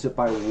is, reduce it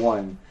by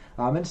 1.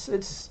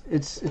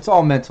 It's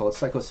all mental. It's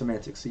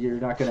psychosemantics. So you're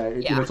not gonna.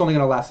 Yeah. It's only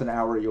gonna last an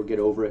hour. You'll get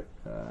over it.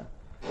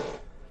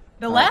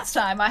 The last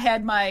time I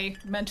had my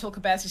mental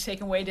capacity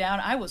taken way down,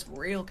 I was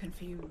real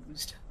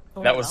confused.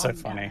 That was so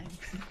funny.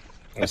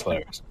 That's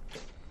hilarious.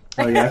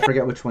 Oh yeah, I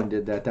forget which one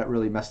did that. That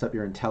really messed up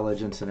your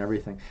intelligence and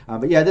everything.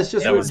 But yeah, this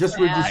just That was just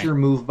bad. reduced your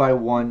move by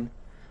 1,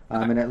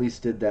 and at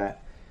least did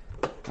that.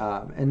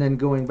 And then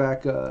going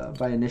back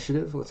by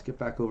initiative, let's get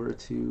back over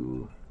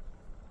to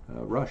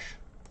Rush.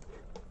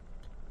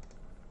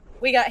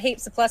 We got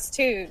heaps of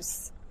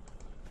 +2s.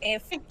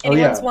 If Oh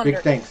anyone's yeah, wondering.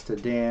 big thanks to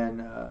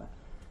Dan,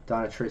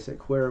 Donna Trace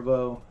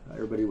Cuervo,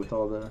 everybody with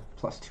all the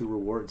 +2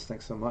 rewards.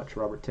 Thanks so much,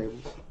 Robert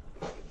Tables.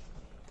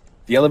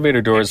 The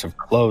elevator doors have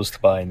closed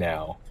by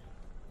now,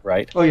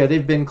 right? Oh yeah,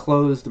 they've been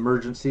closed.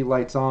 Emergency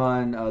lights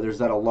on. There's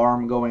that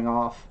alarm going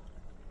off.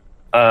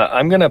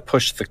 I'm going to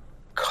push the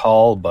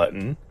call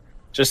button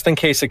just in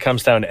case it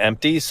comes down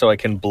empty so I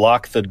can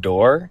block the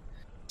door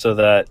so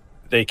that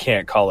they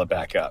can't call it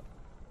back up.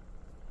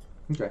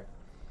 Okay.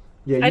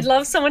 Yeah, I'd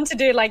love someone to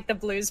do like the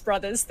Blues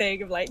Brothers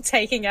thing of like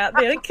taking out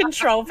the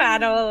control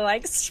panel,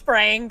 like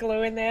spraying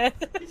glue in there.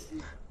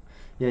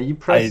 yeah, you I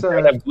press.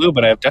 don't have glue,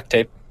 but I have duct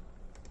tape.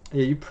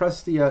 Yeah, you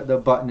press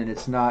the button and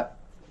it's not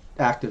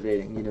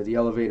activating. You know, the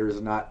elevator is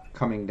not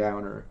coming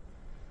down or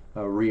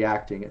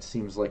reacting. It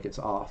seems like it's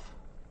off.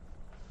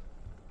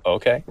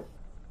 Okay.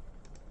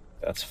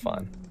 That's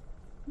fun.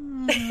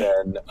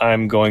 Then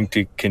I'm going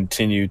to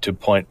continue to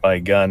point my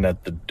gun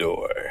at the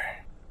door.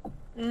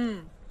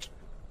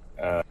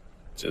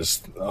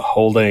 Just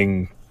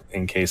holding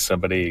in case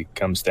somebody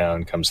comes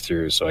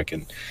through so I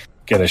can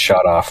get a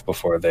shot off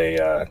before they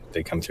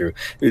come through.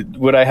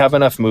 Would I have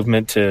enough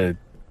movement to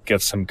get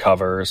some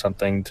cover or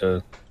something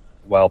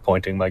while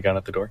pointing my gun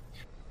at the door?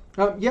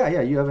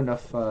 Yeah, you have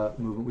enough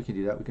movement. We can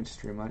do that. We can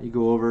streamline. You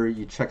go over,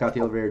 you check out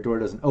the elevator door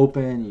doesn't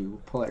open, you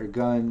pull out your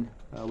gun.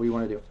 What do you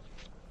want to do?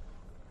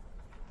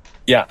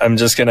 Yeah, I'm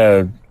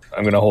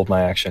gonna hold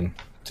my action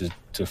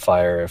to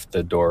fire if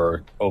the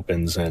door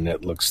opens and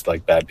it looks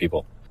like bad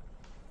people.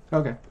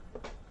 Okay.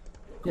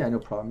 Yeah, no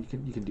problem.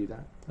 You can do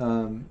that.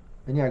 And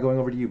yeah, going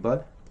over to you,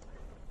 Bud.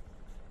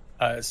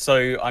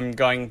 So I'm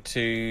going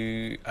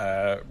to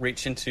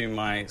reach into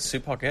my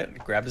suit pocket,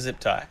 grab a zip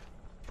tie,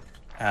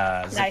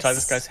 zip tie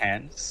this guy's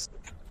hands,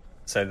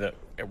 so that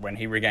when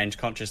he regains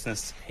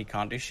consciousness, he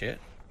can't do shit.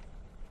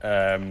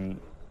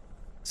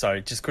 So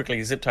just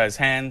quickly zip tie his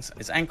hands,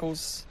 his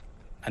ankles,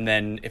 and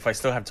then if I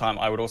still have time,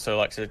 I would also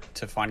like to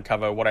find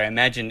cover. What I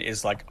imagine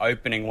is like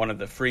opening one of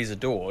the freezer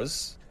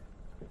doors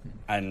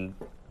and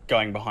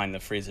going behind the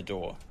freezer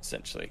door,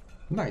 essentially.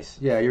 Nice.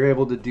 Yeah, you're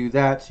able to do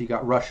that. So you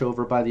got Rush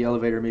over by the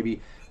elevator,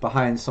 maybe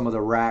behind some of the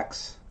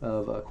racks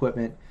of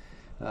equipment.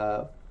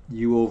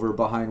 You over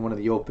behind one of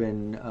the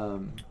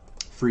open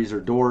freezer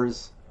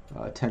doors.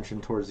 Attention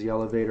towards the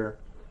elevator.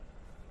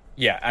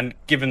 Yeah, and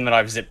given that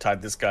I've zip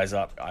tied this guy's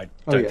up, I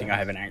don't yeah. think I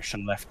have an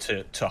action left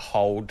to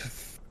hold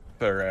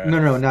for.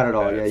 No, not at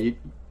all.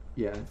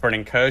 Yeah. For an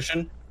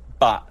incursion,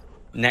 but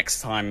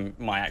next time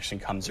my action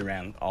comes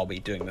around, I'll be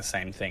doing the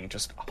same thing,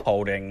 just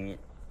holding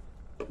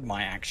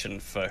my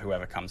action for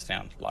whoever comes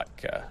down,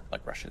 like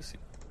Rush's.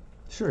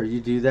 Sure, you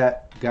do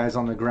that. Guys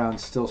on the ground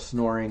still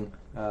snoring,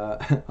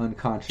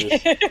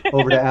 unconscious.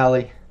 Over to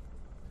Allie.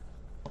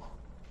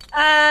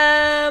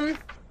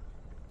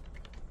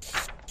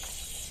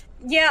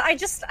 Yeah, I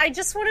just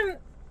want to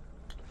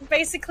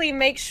basically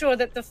make sure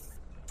that the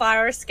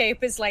fire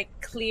escape is like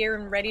clear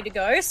and ready to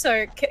go.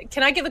 So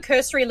can I give a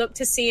cursory look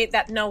to see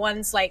that no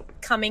one's like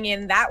coming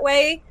in that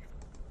way?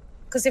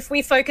 Because if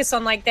we focus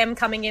on like them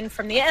coming in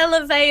from the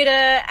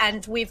elevator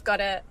and we've got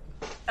to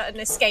an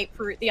escape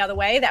route the other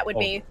way, that would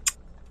be,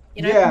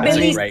 Yeah.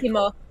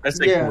 bellissimo. That's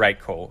a Yeah. great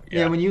call.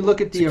 Yeah, when you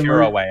look at the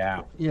secure our way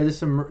out. Yeah,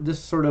 this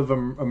sort of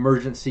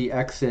emergency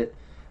exit.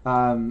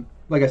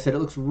 Like I said, it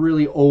looks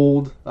really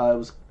old. It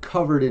was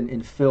covered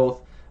in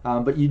filth,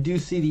 but you do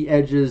see the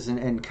edges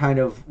and kind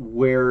of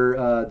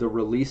where the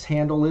release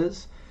handle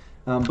is.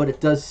 But it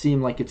does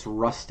seem like it's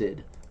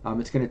rusted.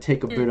 It's going to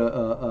take a bit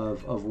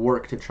of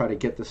work to try to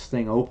get this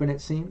thing open,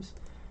 it seems.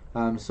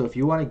 So if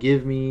you want to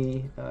give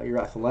me your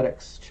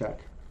athletics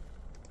check.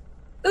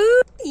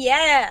 Ooh,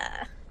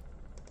 yeah.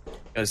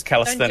 Because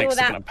calisthenics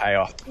are going to pay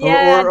off.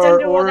 Yeah, don't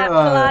do all that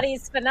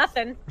Pilates for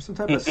nothing. Or some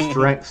type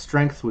of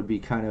strength would be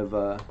kind of...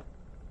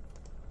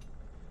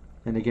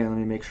 and again, let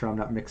me make sure I'm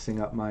not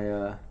mixing up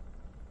my...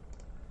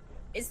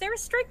 Is there a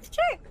strength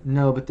check?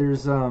 No, but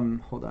there's...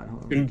 Hold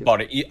on.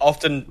 Body.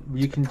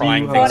 You can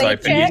prying do, things body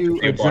open. check? You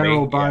You do a do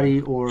general body,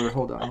 body or...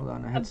 Hold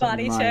on. I had A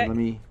something in body mind. check. Let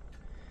me...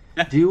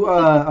 Do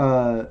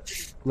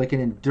like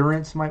an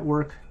endurance might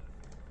work.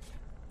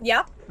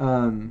 Yeah.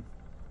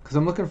 Because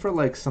I'm looking for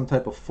like some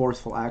type of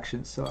forceful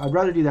action, so I'd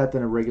rather do that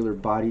than a regular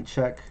body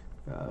check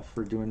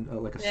for doing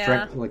like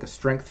a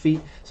strength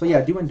feat. So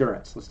yeah, do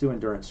endurance. Let's do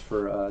endurance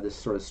for this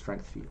sort of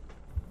strength feat.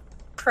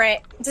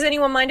 Great. Does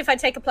anyone mind if I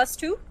take a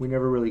 +2? We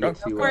never really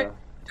get Go for it.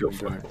 to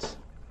endurance.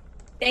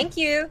 Thank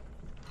you.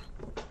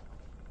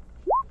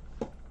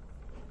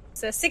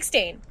 So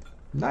 16.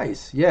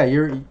 Nice. Yeah,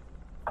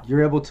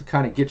 you're able to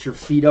kind of get your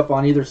feet up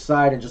on either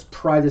side and just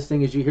pry this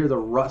thing as you hear the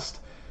rust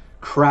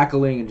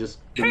crackling and just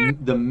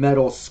the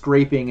metal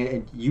scraping,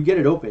 and you get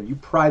it open. You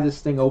pry this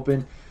thing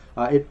open.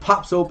 It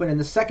pops open, and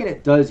the second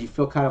it does, you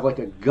feel kind of like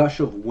a gush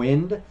of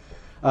wind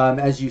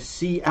as you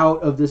see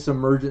out of this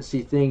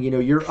emergency thing.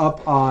 You're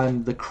up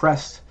on the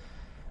crest.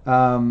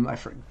 I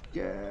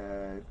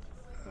forget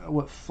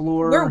what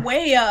floor. We're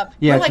way up.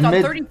 Yeah, we're like it's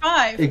on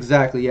 35.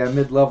 Exactly, yeah,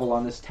 mid-level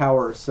on this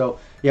tower. So,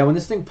 yeah, when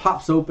this thing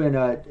pops open,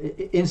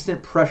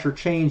 instant pressure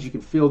change. You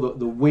can feel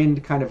the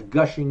wind kind of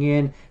gushing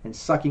in and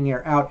sucking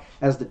air out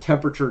as the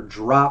temperature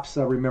drops,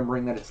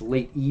 remembering that it's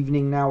late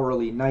evening now,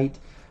 early night.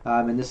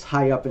 And this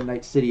high up in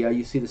Night City,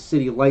 you see the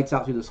city lights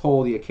out through this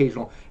hole, the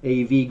occasional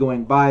AV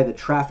going by, the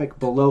traffic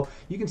below.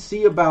 You can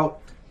see about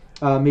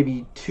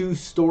maybe 2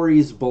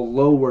 stories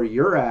below where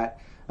you're at.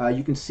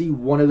 You can see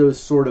one of those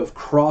sort of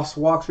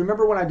crosswalks.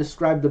 Remember when I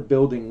described the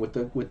building with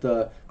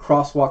the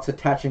crosswalks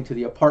attaching to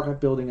the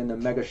apartment building and the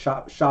mega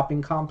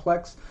shopping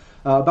complex?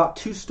 About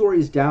 2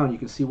 stories down, you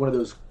can see one of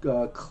those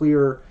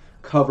clear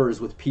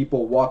covers with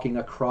people walking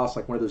across,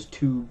 like one of those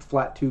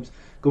flat tubes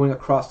going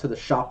across to the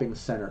shopping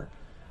center.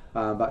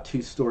 About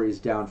 2 stories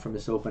down from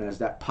this open as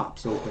that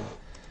pops open.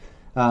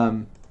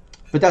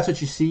 But that's what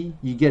you see.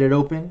 You get it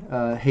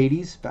open.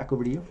 Hades, back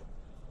over to you.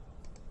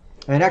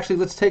 And actually,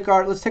 let's take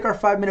our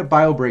 5-minute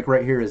bio break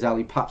right here as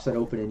Ali pops that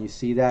open, and you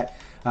see that.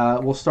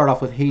 We'll start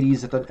off with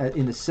Hades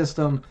in the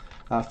system,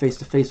 face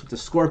to face with the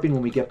Scorpion.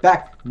 When we get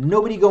back,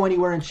 nobody go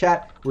anywhere in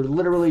chat. We're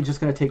literally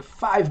just going to take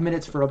 5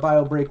 minutes for a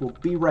bio break. We'll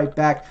be right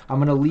back. I'm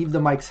going to leave the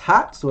mics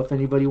hot, so if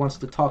anybody wants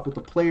to talk with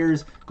the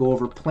players, go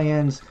over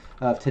plans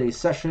of today's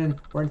session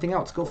or anything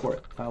else, go for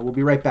it. We'll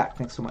be right back.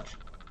 Thanks so much.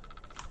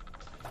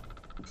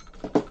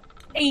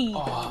 Hey.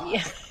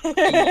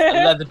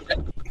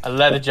 A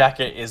leather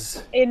jacket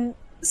is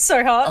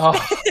so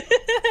hot.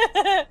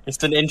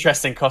 It's an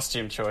interesting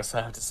costume choice,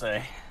 I have to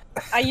say.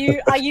 Are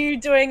you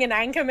doing an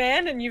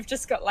Anchorman and you've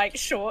just got like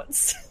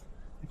shorts?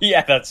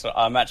 Yeah, that's what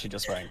I'm actually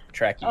just wearing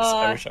trackies.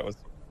 I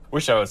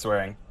wish I was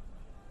wearing.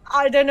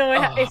 I don't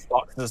know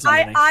boxers.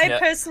 I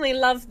personally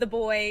love the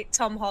boy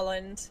Tom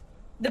Holland,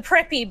 the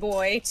preppy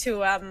boy to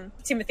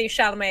Timothée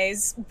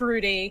Chalamet's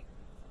broody,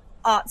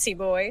 artsy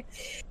boy.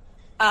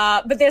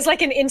 But there's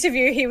like an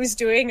interview he was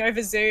doing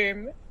over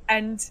Zoom,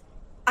 and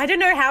I don't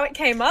know how it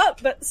came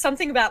up, but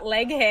something about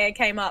leg hair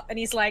came up, and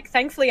he's like,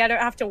 thankfully I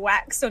don't have to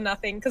wax or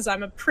nothing because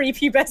I'm a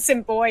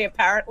prepubescent boy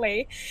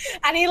apparently.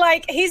 And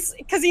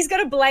he's got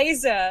a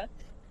blazer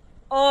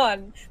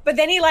on, but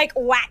then he like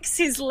whacks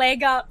his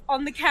leg up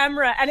on the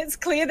camera, and it's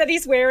clear that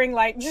he's wearing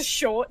like just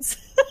shorts.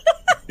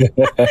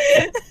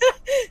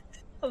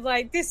 I'm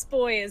like, this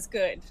boy is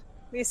good.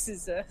 This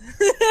is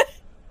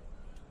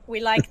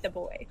we like the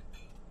boy.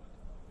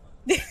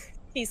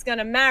 He's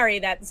gonna marry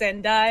that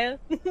Zendaya.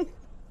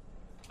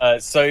 I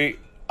saw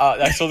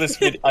this.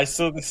 I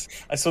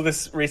saw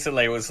this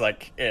recently. It was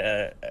like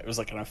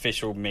an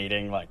official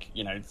meeting, like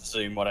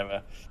Zoom,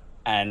 whatever.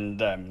 And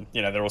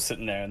they're all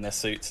sitting there in their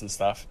suits and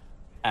stuff.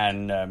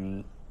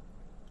 And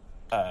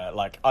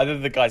like either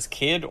the guy's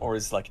kid or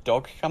his like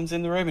dog comes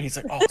in the room, and he's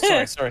like, "Oh,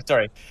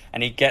 sorry,"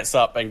 and he gets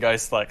up and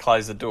goes to like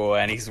close the door,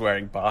 and he's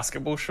wearing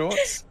basketball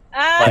shorts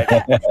like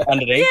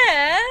underneath.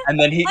 Yeah. And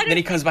then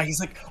he comes back. He's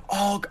like,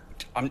 "Oh."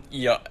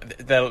 They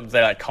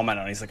like comment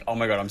on it. He's like, "Oh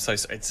my god, I'm so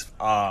sorry. It's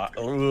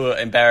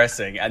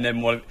embarrassing." And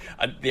then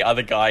the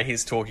other guy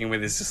he's talking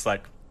with is just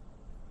like,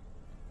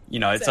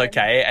 it's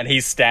okay. And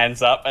he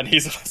stands up and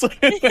he's like,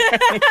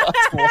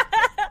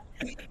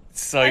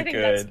 so I think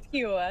good. That's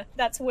pure.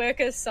 That's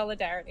workers'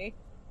 solidarity.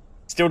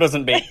 Still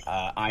doesn't beat.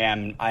 I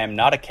am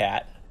not a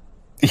cat.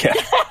 Yeah,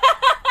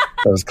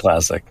 that was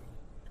classic.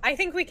 I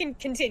think we can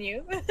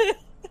continue.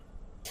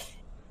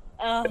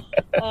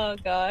 Oh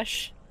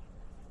gosh.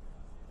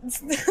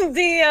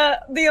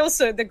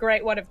 The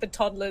great one of the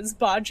toddlers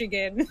barging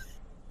in.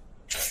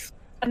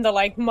 And the,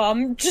 like,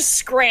 mum just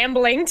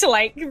scrambling to,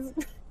 like,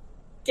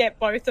 get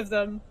both of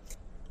them.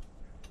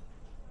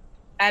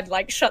 And,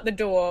 like, shut the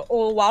door,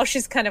 all while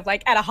she's kind of,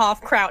 like, at a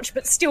half crouch,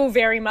 but still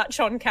very much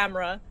on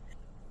camera.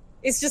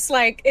 It's just,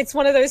 like, it's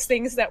one of those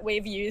things that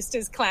we've used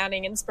as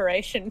clowning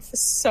inspiration for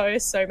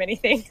so many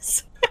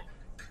things.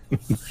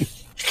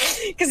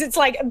 Because it's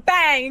like,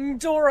 bang,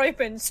 door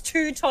opens,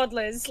 2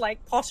 toddlers,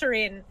 like, potter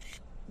in.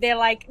 They're,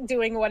 like,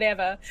 doing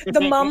whatever.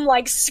 The mum,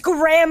 like,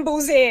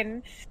 scrambles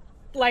in,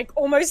 like,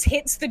 almost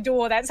hits the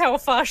door. That's how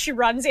fast she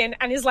runs in,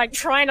 and is, like,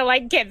 trying to,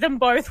 like, get them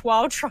both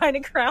while trying to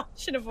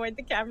crouch and avoid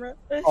the camera.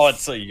 Oh,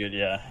 it's so good,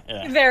 yeah.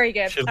 Very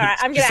good. All right,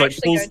 I'm going to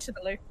actually go to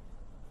the loo.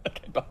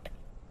 Okay, bye.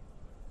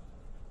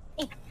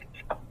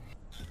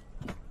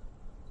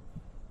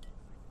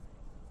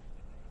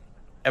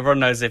 Everyone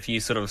knows if you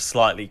sort of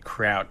slightly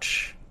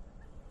crouch,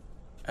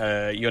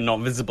 you're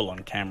not visible on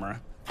camera.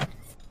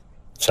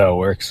 That's how it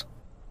works.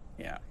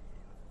 Yeah.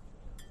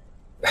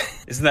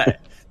 Isn't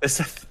that...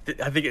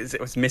 I think it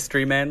was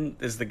Mystery Men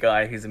is the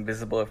guy who's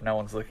invisible if no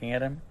one's looking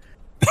at him.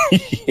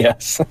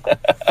 Yes.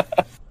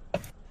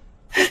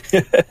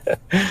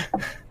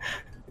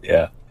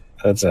 Yeah,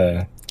 that's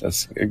a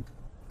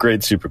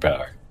great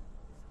superpower.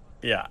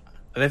 Yeah.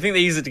 And I think they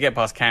use it to get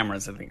past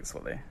cameras, I think that's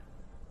what they...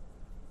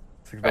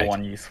 It's like the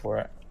one use for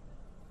it.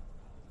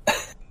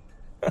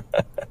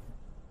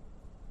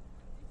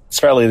 It's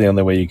probably the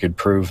only way you could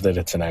prove that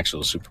it's an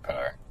actual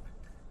superpower.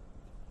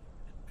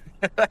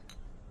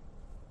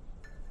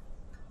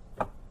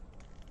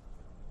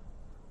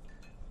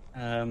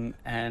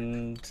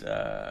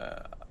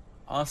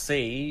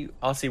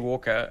 RC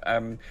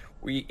Walker,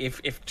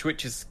 if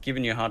Twitch has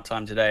given you a hard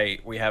time today,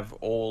 we have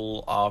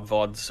all our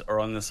VODs are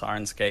on the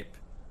Sirenscape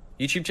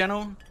YouTube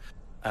channel.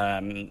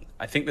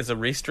 I think there's a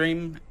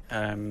restream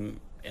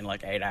in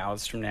like 8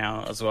 hours from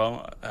now as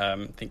well.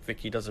 I think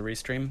Vicky does a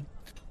restream.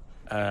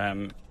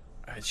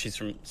 She's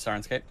from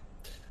Sirenscape.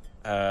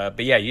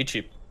 But yeah,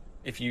 YouTube.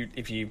 If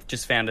you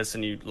just found us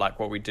and you like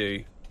what we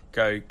do,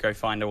 go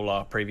find all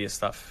our previous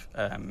stuff.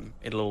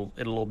 It'll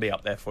all be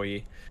up there for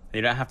you.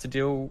 You don't have to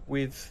deal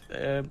with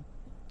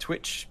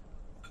Twitch.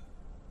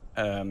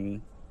 I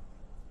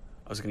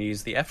was going to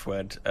use the F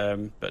word,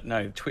 but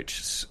no,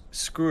 Twitch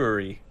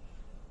screwery.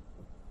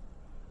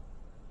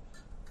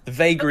 The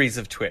vagaries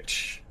of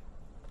Twitch.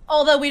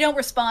 Although we don't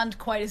respond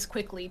quite as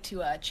quickly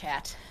to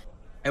chat.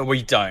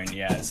 We don't,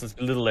 yeah. It's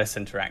a little less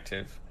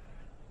interactive.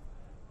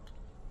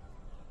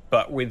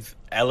 But with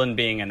Ellen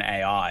being an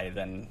AI,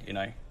 then, you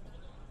know,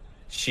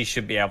 she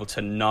should be able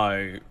to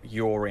know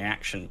your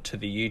reaction to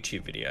the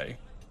YouTube video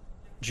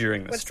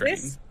during the stream.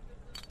 This?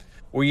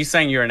 Well, you're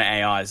saying you're an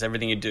AI, so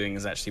everything you're doing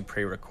is actually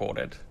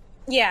pre-recorded.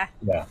 Yeah.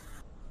 Yeah.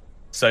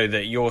 So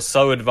that you're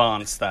so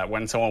advanced that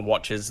when someone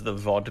watches the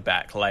VOD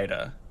back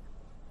later,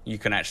 you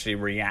can actually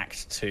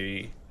react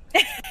to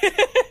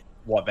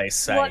what they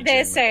say. What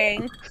they're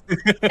saying.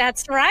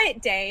 That's right,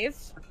 Dave.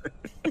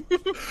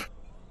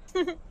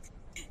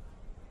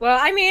 Well,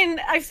 I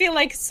mean, I feel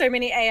like so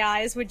many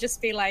AIs would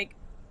just be like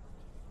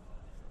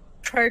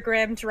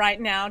programmed right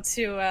now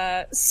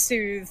to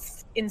soothe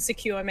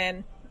insecure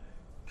men.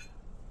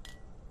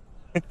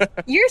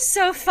 You're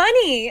so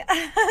funny.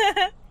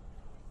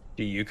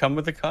 Do you come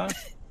with a car?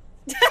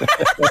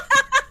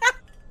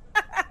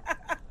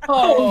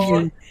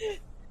 Oh,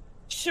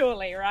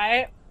 surely,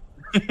 right?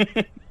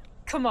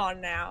 Come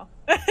on now.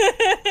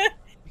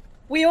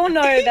 We all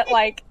know that,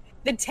 like,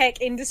 the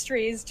tech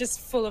industry is just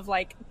full of,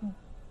 like,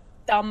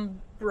 dumb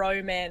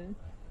bro men.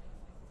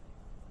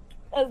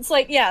 It's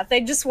like, yeah,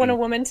 they just want a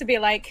woman to be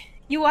like,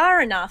 you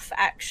are enough,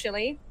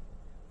 actually.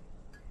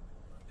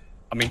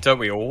 I mean, don't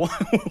we all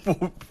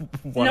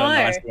want a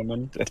nice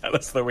woman to tell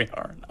us that we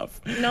are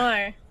enough?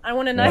 No, I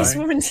want a nice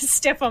woman to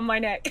step on my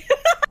neck.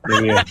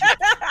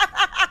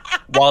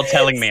 While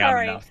telling me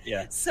I'm enough,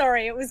 yeah.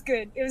 Sorry, it was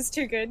good. It was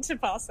too good to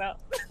pass up.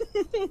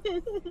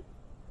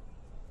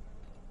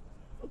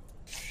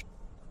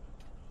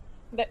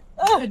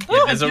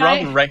 There's a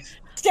run race.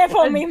 Step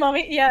on me,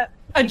 mommy. Yeah.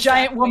 A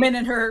giant woman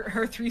and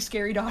her 3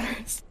 scary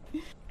daughters.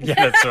 Yeah,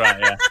 that's right,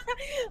 yeah.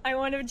 I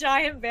want a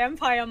giant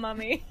vampire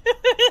mummy.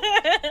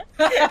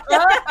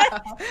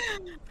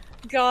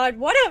 God,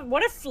 what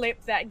a flip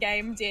that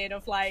game did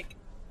of, like,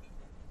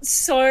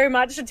 so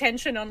much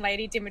attention on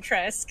Lady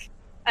Dimitrescu.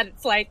 And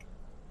it's like,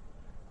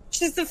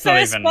 she's the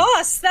first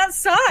boss. That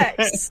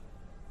sucks.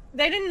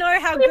 They didn't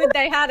know how good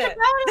they had it.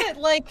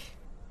 Like,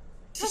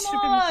 come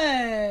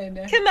on.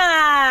 Come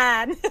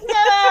on.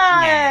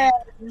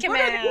 Come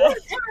on.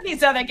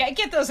 These other guys,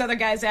 get those other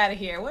guys out of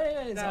here. What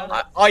is all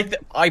that?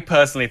 I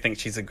personally think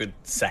she's a good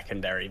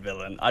secondary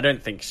villain. I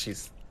don't think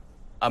she's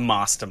a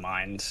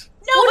mastermind.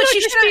 No, but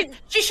she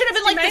should have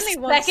been like the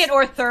second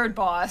or third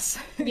boss.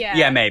 Yeah.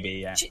 Yeah, maybe,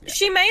 yeah.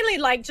 She mainly,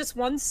 like, just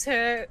wants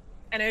her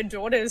and her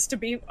daughters to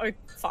be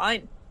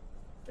fine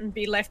and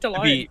be left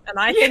alone. And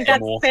I think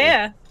that's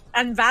fair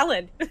and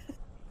valid.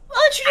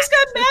 Well, she just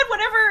got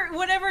mad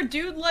whenever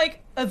dude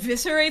like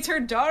eviscerates her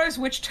daughters.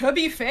 Which, to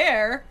be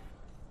fair,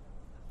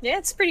 Yeah,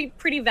 it's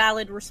pretty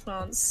valid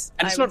response.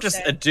 And it's I not would just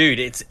say. a dude;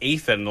 it's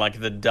Ethan, like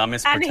the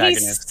dumbest And he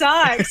protagonist.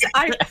 sucks.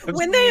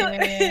 When they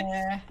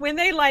Yeah. when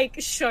they like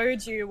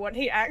showed you what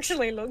he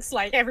actually looks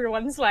like,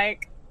 everyone's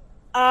like,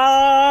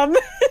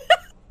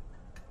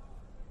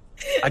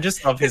 I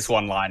just love his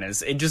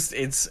one-liners.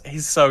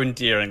 He's so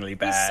endearingly he's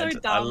bad. so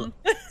dumb.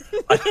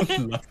 I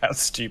love how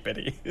stupid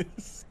he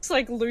is. It's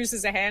like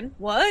loses a hand.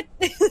 What?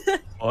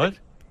 What?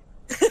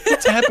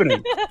 What's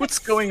happening? What's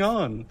going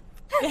on?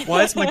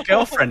 Why is my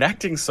girlfriend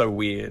acting so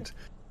weird?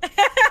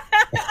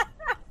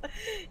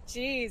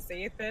 Jeez,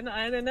 Ethan,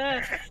 I don't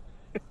know.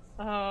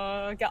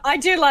 Oh god, I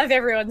do love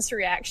everyone's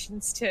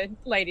reactions to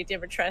Lady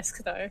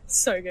Dimitrescu though.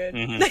 So good.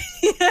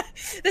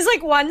 Mhm. There's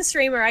like one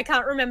streamer, I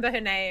can't remember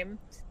her name.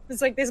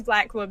 There's like this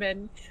black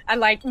woman, and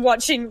like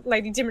watching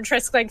Lady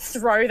Dimitrescu like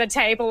throw the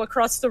table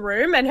across the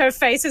room, and her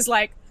face is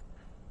like,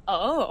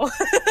 oh,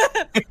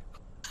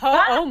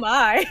 oh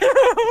my.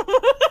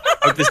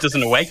 Hope this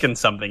doesn't awaken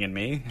something in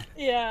me.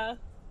 Yeah.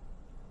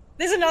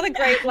 There's another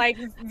great like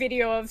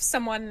video of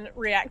someone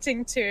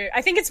reacting to,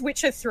 I think it's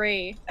Witcher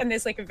 3, and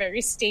there's like a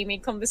very steamy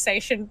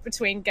conversation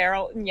between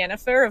Geralt and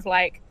Yennefer of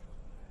like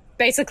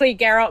basically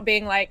Geralt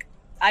being like,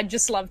 I'd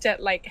just love to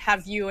like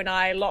have you and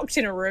I locked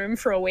in a room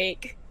for a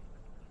week.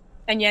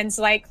 And Yen's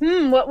like,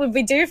 what would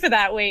we do for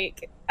that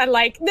week? And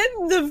like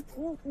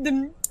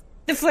the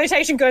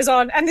flirtation goes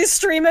on, and this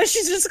streamer,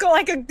 she's just got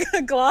like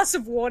a glass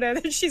of water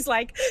that she's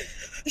like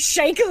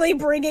shakily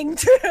bringing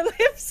to her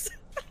lips.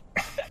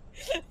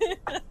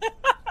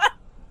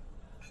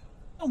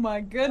 Oh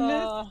my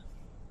goodness.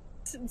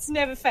 It's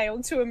never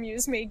failed to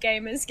amuse me,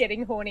 gamers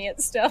getting horny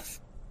at stuff.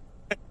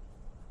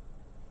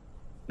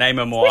 Name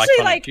a more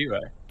Especially, iconic like- duo.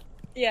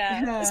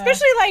 Yeah.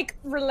 Especially like,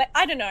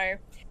 I don't know.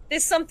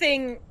 There's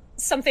something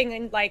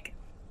in like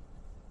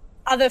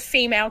other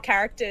female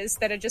characters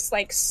that are just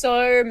like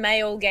so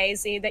male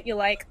gazy that you're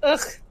like, ugh,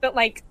 but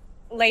like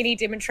Lady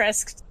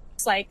Dimitrescu,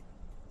 it's like,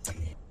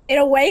 it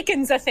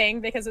awakens a thing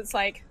because it's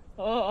like,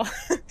 oh,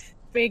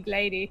 big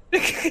lady.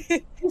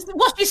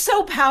 Well, she's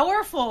so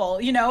powerful,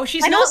 you know.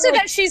 She's And not also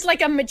like, that she's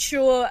like a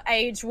mature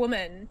age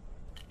woman.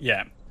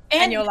 Yeah.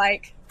 And you're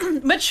like,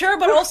 mature,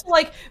 but also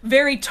like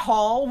very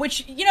tall.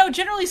 Which, you know,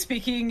 generally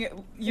speaking,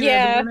 you know,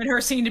 Yeah. the women who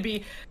are seen to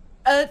be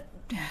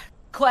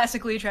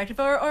classically attractive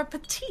are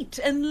petite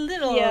and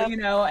little, Yeah. you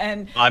know.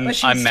 And I'm but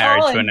she's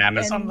married tall to an and-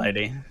 Amazon and-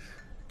 lady.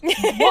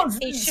 Well,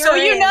 He so sure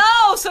you is.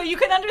 know, so you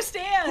can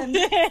understand.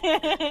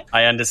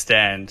 I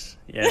understand.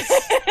 Yes.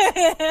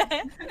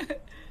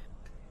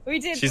 We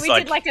did She's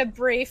did like a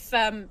brief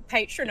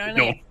patron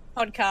only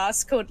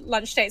podcast called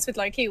Lunch Dates with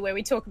Loki where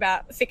we talk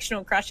about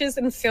fictional crushes,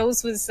 and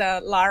Phil's was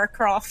Lara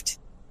Croft.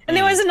 And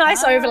there was a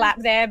nice overlap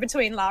there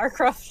between Lara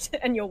Croft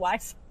and your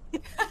wife.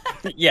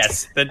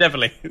 Yes, there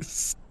definitely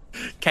is.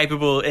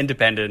 Capable,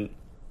 independent.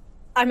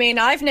 I mean,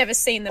 I've never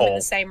seen them in Oh.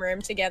 the same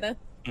room together.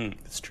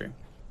 That's true.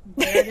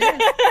 There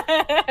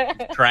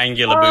it is.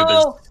 Triangular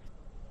boobers. Oh,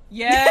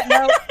 yeah,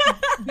 no.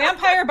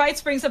 Vampire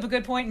Bites brings up a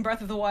good point in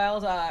Breath of the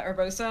Wild,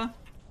 Urbosa.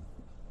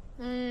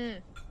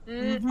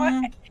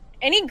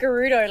 Any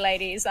Gerudo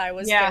ladies I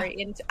was Yeah.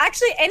 very into.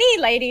 Actually, any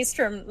ladies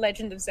from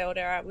Legend of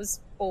Zelda I was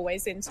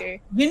always into.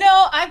 You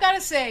know, I've got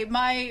to say,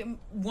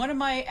 one of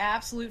my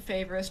absolute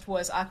favorites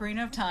was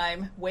Ocarina of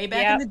Time, way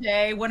back Yep. in the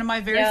day. One of my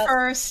very Yep.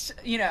 first,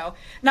 you know,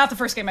 not the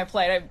first game I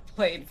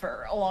played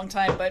for a long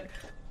time, but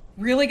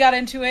really got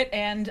into it.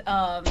 And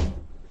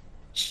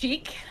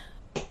Sheik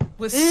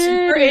was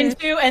super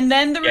into, and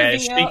then the Yeah,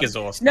 reveal. Sheik is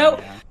awesome. No,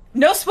 yeah.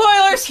 no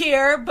spoilers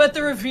here, but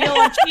the reveal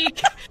on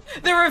Sheik,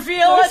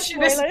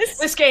 spoilers.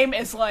 this game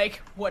is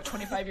like, what,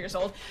 25 years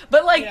old?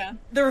 But like, Yeah.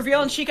 the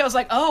reveal on Sheik, I was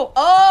like,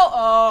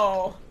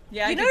 oh.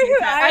 Yeah, You I know get the who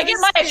attra- I I get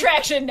was- my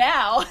attraction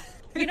now.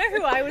 You know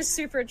who I was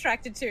super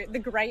attracted to? The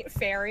Great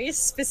Fairies,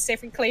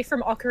 specifically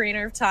from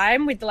Ocarina of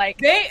Time, with like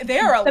They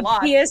are a the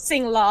lot.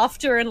 piercing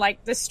laughter and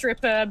like the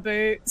stripper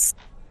boots.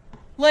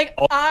 Like,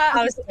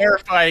 I was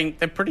Terrifying.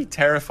 They're pretty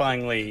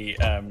terrifyingly.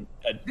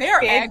 they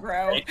are big.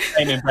 aggro.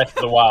 Same in Breath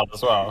of the Wild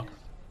as well.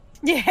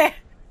 yeah,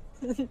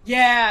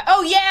 Yeah.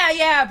 Oh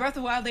yeah. Breath of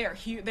the Wild. They are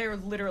huge. They are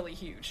literally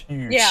huge.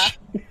 Huge. yeah.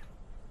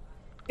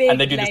 Big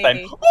And they do the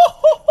lady. same.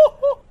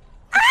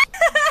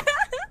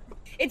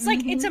 It's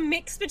like it's a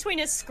mix between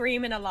a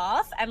scream and a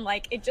laugh, and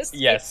like it just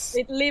Yes.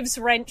 it lives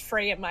rent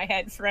free in my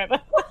head forever.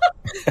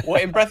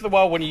 Well, in Breath of the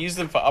Wild, when you use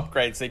them for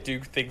upgrades, they do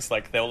things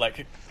like they'll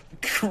like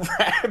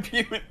grab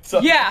you with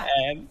some Yeah.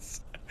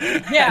 hands.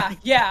 Yeah.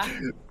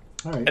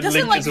 All right. And Doesn't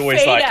Link like is always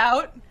fade like,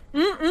 out.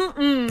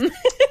 All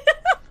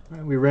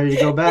right, we ready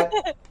to go back?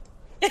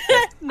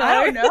 No,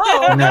 I don't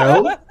know.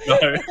 No.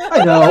 no.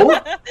 I know.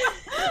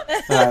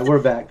 All right,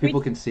 we're back. People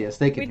can see us.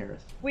 They can hear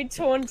us. we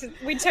turned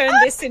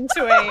this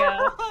into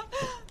a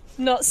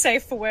not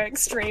safe for work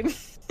stream.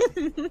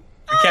 We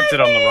kept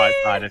it on the right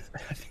side,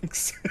 I think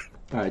so.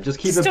 All right, just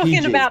keep Just it PG.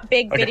 talking about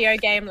big Okay. video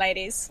game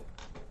ladies.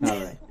 All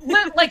right.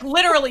 Like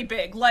literally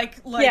big.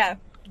 Like Yeah.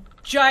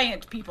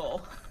 giant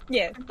people.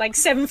 Yeah, like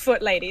 7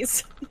 foot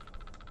ladies.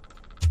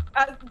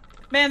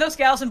 Man, those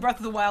gals in Breath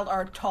of the Wild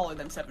are taller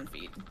than 7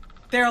 feet.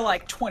 They're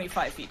like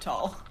 25 feet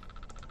tall.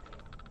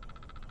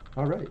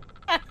 All right.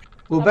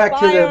 Well, back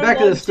to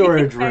the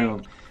storage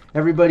room.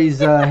 Everybody's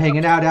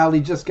hanging out.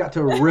 Allie just got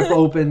to rip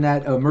open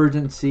that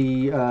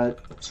emergency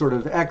sort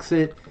of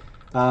exit.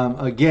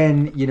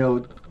 Again,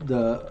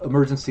 the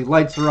emergency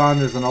lights are on.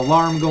 There's an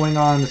alarm going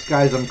on. This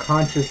guy's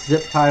unconscious,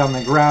 zip-tied on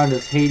the ground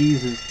as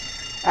Hades is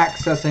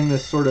accessing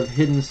this sort of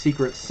hidden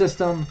secret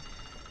system.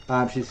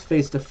 She's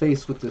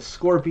face-to-face with the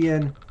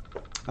Scorpion.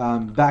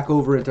 Back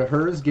over into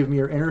hers. Give me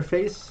your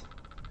interface.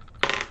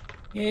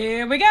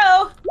 Here we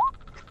go.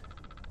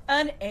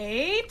 An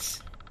 8.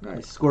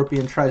 Nice.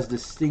 Scorpion tries to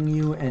sting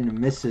you and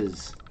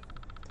misses.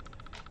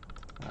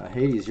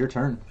 Hades, your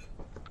turn.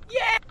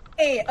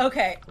 Yay!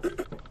 Okay.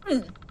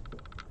 Do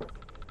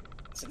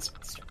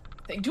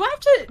I have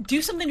to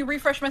do something to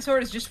refresh my sword,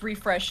 or is it just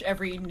refresh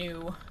every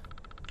new...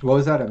 What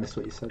was that? I missed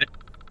what you said.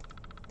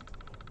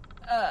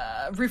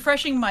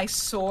 Refreshing my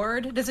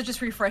sword, does it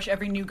just refresh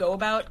every new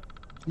go-about?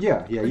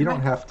 Yeah, you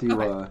don't have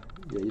to, Okay.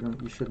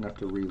 you shouldn't have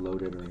to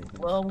reload it or anything.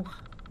 Well,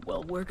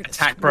 we're gonna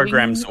attack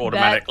programs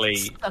automatically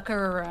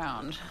sucker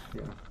around.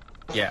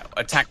 Yeah,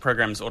 attack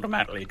programs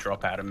automatically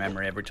drop out of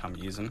memory every time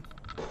you use them.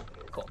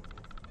 Cool.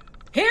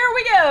 Here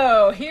we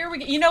go.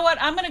 You know what?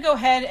 I'm gonna go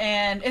ahead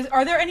and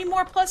are there any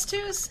more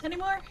 +2s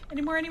anymore?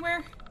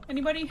 Anywhere?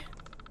 Anybody?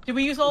 Did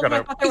we use all of them?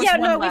 I thought there was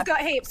one we've left.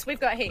 got heaps. We've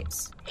got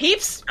heaps.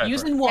 Heaps? Go for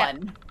Using it.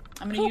 one.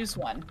 I'm gonna use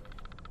one.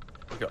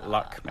 We've got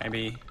luck,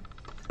 maybe.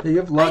 Yeah, you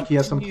have luck. You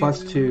have some do.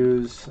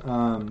 +2s.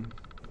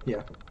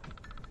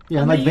 Yeah,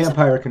 and like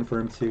Vampire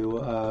confirmed too.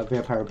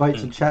 Vampire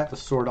bites in chat. The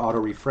sword auto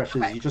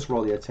refreshes. Okay. You just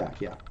roll the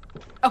attack. Yeah.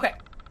 Okay.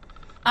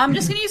 I'm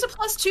just gonna use a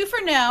 +2 for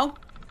now.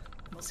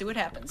 We'll see what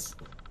happens.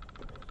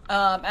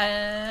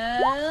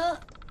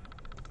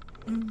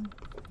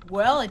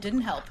 Well, it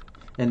didn't help.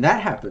 And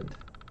that happened.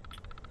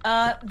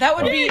 That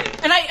would be,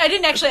 and I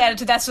didn't actually add it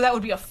to that, so that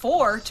would be a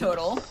 4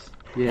 total.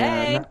 Yeah,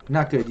 Hey.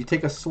 not good. You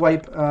take a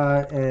swipe,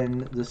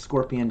 and the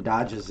Scorpion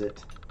dodges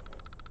it.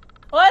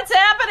 What's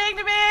happening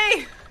to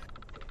me?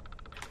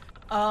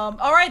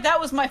 All right, that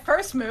was my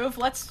first move.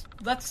 Let's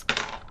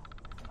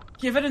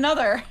give it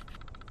another.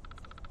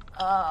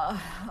 Are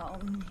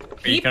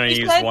you going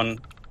to use one?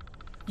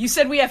 You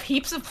said we have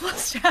heaps of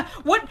plus.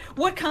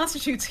 What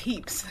constitutes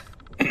heaps?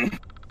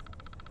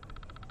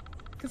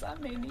 Because I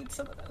may need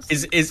some of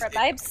those. Right,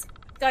 babes?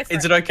 Go for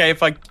Is it okay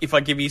if I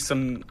give you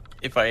some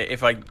if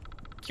I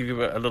give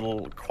you a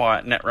little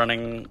quiet net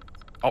running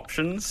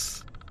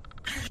options?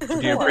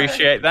 Do you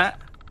appreciate that?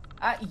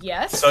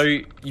 Yes. So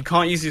you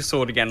can't use your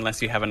sword again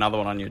unless you have another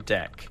one on your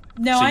deck.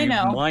 No, so I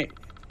know.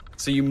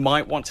 So you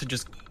might want to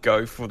just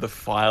go for the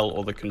file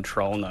or the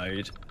control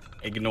node,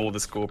 ignore the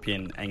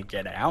Scorpion, and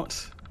get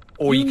out.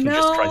 Or you can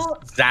just try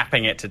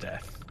zapping it to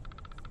death.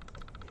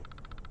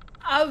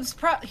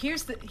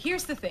 Here's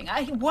the thing.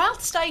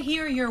 Whilst I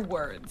hear your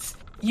words,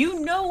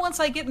 once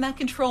I get in that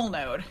control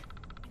node,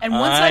 and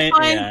once I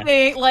find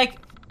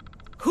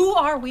who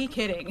are we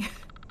kidding?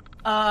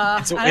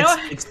 It's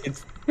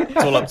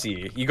all up to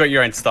you. You got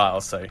your own style,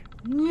 so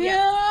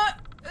yeah.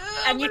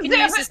 And you can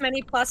use as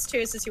many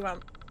 +2s as you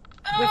want.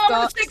 We've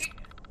got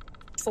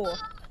 4.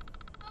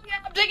 Yeah,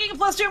 I'm taking a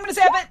 +2. I'm gonna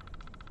zap it.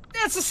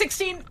 That's a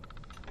 16.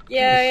 Yay!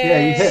 Yeah,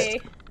 you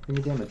hit. Give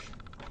me damage.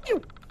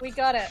 We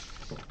got it.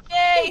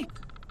 Yay!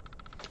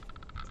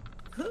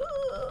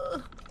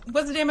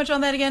 What's the damage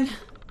on that again?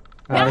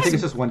 I think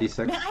it's just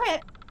 1d6. Man,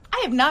 I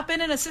have not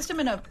been in a system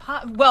in a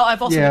well.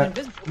 I've also been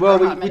invisible.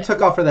 Well, we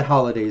took off for the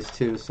holidays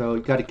too, so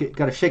you got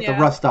to shake the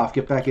rust off,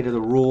 get back into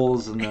the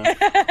rules and these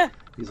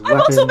weapons. I've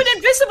also been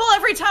invisible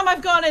every time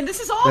I've gone in. This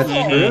is awful.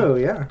 That's true.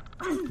 Yeah,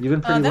 you've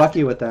been pretty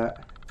lucky with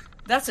that.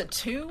 That's a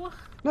 2.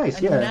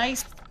 Nice.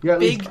 Nice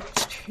big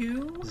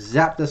 2.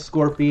 Zap the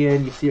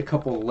Scorpion. You see a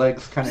couple of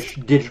legs kind of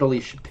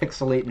digitally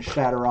pixelate and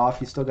shatter off.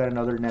 You still got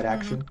another net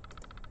action.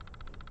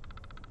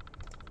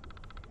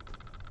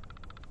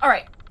 All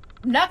right,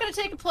 I'm not gonna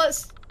take a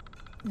plus.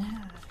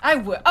 I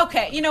will.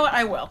 Okay, you know what?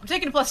 I will. I'm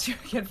taking a +2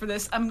 again for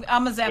this. I'm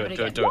gonna zap it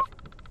again. Do it.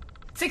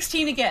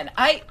 16 again.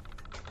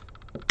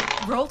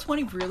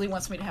 Roll20 really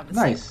wants me to have the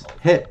nice same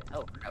hit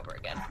over and over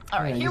again. All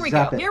right, Yeah, here we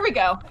zap go. it. Here we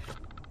go.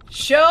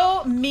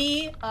 Show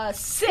me a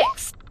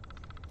 6,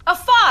 a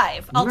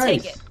 5. I'll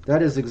take it.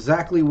 That is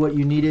exactly what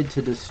you needed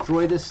to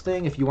destroy this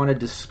thing. If you want to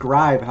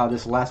describe how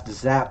this last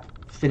zap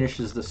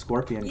finishes the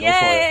Scorpion, go for it.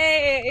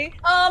 Yay!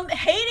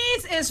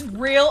 Hades is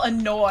real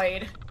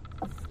annoyed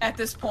at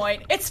this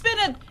point. It's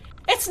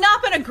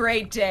not been a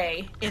great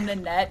day in the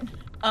net.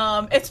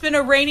 It's been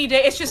a rainy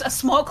day. It's just a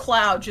small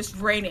cloud just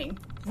raining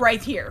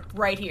right here.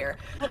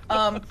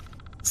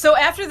 So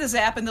after the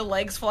zap and the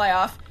legs fly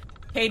off,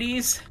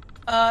 Hades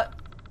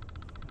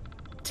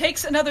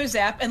takes another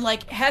zap and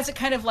has it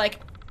kind of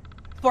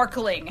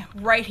sparkling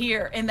right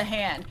here in the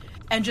hand,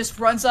 and just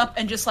runs up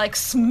and just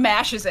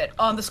smashes it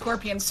on the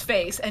Scorpion's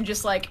face and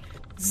just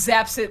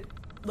zaps it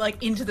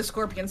into the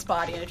Scorpion's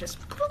body, and it just.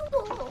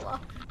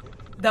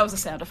 That was a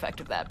sound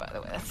effect of that, by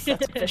the way. That's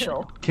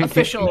official.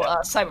 Official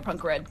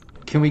Cyberpunk Red.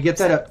 Can we get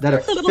that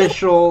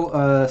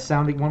official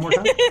sounding one more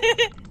time?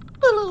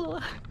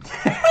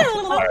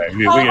 All right,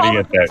 we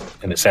gotta get that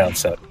in the sound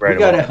set right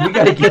away. We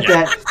gotta get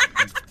that.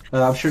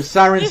 I'm sure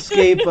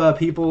Sirenscape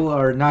people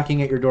are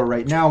knocking at your door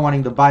right now,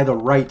 wanting to buy the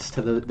rights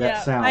to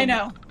that sound. I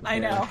know.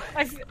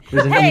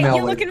 There's an Hey, email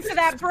you're looking for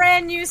that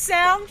brand new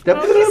sound? That-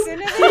 Well, listen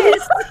to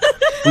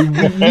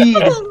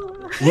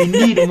this. we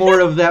need more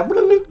of that.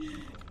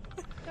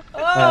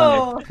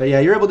 Oh. But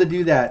yeah, you're able to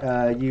do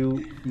that.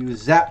 You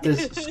zap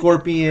this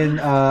scorpion.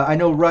 I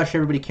know Rush,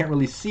 everybody can't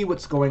really see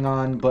what's going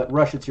on, but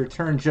Rush, it's your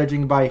turn.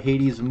 Judging by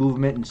Hades'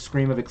 movement and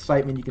scream of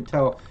excitement, you can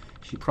tell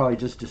she probably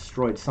just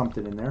destroyed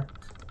something in there.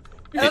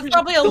 There's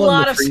probably a Still in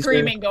lot the of freezer.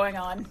 screaming going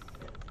on.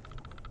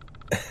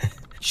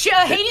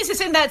 Hades is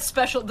in the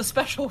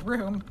special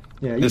room.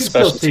 Yeah, you The can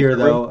still special see her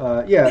secret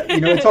though.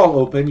 It's all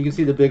open. You can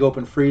see the big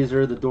open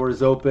freezer, the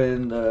door's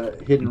open, the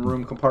hidden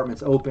room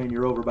compartment's open.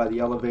 You're over by the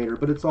elevator,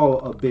 but it's all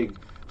a big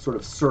sort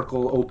of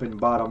circle open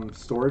bottom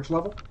storage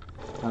level.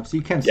 So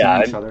you can see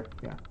each other.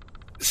 Yeah.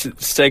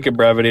 Sake of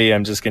brevity,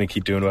 I'm just gonna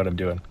keep doing what I'm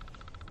doing.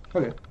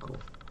 Okay, cool.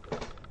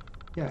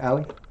 Yeah,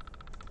 Allie?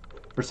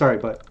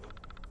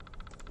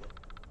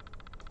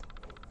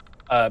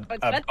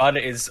 But Bud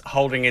is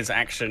holding his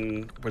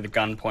action with a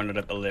gun pointed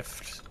at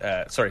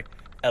the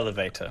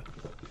elevator.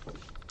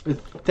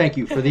 thank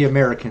you for the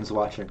Americans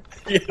watching.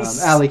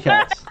 Yes. Alley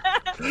Cats.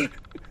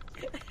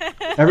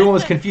 Everyone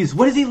was confused.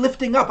 What is he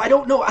lifting up? I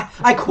don't know.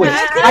 I quit.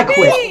 I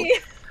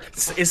quit.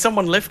 Is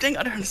someone lifting?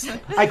 I don't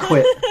understand. I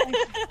quit.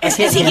 Is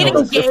he getting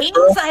gains?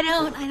 I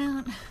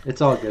don't.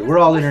 It's all good. We're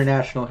all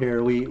international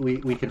here.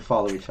 We can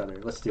follow each other.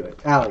 Let's do it.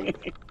 Allie.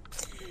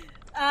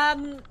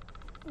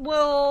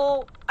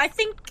 Well, I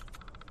think,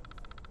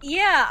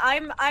 yeah,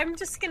 I'm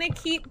just gonna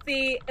keep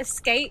the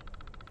escape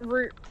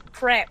route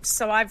prepped.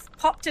 So I've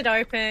popped it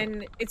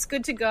open. It's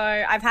good to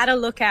go. I've had a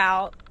look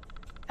out.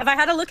 Have I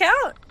had a look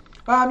out?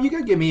 You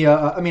can give me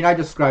I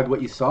described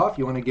what you saw. If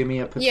you want to give me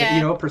a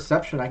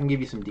perception, I can give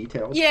you some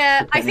details.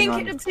 Yeah, I think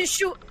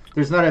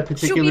there's not a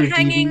particular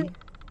hanging. DV.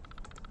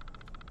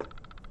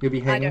 You'll be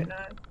hanging. I don't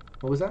know.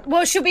 What was that?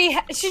 Well, she'll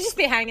just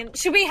be hanging.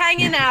 She'll be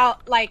hanging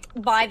out like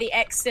by the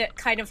exit,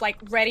 kind of like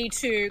ready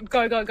to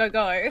go,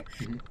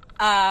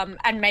 Mm-hmm.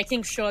 And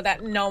making sure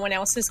that no one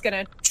else is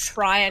going to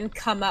try and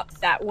come up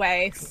that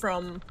way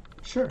from.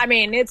 Sure. I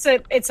mean, it's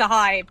a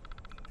high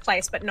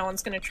place, but no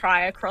one's going to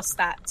try across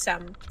that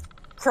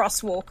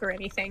crosswalk or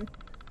anything.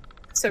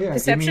 So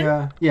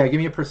perception. Give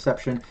me a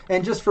perception.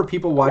 And just for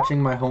people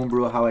watching my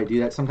homebrew, how I do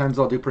that, sometimes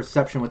I'll do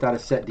perception without a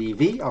set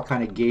DV. I'll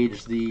kind of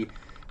gauge the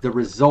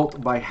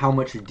result by how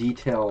much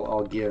detail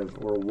I'll give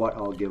or what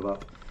I'll give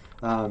up.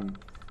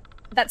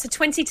 That's a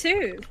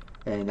 22.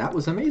 And that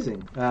was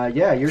amazing.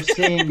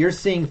 You're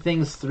seeing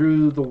things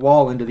through the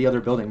wall into the other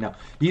building. Now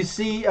you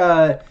see,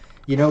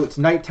 it's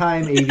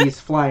nighttime. AV's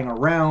flying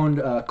around.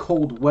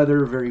 Cold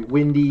weather, very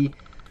windy.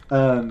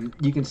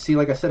 You can see,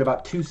 like I said,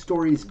 about 2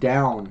 stories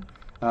down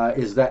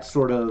is that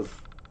sort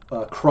of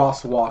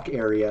crosswalk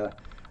area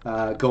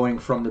going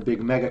from the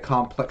big mega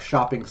complex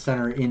shopping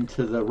center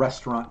into the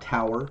restaurant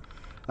tower.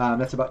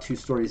 That's about 2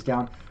 stories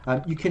down.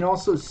 You can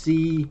also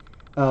see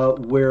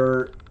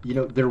where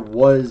there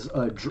was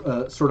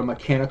a sort of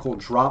mechanical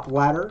drop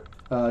ladder.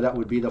 That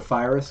would be the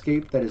fire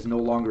escape that is no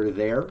longer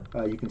there.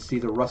 You can see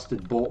the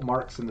rusted bolt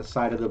marks in the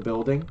side of the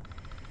building.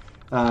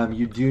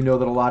 You do know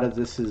that a lot of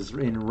this is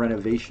in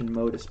renovation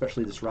mode,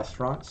 especially this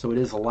restaurant, so it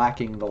is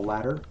lacking the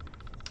ladder.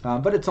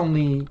 But it's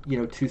only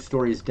 2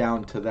 stories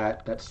down to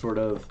that sort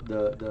of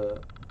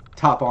the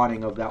top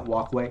awning of that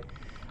walkway.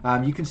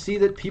 You can see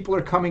that people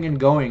are coming and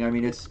going. I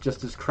mean, it's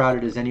just as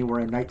crowded as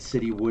anywhere in Night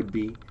City would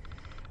be.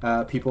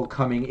 People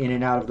coming in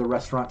and out of the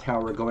restaurant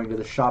tower, going to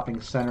the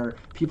shopping center,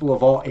 people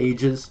of all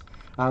ages.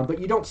 But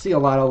you don't see a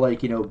lot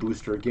of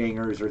booster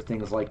gangers or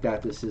things like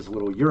that. This is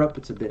Little Europe.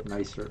 It's a bit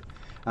nicer.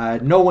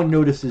 No one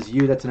notices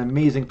you. That's an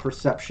amazing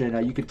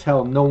perception. You could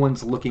tell no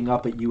one's looking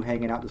up at you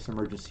hanging out this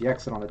emergency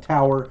exit on the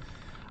tower.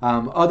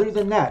 Other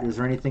than that, is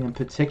there anything in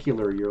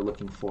particular you're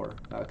looking for?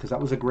 Because that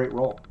was a great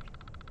roll.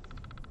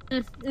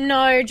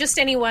 No, just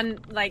anyone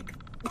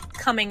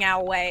coming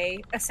our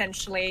way,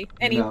 essentially.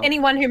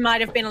 Anyone who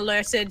might have been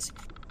alerted.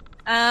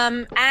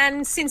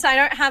 And since I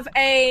don't have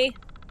a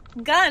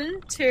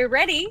gun to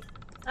ready,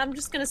 I'm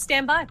just going to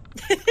stand by.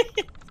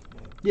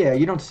 Yeah,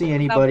 you don't see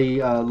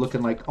anybody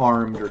looking like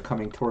armed or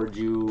coming towards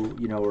you,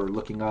 or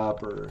looking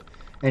up or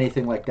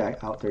anything like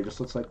that out there.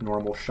 Just looks like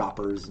normal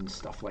shoppers and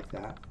stuff like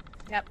that.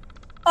 Yep.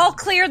 All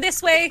clear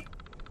this way.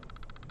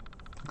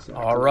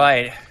 Exactly. All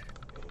right.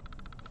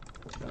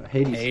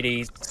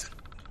 Hades.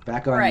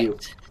 Back on Right. you.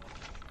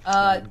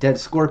 Dead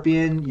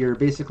Scorpion, you're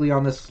basically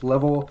on this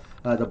level,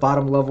 the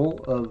bottom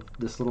level of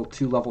this little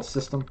 2-level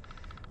system.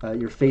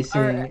 You're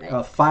facing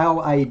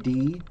file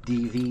ID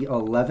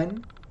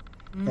DV11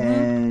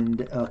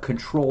 and a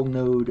control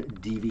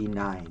node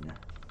DV9.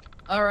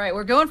 All right,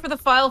 we're going for the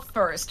file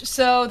first.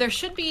 So there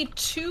should be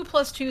 2 +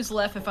 2s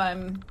left if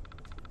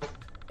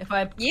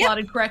I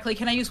plotted correctly.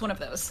 Can I use one of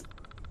those?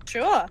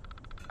 Sure.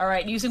 All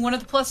right, using one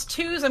of the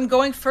 +2s, I'm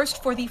going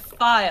first for the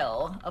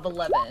file of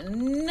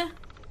 11.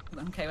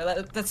 Okay,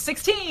 well that's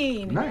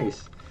 16.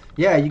 Nice.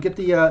 Yeah, you get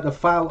the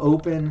file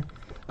open.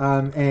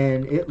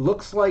 and it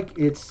looks like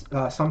it's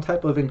some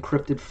type of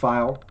encrypted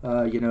file.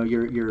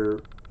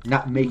 You're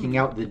not making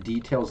out the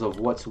details of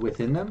what's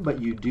within them,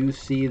 but you do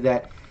see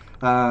that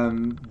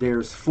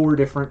there's 4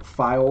 different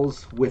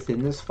files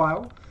within this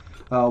file.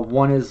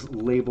 One is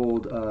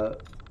labeled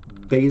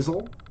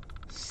basil,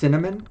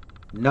 cinnamon,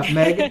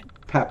 nutmeg,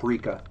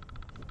 paprika.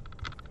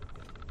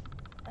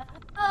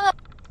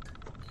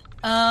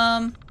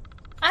 I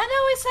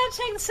know he said to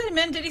take the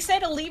cinnamon. Did he say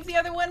to leave the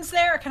other ones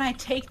there, or can I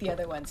take the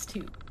other ones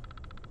too?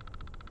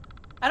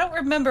 I don't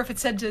remember if it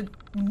said to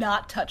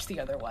not touch the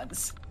other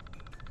ones.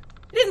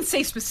 It didn't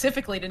say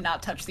specifically to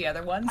not touch the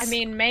other ones. I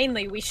mean,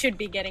 mainly we should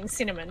be getting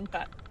cinnamon,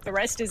 but the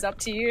rest is up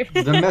to you.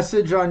 The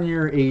message on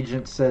your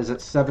agent says at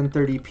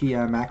 7:30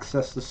 p.m.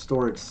 access the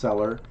storage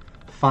cellar,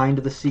 find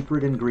the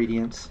secret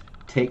ingredients,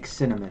 take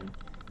cinnamon.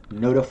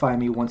 Notify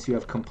me once you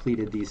have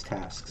completed these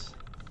tasks.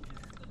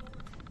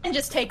 And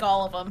just take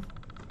all of them.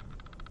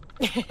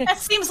 That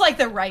seems like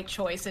the right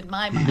choice in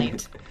my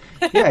mind.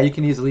 Yeah, you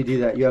can easily do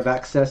that. You have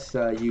access.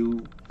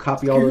 You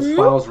copy all those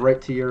files right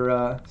to your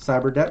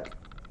cyber deck.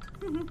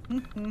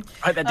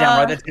 Write that down.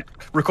 Write that down.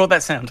 Record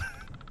that sound.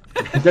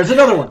 There's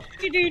another one.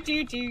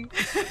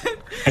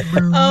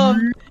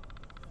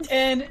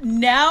 And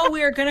now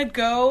we are going to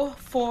go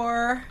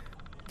for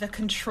the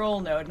control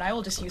node, and I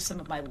will just use some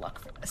of my luck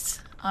for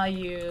this. I'll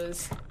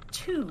use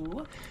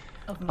 2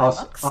 of my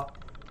lucks.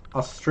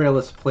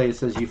 Australis Play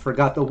says you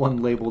forgot the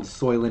one labeled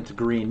Soylent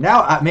Green.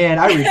 Now, man,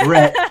 I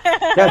regret.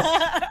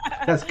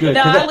 That's good.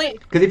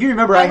 Because if you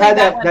remember, I had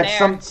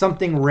that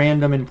something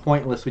random and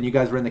pointless when you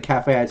guys were in the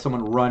cafe. I had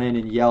someone run in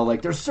and yell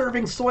like, "They're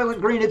serving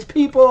Soylent Green! It's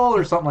people!"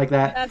 or something like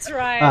that. That's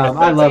right.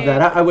 I love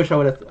that. I wish I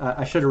would have.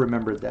 I should have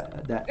remembered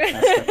that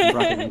aspect and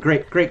brought it in.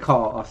 Great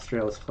call,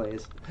 Australis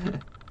Plays.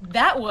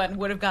 That one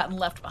would have gotten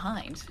left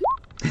behind.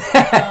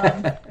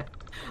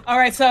 All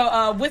right,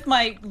 so with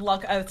my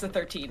luck, it's a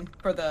 13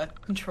 for the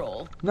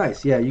control.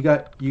 Nice, yeah. You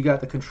got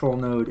the control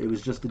node. It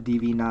was just a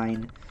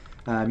DV9.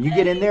 You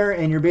get in there,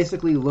 and you're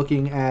basically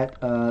looking at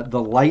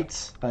the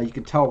lights. You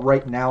can tell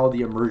right now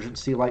the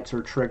emergency lights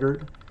are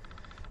triggered.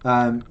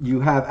 You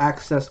have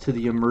access to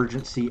the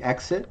emergency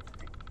exit,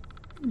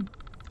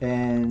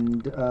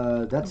 and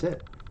that's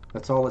it.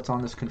 That's all that's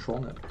on this control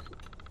node.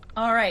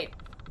 All right.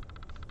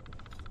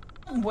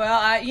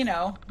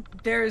 Well,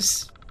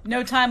 there's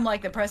no time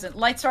like the present.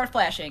 Lights start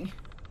flashing.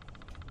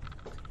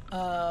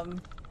 And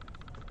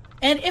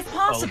if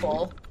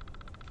possible,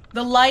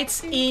 the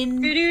lights in...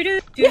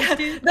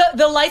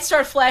 the lights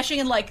start flashing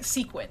in,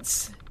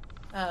 sequence.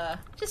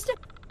 Just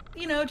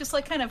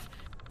kind of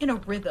in a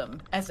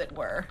rhythm, as it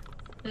were.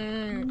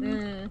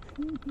 I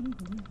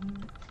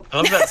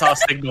love that's our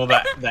signal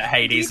that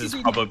Hades has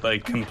probably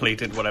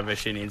completed whatever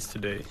she needs to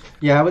do.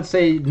 Yeah, I would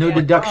say no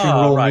deduction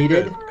roll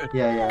needed. Good.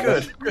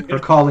 Yeah. Good. Her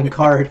calling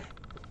card.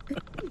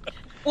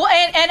 Well,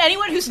 and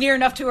anyone who's near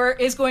enough to her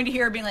is going to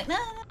hear her being like, nah,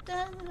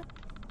 nah,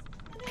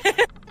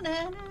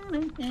 nah,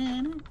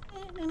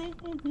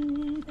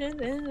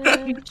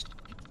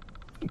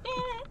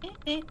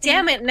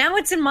 damn it! Now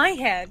it's in my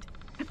head.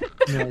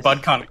 Nice.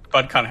 Bud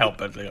can't help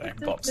but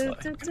Bob's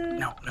like,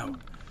 no.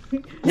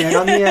 Yeah,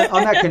 and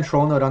on that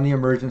control node on the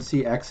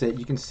emergency exit,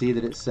 you can see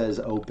that it says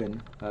open.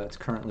 It's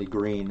currently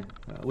green,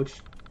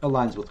 which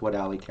aligns with what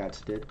Alley Cats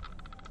did.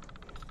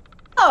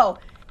 Oh,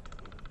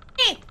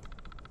 hey,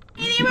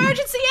 the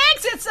emergency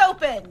exit's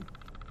open.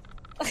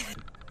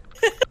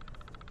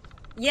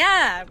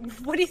 Yeah,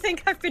 what do you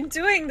think I've been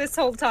doing this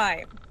whole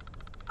time?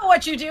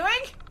 What you doing?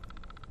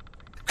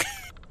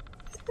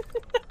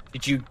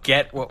 Did you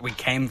get what we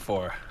came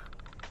for?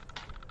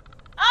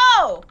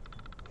 Oh,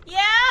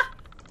 yeah.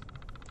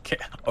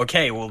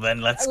 Okay, well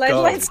then let's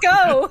go. Let's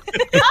go.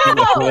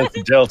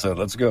 It's Delta.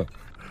 Let's go.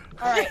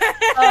 All right.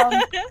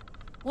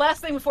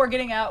 Last thing before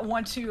getting out,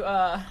 want to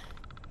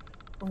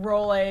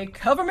roll a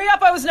cover me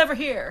up. I was never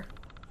here.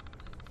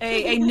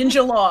 A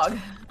ninja log.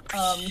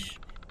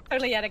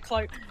 Totally had a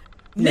cloak.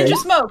 Ninja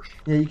smoke.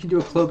 Yeah, you can do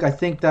a cloak. I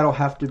think that'll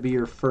have to be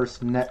your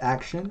first net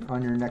action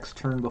on your next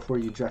turn before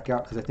you check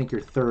out, because I think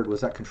your third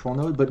was that control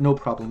node, but no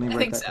problem. I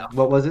think so.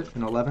 What was it?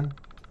 An 11?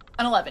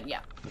 An 11, yeah.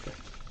 Okay.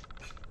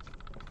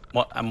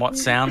 What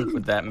sound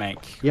would that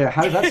make? Yeah,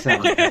 how does that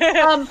sound?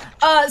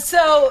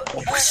 So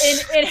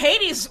in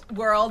Hades'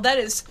 world, that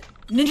is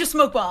ninja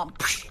smoke bomb.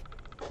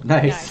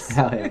 Nice.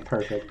 Hell yeah,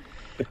 perfect.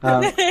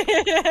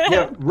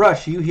 Yeah,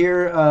 Rush, you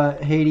hear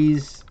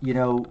Hades,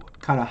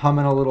 kind of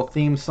humming a little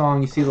theme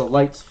song. You see the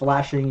lights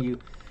flashing. You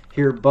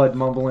hear Bud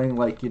mumbling,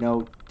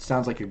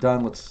 sounds like you're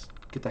done. Let's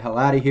get the hell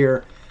out of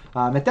here.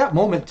 At that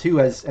moment, too,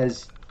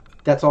 as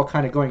that's all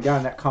kind of going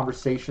down, that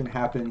conversation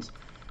happens.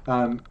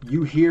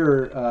 You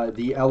hear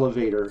the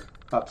elevator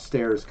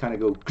upstairs kind of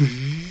go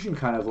and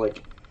kind of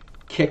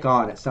kick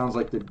on. It sounds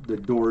like the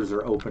doors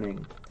are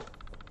opening.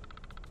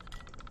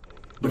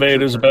 The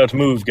elevator's about to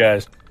move,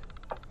 guys.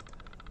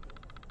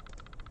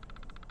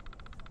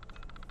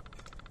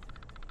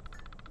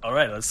 All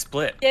right, let's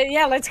split.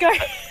 Yeah, let's go.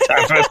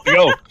 Time for us to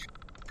go.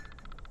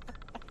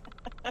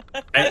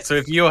 So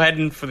if you're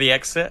heading for the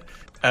exit,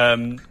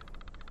 I'm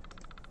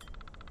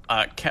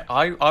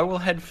I will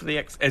head for the.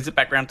 Is it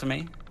back round to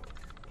me?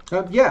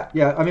 Yeah.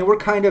 I mean, we're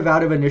kind of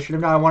out of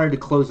initiative now. I wanted to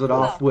close it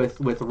off with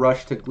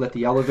Rush to let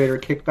the elevator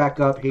kick back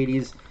up.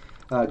 Hades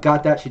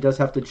got that. She does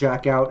have to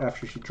jack out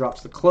after she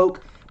drops the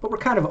cloak. But we're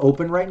kind of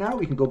open right now.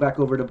 We can go back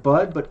over to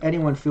Bud, but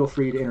anyone feel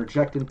free to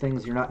interject in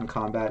things. You're not in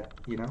combat,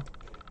 you know?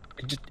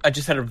 I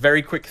just had a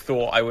very quick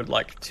thought. I would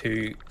like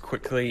to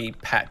quickly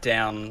pat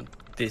down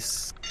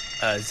this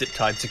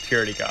zip-tied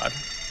security guard.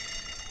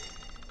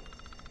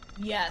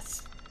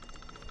 Yes.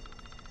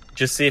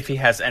 Just see if he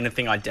has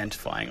anything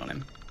identifying on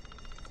him.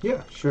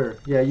 Yeah, sure.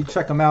 Yeah, you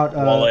check him out.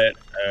 Wallet,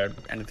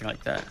 anything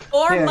like that.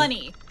 Or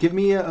money. Give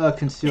me a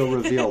conceal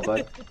reveal,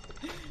 Bud.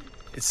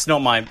 It's not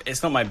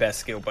my best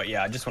skill, but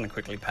yeah, I just want to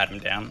quickly pat him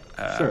down.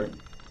 Sure.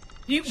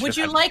 Would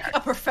you like a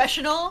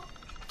professional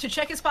to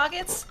check his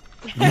pockets?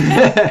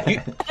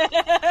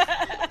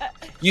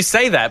 You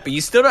say that, but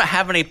you still don't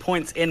have any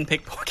points in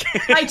pickpocket.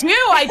 I do.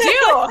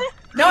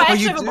 No, I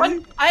actually have a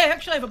bunch. I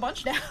actually have a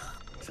bunch now.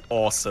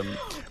 Awesome.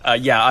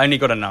 Yeah, I only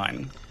got a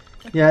 9.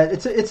 Yeah,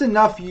 it's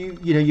enough.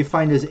 You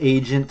find his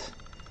agent.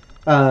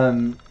 He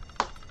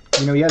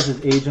has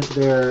his agent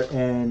there,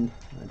 and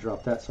I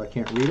dropped that so I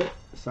can't read it.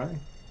 Sorry.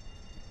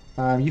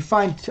 You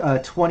find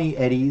 20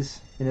 eddies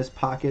in his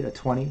pocket. A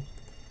 20.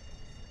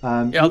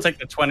 Yeah, I'll take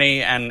the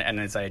 20 and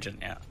his agent.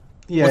 Yeah.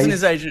 Yeah. Wasn't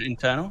his agent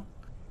internal?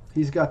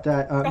 He's got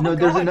that. No,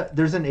 God.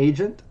 there's an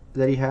agent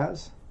that he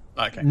has.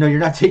 Okay. No, you're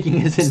not taking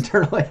his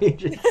internal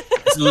agent.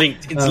 It's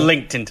linked. It's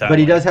linked internally. But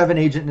he does have an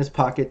agent in his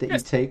pocket that you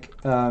take,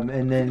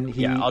 and then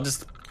he. Yeah, I'll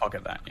just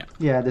pocket that. Yeah.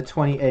 Yeah, the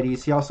 20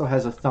 eddies. He also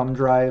has a thumb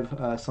drive,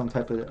 some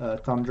type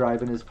of thumb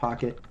drive in his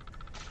pocket.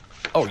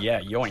 Oh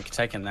yeah, yoink,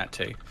 taking that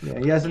too. Yeah,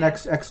 he has an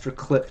extra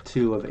clip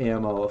too of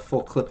ammo, a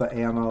full clip of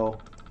ammo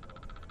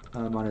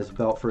on his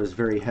belt for his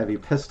very heavy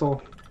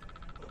pistol.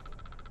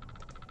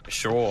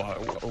 Sure.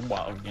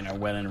 Well,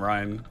 when in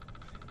Rome,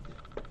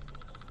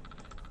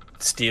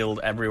 steal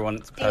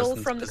everyone's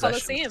person's from the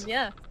possessions. Colosseum.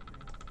 Yeah.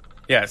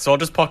 Yeah, so I'll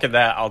just pocket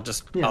that. I'll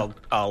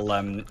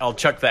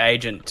chuck the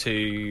agent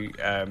to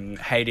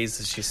Hades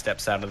as she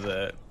steps out of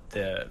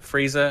the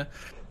freezer,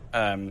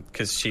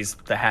 because she's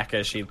the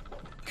hacker. She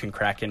can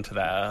crack into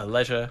that at her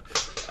leisure,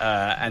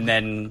 and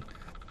then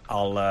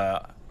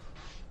I'll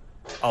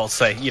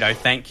say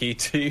thank you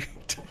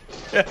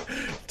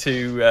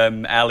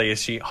to Ali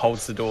as she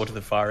holds the door to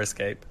the fire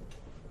escape.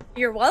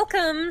 You're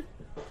welcome.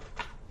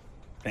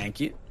 Thank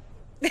you.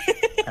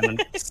 And then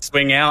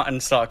swing out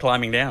and start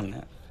climbing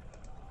down.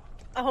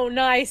 Oh,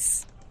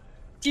 nice.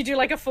 Do you do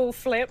like a full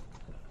flip?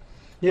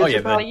 Yeah,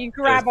 Like you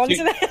grab onto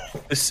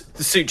that? The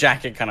suit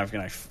jacket kind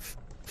of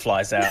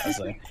flies out as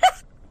a.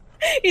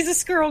 He's a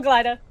squirrel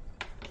glider.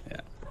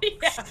 Yeah.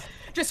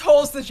 Just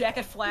holds the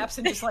jacket flaps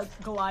and just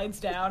glides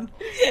down.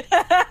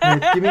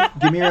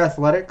 Give me your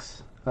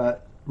athletics.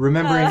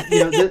 Remembering,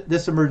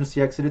 this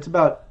emergency exit. It's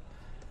about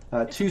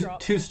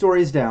two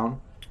stories down.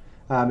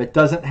 It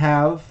doesn't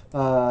have,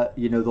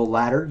 the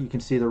ladder. You can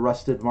see the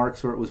rusted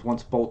marks where it was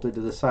once bolted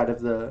to the side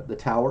of the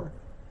tower.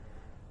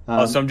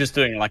 So I'm just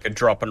doing like a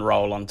drop and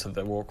roll onto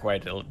the walkway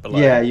below.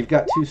 Yeah, you've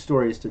got 2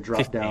 stories to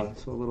drop 15. down,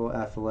 so a little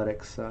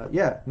athletics.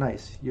 Yeah,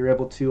 nice. You're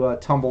able to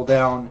tumble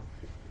down,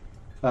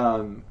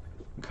 kind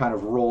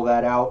of roll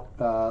that out,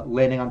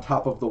 landing on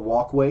top of the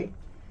walkway.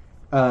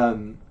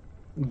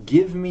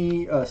 Give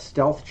me a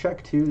stealth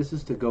check, too. This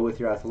is to go with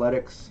your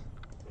athletics.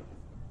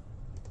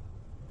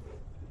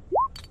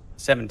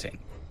 17.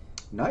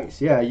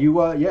 Nice. Yeah,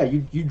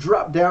 you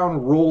drop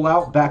down, roll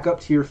out, back up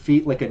to your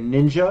feet like a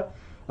ninja.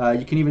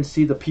 You can even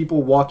see the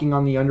people walking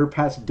on the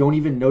underpass don't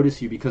even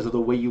notice you because of the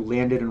way you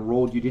landed and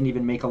rolled. You didn't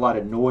even make a lot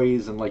of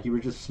noise, and you were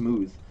just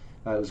smooth.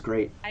 It was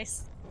great.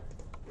 Nice.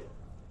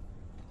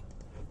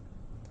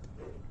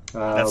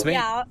 That's me.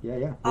 Yeah,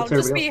 Yeah. I'll What's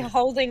just be everybody else?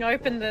 holding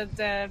open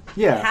the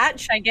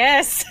hatch, I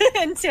guess,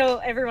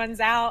 until everyone's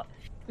out.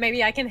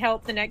 Maybe I can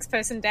help the next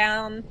person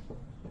down.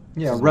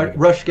 Yeah,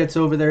 Rush gets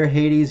over there.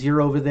 Hades,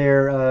 you're over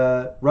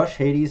there. Rush,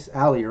 Hades,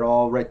 Allie, you're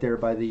all right there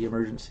by the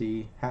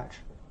emergency hatch.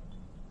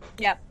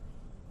 Yep.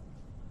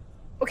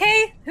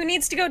 Okay, who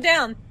needs to go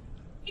down?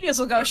 Hades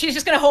will go. She's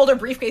just going to hold her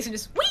briefcase and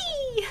just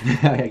whee!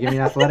 Yeah, give me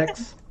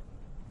athletics.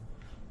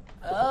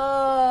 Do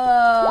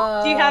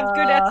you have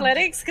good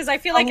athletics? Because I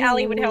feel like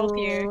Allie would help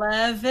you.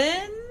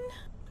 11?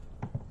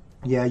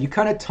 Yeah, you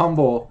kind of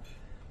tumble,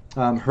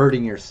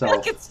 hurting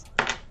yourself.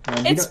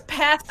 It's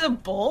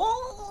passable,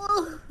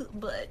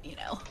 but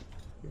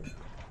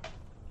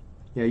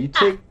Yeah, you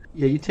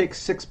take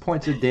 6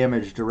 points of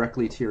damage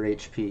directly to your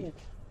HP.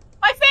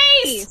 My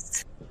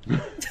face!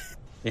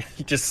 Yeah,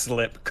 you just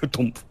slip.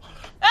 Ka-dump.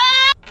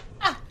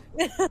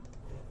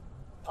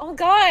 Oh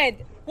God!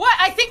 What?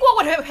 I think what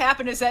would have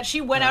happened is that she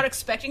went out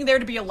expecting there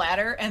to be a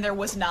ladder, and there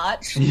was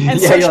not. And Yeah,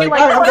 so you're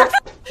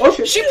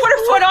she she put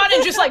her foot on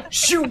and just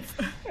shoot.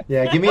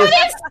 Yeah, give me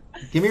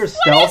your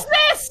stealth. What is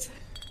this?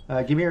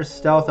 Give me your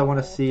stealth. I want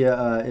to see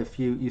if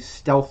you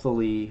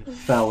stealthily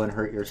fell and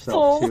hurt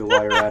yourself too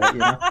while you're at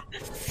it.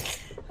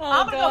 Oh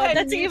I'm gonna go God, ahead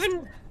that's and use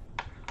even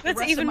the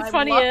rest even of my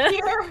funnier. luck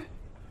here.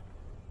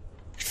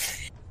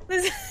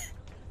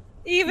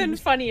 Even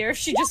funnier if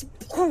she just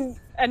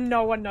and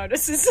no one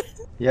notices.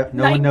 Yep,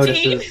 no one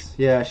 19. notices.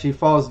 Yeah, she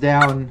falls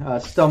down,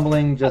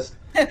 stumbling, just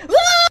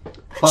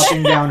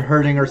plopping down,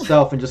 hurting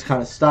herself, and just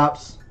kind of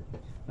stops.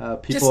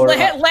 Just People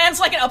lands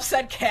like an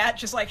upset cat,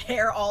 just like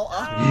hair all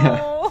up.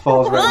 yeah,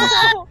 falls right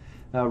next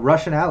to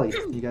Rush and Allie,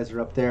 you guys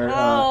are up there.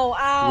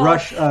 Ow.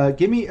 Rush,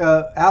 give me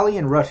Allie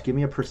and Rush, give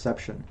me a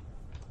perception.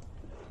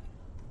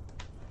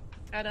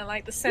 I don't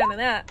like the sound of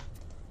that.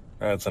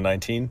 That's a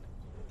 19.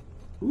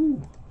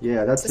 Ooh,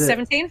 yeah, that's It's a it.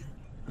 17?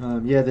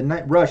 Yeah, the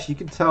night Rush, you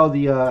can tell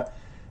the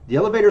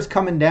elevator's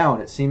coming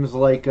down. It seems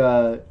like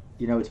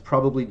it's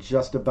probably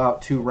just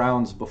about 2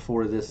 rounds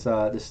before this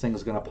thing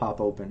is gonna pop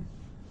open.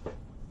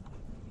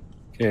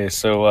 Okay,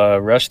 so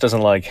Rush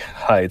doesn't like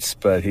heights,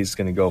 but he's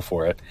going to go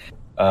for it.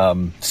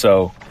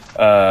 So,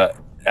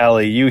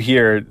 Allie, you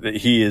hear that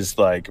he is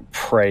like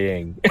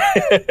praying.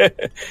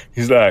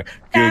 He's like,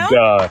 "Good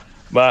God,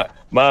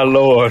 my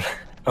Lord."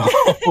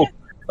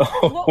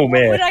 Oh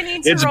man, what would I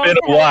need to it's roll been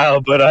a for?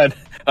 while, but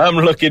I'm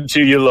looking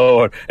to you,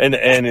 Lord, and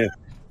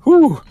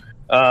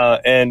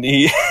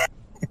he.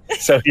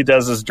 So he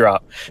does his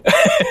drop.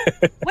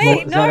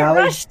 Wait, is no, that Allie?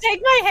 Rush,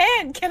 take my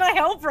hand. Can I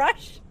help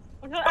Rush?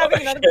 I'm not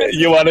having another person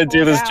You want to do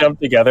fall this down. jump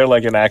together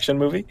like an action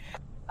movie?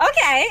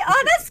 Okay.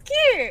 Oh, that's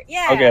cute.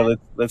 Yeah. Okay,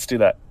 let's do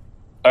that.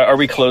 Are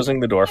we closing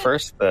the door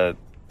first?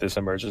 This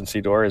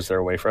emergency door? Is there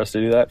a way for us to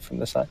do that from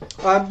this side?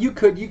 You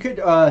could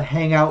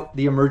hang out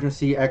the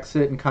emergency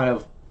exit and kind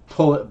of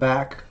pull it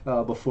back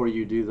before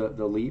you do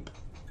the leap.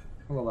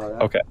 I'll allow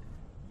that. Okay.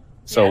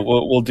 So Yeah.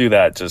 we'll do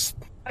that just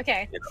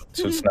Okay.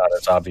 so it's not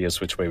as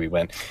obvious which way we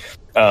went.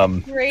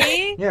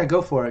 3, Yeah,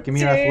 go for it. Give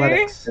me an 2.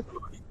 athletics.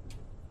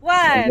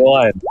 1.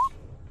 1,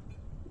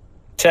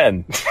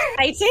 10.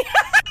 18.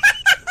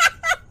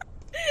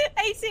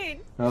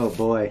 18. Oh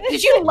boy.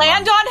 Did you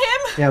land on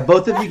him? Yeah,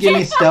 both of you give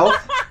me stealth.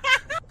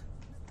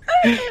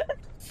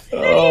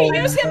 Oh,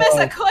 Use him as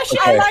a cushion.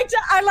 Okay.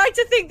 I like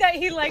to think that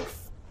he like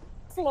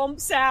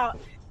flumps out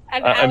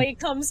and I'm- Allie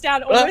comes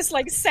down almost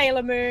like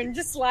Sailor Moon,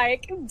 just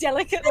like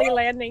delicately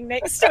landing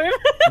next to him.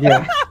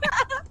 Yeah.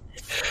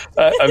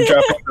 I'm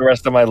dropping the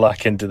rest of my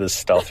luck into this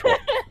stealth roll.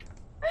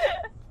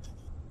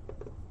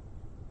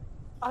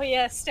 Oh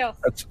yeah, stealth.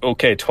 That's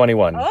okay.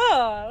 21.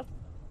 Oh,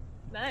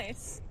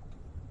 nice.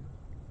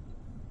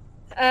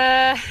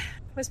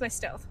 Where's my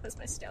stealth? Where's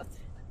my stealth?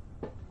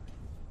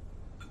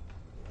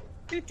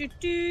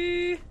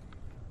 Do.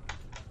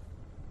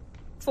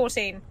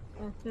 14.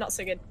 Not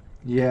so good.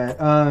 Yeah.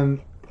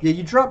 Yeah.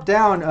 You drop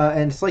down,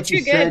 and it's like Too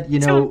you good.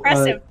 said. Too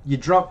impressive. You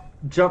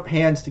jump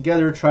hands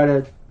together, try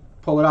to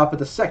pull it off. But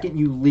the second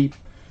you leap,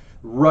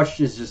 Rush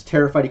is just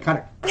terrified. He kind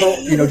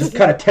of, just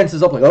kind of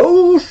tenses up like,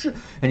 oh,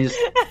 and he just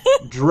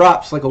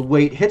drops like a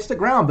weight, hits the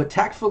ground, but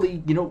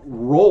tactfully,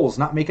 rolls,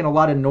 not making a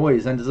lot of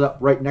noise, ends up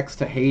right next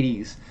to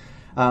Hades.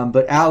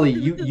 But Allie,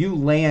 you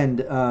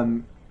land,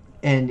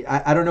 and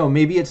I don't know,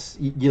 maybe it's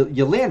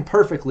you land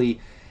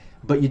perfectly,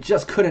 but you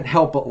just couldn't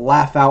help but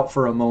laugh out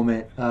for a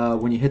moment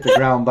when you hit the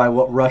ground by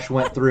what Rush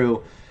went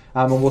through.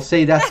 And we'll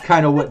say that's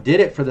kind of what did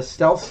it for the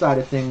stealth side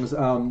of things.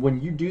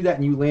 When you do that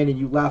and you land and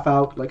you laugh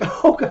out like,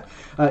 oh God,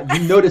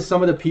 you notice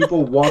some of the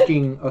people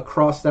walking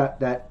across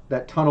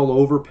that tunnel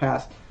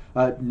overpass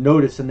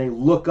notice, and they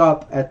look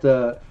up at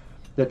the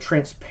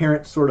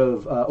transparent sort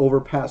of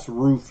overpass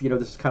roof.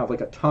 This is kind of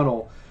like a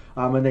tunnel.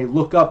 And they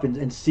look up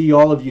and see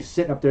all of you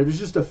sitting up there. There's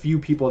just a few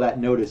people that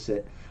notice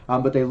it.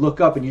 But they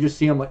look up and you just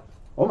see them like,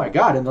 oh my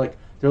God. And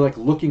they're like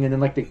looking, and then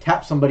like they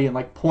tap somebody and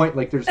like point,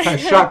 like they're just kind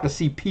of shocked to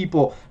see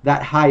people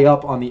that high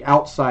up on the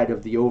outside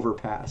of the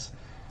overpass.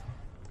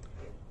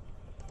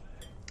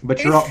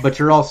 But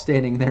you're all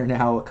standing there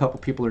now. A couple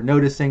people are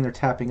noticing. They're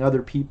tapping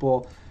other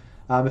people.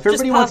 If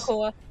everybody Just wants,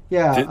 parkour.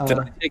 yeah. Did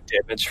I take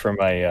damage from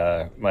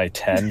my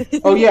 10?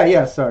 Oh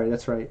yeah. Sorry,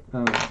 that's right.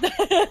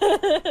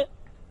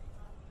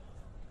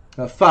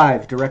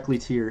 5 directly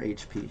to your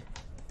HP.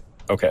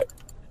 Okay.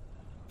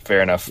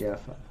 Fair enough. Yeah,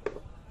 5.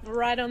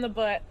 Right on the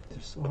butt.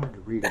 They're so hard to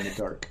read in the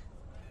dark.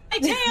 My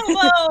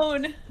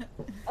tailbone.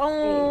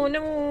 Oh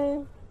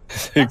no.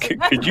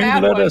 Could you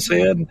bad let one. us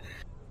in?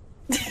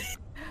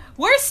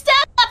 We're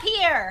stuck up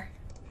here.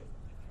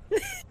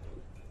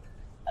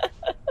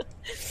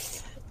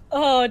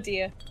 Oh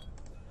dear.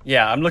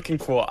 Yeah, I'm looking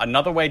for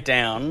another way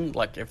down,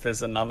 like if there's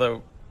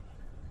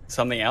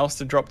something else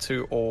to drop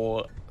to,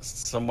 or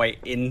some way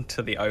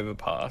into the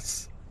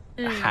overpass.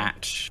 A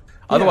hatch.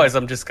 Otherwise,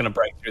 I'm just going to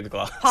break through the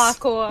glass.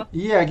 Parkour.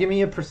 Yeah, give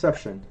me a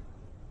perception.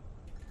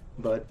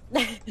 But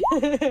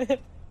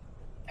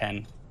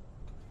 10.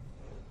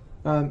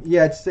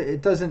 yeah,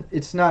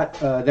 it's not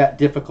that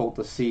difficult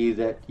to see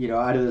that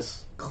out of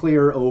this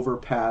clear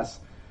overpass,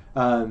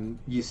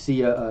 you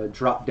see a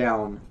drop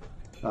down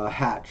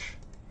hatch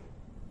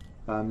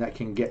that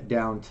can get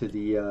down to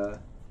the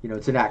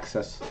it's an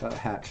access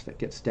hatch that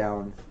gets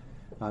down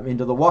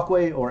into the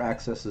walkway or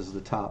accesses the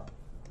top.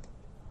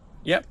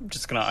 Yep, I'm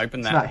just going to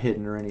open It's that. not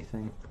hidden or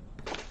anything.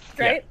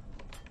 Great.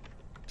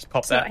 Just pop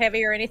It's that. not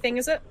heavy or anything,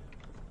 is it?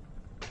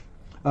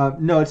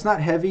 No, it's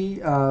not heavy,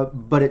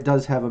 but it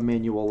does have a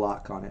manual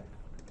lock on it.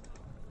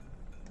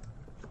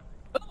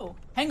 Oh,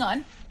 hang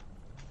on.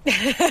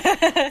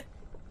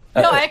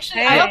 No,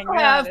 actually, I also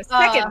have a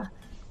second.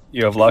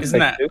 You have lockpick Isn't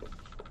that- too?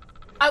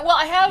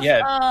 I have.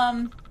 Yeah.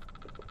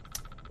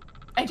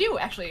 I do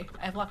actually.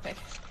 I have lockpick.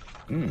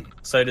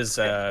 So does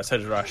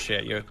Rush.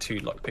 Yeah, you're 2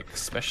 lockpick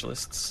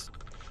specialists.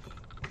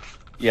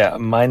 Yeah,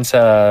 mine's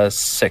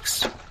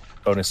 6.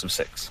 Bonus of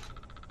 6.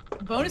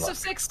 Bonus of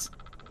 6.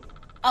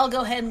 I'll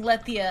go ahead and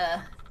let the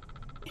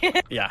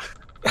Yeah.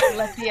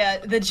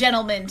 the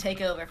gentleman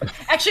take over.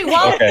 Actually,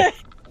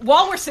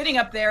 while we're sitting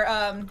up there,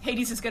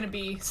 Hades is going to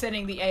be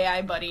sending the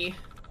AI buddy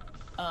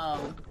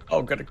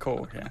Oh, got a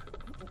call. Yeah.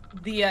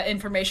 the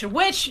information,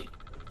 which,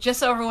 just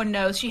so everyone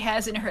knows, she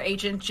has in her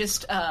agent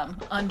just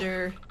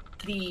under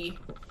the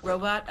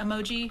robot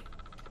emoji.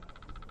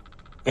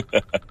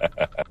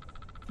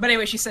 But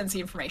anyway, she sends the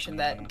information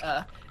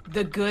that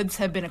the goods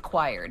have been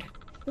acquired.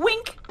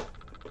 Wink!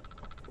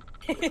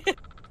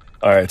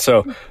 All right,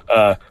 so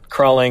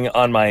crawling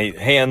on my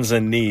hands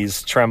and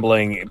knees,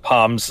 trembling,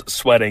 palms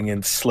sweating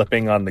and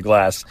slipping on the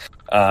glass,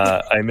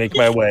 I make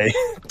my way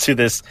to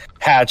this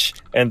hatch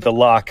and the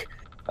lock,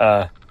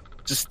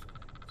 just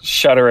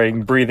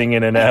shuddering, breathing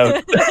in and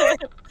out.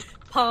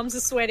 Palms are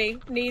sweaty,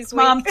 knees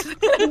weak.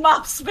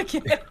 Mom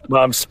spaghetti.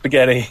 Mom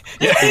spaghetti.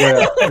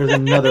 There's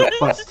another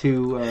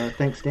 +2.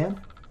 Thanks, Dan.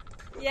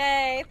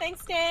 Yay!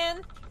 Thanks,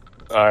 Dan.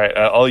 All right,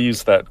 I'll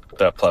use that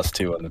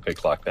 +2 on the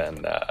big lock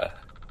then.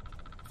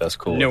 That's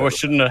cool. No, I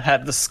shouldn't have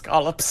had the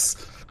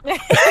scallops.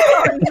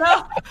 Oh,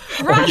 no.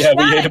 Rush, yeah, we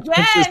not ate a bunch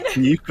of again!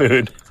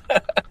 seafood.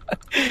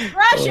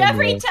 Rush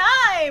every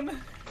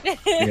time!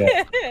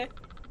 Yeah.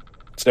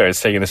 Sorry,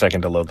 it's taking a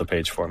second to load the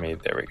page for me.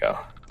 There we go.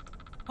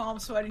 Palm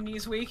sweaty,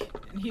 knees weak,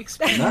 and he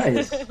explains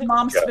Nice.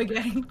 mom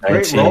spaghetti.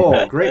 Great 19.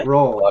 roll. Great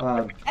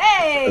roll.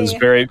 Hey! I was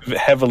very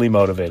heavily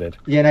motivated.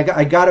 Yeah, and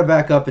I got to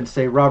back up and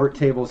say Robert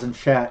Tables in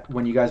chat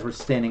when you guys were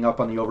standing up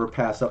on the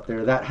overpass up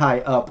there, that high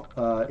up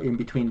in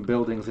between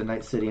buildings in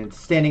Night City, and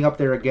standing up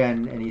there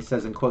again, and he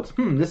says in quotes,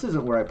 this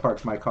isn't where I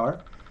parked my car.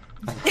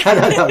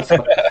 That was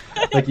fun.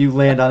 Like you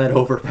land on that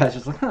overpass,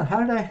 just like, how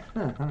did I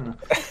don't know.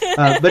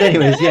 But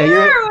anyways, yeah,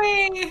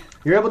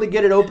 you're able to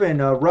get it open.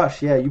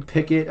 Rush, yeah, you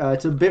pick it.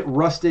 It's a bit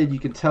rusted. You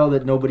can tell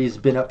that nobody's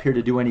been up here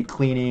to do any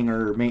cleaning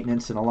or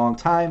maintenance in a long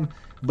time.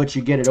 But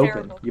you get it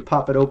open. You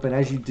pop it open.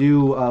 As you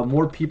do,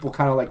 more people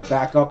kind of like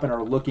back up and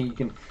are looking. You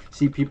can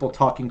see people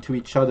talking to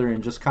each other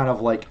and just kind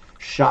of like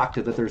shocked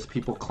that there's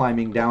people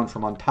climbing down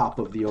from on top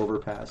of the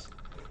overpass.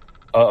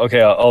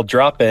 Okay, I'll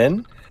drop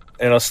in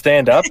and I'll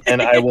stand up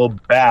and I will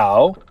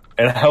bow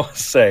and I will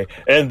say,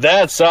 and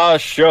that's our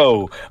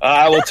show.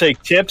 I will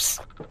take tips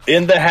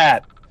in the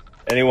hat.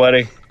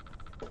 Anybody?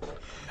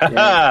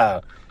 Yeah.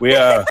 We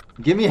are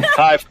Give me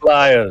high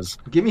flyers.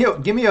 a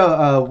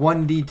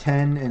 1d10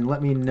 and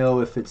let me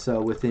know if it's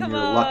within Come your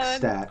luck on.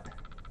 stat.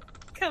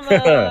 Come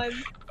on.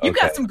 You've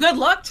got some good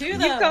luck too,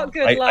 though. You've got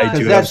good I luck. do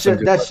have That's some just,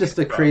 good that's luck. just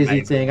a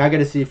crazy thing. I got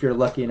to see if you're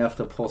lucky enough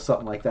to pull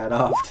something like that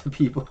off to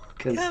people.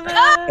 'Cause, Come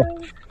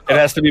on. It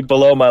has to be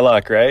below my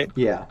luck, right?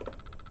 yeah,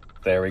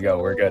 There we go.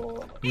 We're good.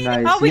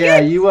 nice. Oh, we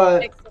Yeah, good. you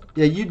Excellent.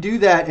 yeah, you do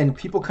that, and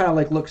people kind of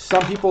like look.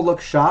 Some people look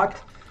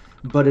shocked,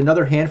 but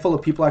another handful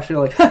of people actually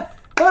are like, "Oh,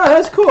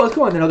 that's cool, that's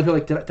cool." And then others are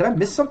like, "Did I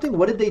miss something?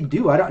 What did they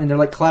do?" I don't. And they're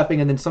like clapping,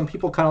 and then some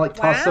people kind of like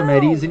toss some Wow.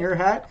 eddies in your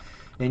hat,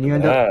 and you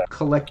end Yeah. up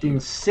collecting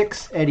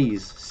 6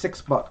 eddies,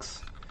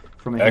 $6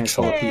 from a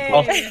handful of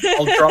Excellent.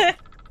 people.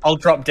 I'll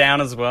drop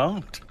down as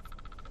well.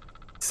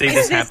 See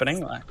this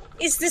happening. Like,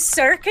 Is the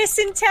circus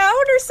in town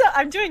or so?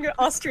 I'm doing an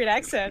Austrian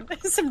accent.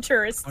 Some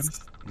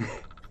tourists.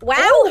 Wow,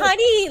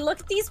 honey, look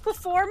at these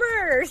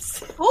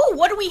performers. Oh,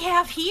 what do we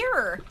have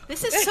here?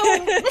 This is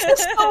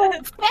so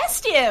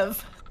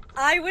festive.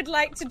 I would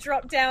like to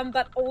drop down,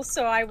 but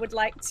also I would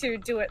like to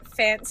do it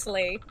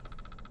fancily.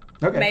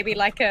 Okay. Maybe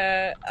like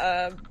a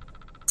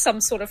some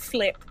sort of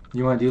flip.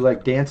 You want to do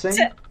like dancing?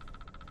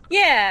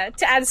 Yeah,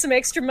 to add some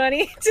extra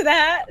money to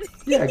that.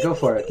 Yeah, go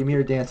for it. Give me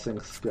your dancing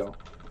skill.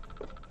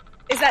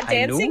 Is that I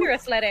dancing know. or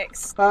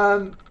athletics?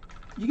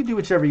 You can do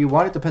whichever you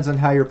want. It depends on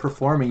how you're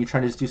performing. You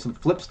trying to just do some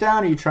flips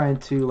down, or you trying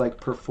to like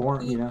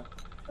perform? You know.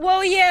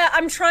 Well, yeah,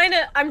 I'm trying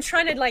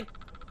to like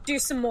do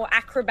some more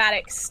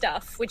acrobatic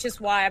stuff, which is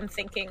why I'm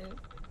thinking.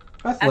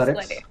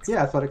 Athletics.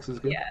 Yeah, athletics is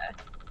good. Yeah,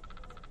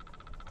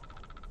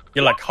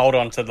 you like hold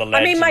on to the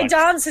ledge. I mean, my and, like,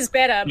 dance is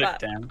better, flip but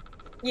down.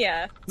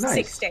 yeah, Nice.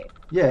 16.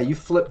 Yeah, you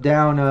flip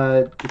down.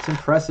 It's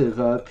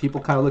impressive. People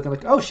kind of looking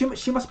like, oh,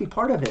 she must be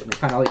part of it, and they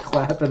kind of like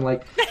clap and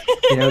like,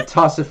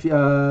 toss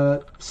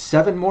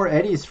 7 more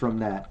eddies from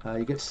that.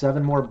 You get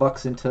 7 more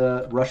bucks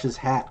into Rush's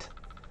hat.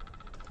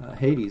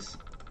 Hades.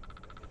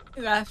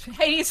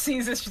 Hades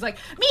sees this. She's like,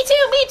 me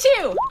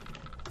too.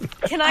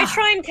 Can I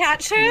try and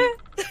catch her?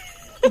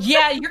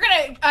 Yeah, you're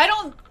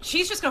gonna.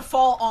 She's just gonna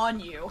fall on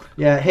you.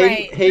 Yeah,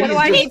 Right. Hades. What do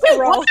I just- need to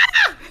roll?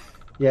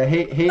 Yeah,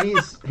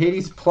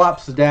 Hades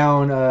plops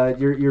down.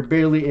 You're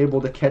barely able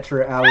to catch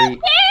her,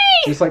 Allie.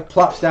 Just like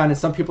plops down, and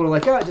some people are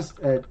like,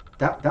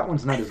 that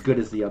one's not as good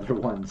as the other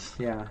ones.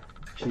 Yeah,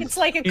 It's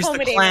like a He's the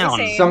comedy clown.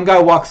 routine. some guy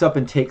walks up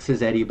and takes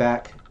his Eddie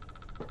back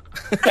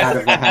out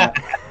of the hat.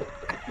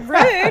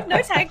 Rude,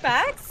 no take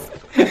backs.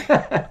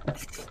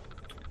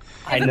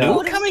 I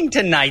knew coming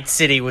to Night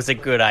City was a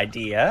good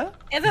idea.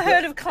 Ever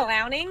heard of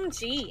clowning?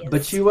 Jeez.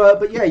 But you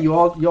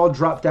all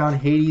drop down.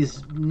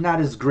 Hades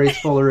not as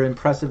graceful or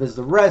impressive as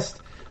the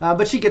rest,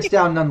 but she gets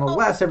down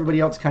nonetheless. Everybody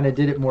else kind of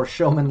did it more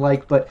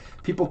showman-like, but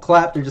people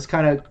clap. They're just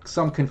kind of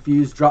some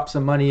confused, drop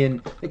some money,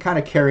 and they kind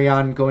of carry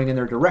on going in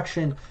their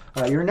direction.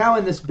 You're now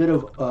in this bit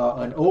of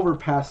an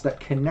overpass that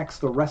connects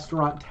the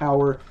restaurant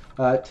tower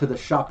to the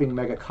shopping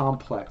mega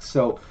complex.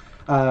 So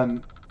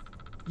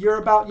you're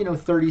about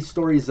 30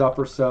 stories up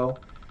or so.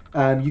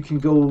 You can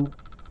go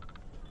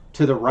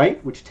to the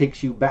right, which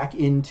takes you back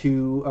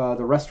into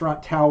the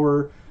restaurant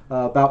tower,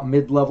 about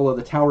mid-level of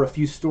the tower, a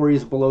few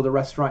stories below the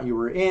restaurant you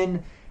were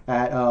in,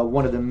 at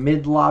one of the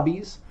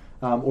mid-lobbies.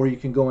 Or you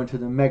can go into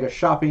the mega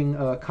shopping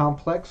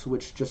complex,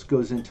 which just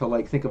goes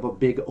into, think of a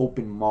big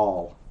open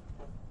mall.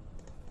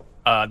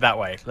 That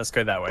way. Let's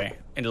go that way.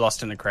 And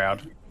lost in the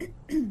crowd.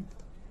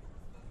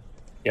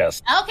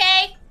 Yes.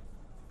 Okay.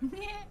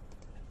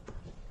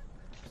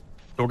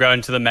 We'll go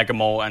into the mega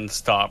mall and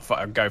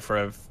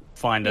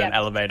find an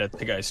elevator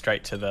to go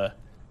straight to the...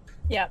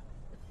 Yeah.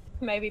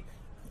 Maybe.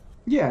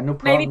 Yeah, no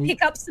problem. Maybe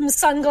pick up some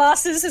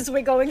sunglasses as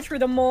we're going through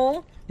the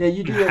mall. Yeah,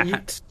 you do.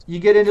 You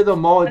get into the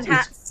mall.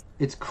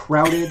 It's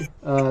crowded.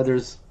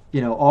 There's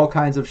all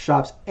kinds of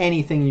shops.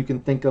 Anything you can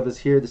think of is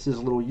here. This is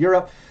Little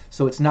Europe,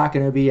 so it's not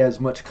going to be as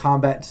much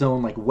combat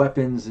zone like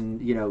weapons and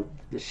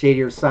the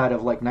shadier side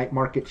of night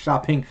market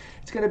shopping.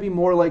 It's going to be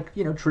more like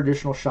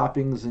traditional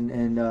shoppings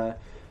and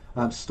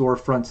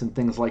storefronts and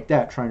things like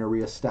that, trying to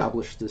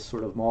reestablish this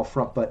sort of mall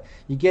front. But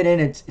you get in,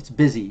 it's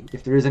busy.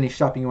 If there is any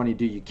shopping you want to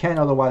do, you can.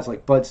 Otherwise,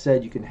 like Bud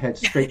said, you can head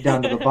straight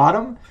down to the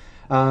bottom.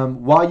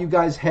 While you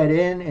guys head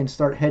in and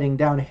start heading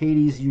down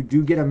Hades, you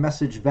do get a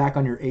message back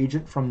on your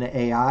agent from the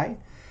AI.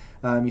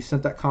 You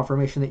sent that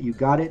confirmation that you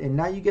got it, and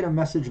now you get a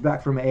message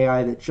back from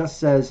AI that just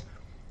says,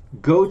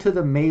 go to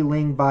the Mei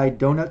Ling Bai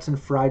Donuts and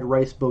Fried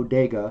Rice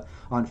Bodega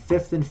on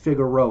 5th and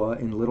Figueroa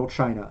in Little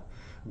China.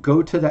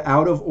 Go to the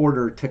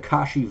out-of-order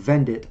Takashi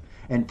Vendit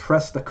and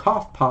press the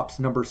cough pops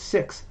number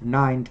 6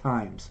 9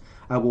 times.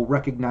 I will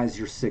recognize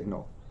your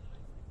signal.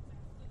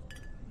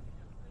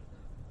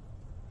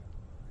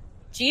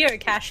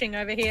 Geocaching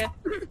over here.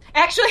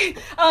 Actually,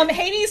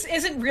 Hades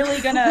isn't really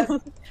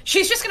gonna...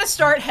 She's just gonna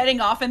start heading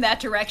off in that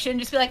direction,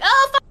 just be like,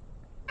 oh,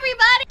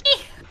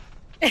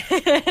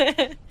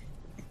 everybody!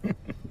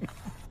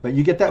 But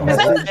you get that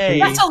message.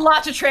 That's a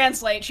lot to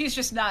translate. She's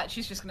just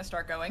gonna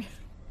start going.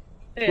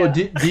 Yeah. Well,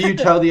 do you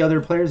tell the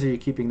other players, or are you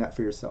keeping that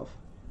for yourself?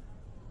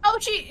 Oh,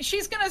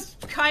 she's gonna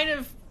kind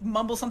of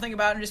mumble something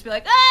about it and just be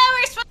like, oh,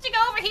 we're supposed to go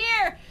over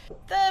here!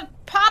 The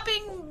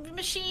popping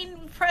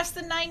machine, press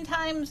the 9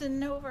 times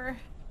and over.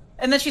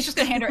 And then she's just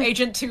gonna hand her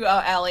agent to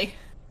Allie.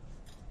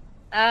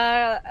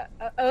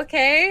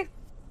 Okay.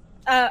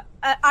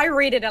 I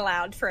read it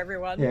aloud for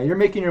everyone. Yeah, you're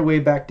making your way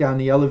back down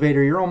the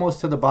elevator. You're almost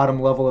to the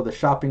bottom level of the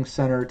shopping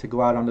center to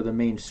go out onto the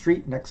main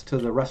street next to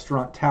the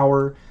restaurant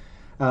tower.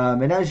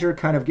 And as you're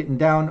kind of getting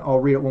down, I'll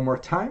read it one more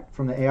time.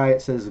 From the AI,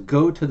 it says,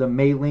 go to the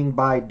Mei Ling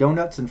Bai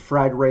Donuts and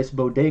Fried Rice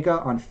Bodega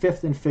on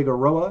 5th and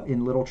Figueroa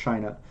in Little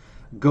China.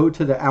 Go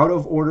to the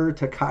out-of-order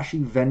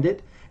Takashi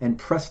Vendit and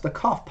press the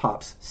cough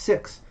pops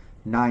 6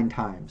 9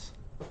 times.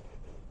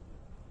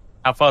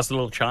 How far is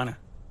Little China?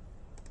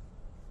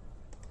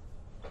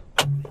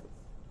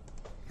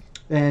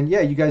 And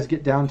yeah, you guys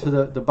get down to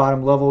the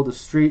bottom level. The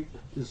street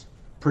is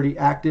pretty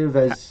active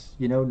as,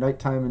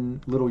 nighttime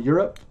in Little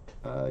Europe.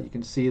 You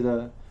can see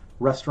the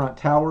restaurant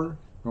tower,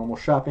 normal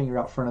shopping. You're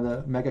out front of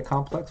the mega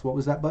complex. What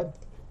was that, Bud?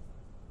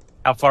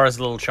 How far is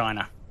Little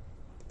China?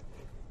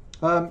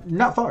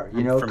 Not far.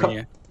 From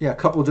here. Yeah, a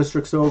couple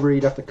districts over.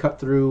 You'd have to cut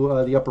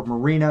through the upper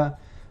marina,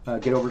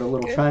 get over to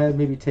Little China.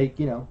 Maybe take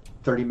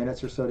 30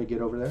 minutes or so to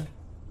get over there.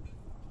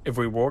 If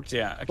we walked,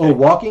 yeah. Okay. Oh,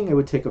 walking, it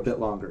would take a bit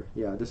longer.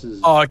 Yeah, this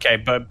is. Oh, okay,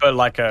 but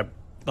like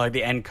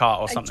the end cart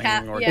or something.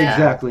 Yeah.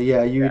 Exactly.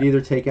 Yeah, you would either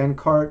take end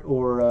cart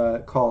or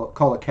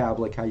call a cab,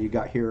 like how you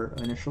got here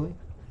initially.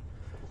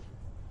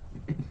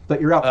 But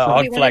you're out front.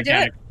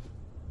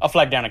 I'll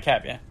flag down a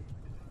cab. Yeah.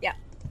 Yeah.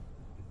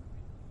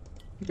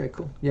 Okay,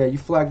 cool. Yeah, you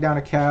flag down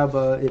a cab.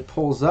 It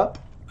pulls up.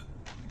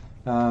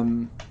 It's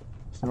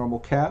a normal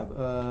cab.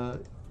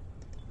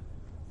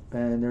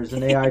 And there's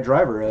an AI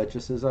driver. It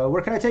just says,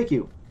 where can I take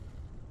you?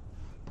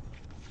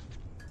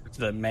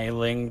 The Mei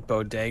Ling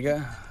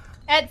Bodega?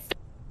 At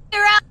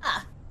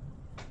Figueroa.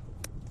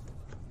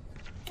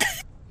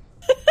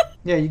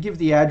 Yeah, you give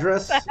the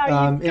address.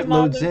 It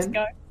loads in.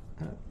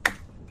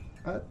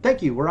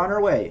 Thank you. We're on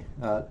our way.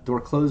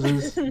 Door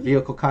closes.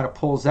 Vehicle kind of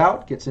pulls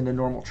out, gets into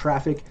normal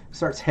traffic,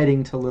 starts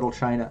heading to Little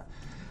China.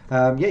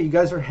 Yeah, you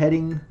guys are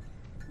heading.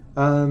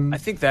 I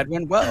think that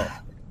went well.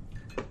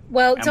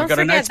 Well, And don't we got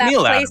a forget nice that meal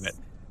place. out of it.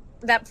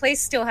 That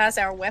place still has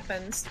our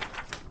weapons.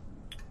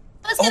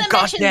 I was gonna God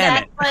mention damn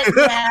that, it.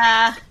 but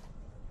yeah.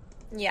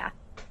 Yeah.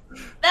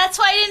 That's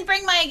why I didn't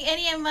bring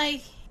any of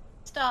my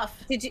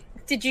stuff.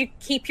 Did you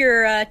keep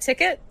your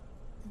ticket?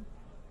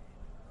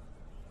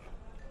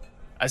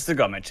 I still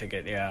got my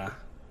ticket, yeah.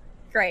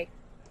 Great.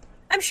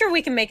 I'm sure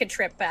we can make a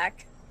trip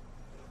back.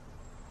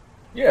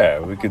 Yeah,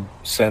 we could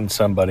send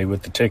somebody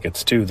with the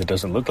tickets, too, that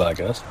doesn't look like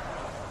us.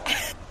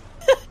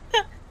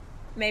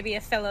 Maybe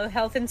a fellow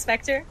health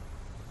inspector?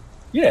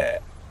 Yeah,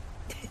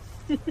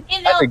 You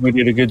I know, think we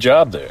did a good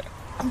job there.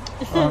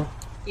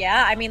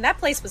 Yeah, I mean, that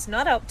place was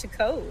not up to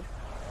code.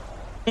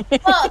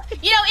 well,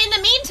 in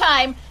the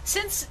meantime,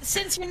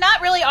 since you're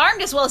not really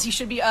armed as well as you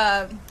should be,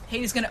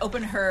 Hades gonna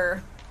open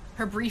her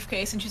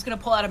briefcase and she's gonna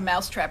pull out a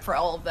mousetrap for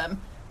all of them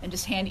and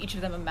just hand each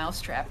of them a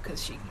mousetrap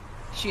because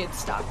she had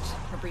stocked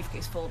her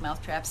briefcase full of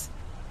mousetraps.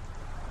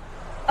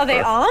 Are they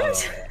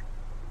armed?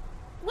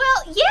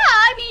 Well, yeah,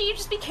 I mean, you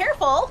just be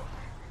careful.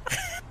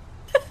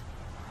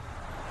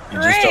 You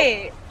just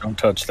Great. don't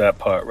touch that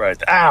part right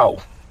there. Ow!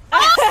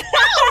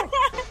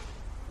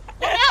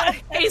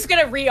 He's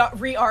gonna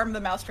rearm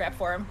the mousetrap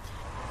for him.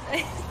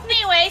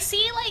 Anyway,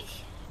 see, like,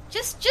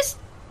 just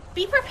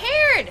be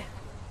prepared.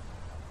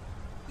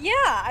 Yeah,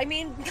 I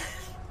mean,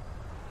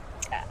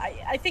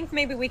 I think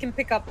maybe we can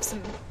pick up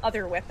some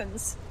other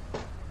weapons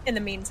in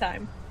the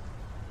meantime.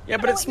 Yeah,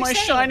 but know it's what my you're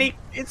saying.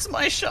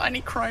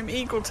 shiny chrome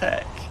eagle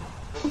tech.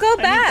 We'll go I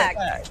need that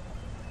back.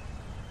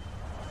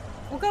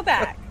 We'll go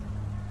back.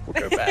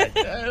 We'll go back.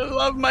 I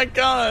love my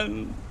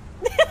gun.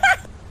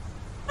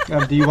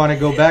 Do you want to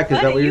go back?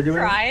 Is that Are what you you're doing?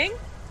 crying?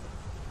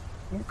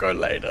 We'll go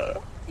later.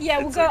 Yeah,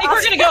 we'll go. I think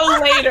we're gonna go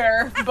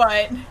later,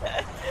 but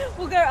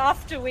We'll go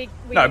after we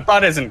No,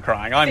 Bud isn't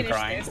crying. I'm finish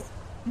crying. this.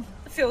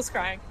 Phil's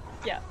crying.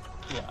 Yeah.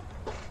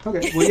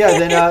 Okay. Well, yeah.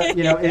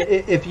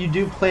 Then if you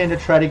do plan to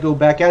try to go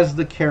back, as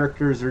the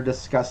characters are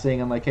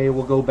discussing, and like, hey,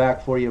 we'll go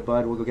back for you,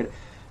 bud. We'll go get it.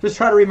 Just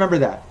try to remember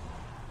that.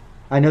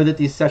 I know that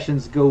these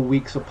sessions go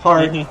weeks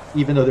apart,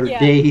 even though they're Yeah.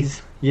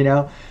 days.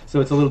 So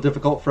it's a little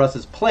difficult for us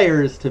as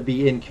players to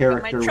be in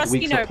character trusty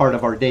weeks notebook. apart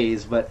of our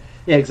days. But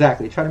yeah,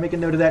 exactly. Try to make a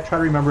note of that. Try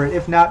to remember it.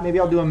 If not, maybe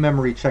I'll do a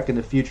memory check in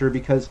the future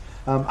because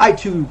I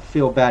too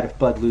feel bad if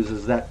Bud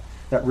loses that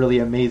really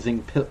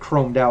amazing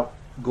chromed out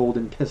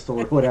golden pistol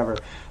or whatever.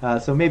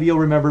 So maybe you'll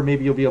remember.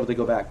 Maybe you'll be able to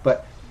go back.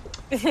 But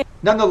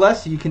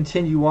nonetheless, you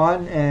continue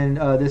on, and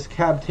this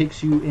cab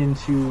takes you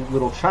into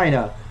Little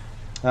China.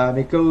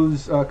 It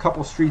goes a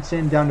couple streets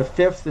in down to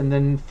 5th and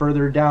then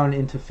further down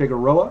into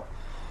Figueroa.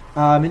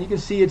 And you can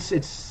see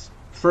it's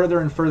further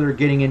and further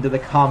getting into the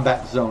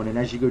combat zone. And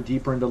as you go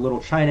deeper into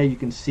Little China, you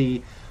can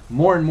see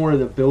more and more of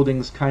the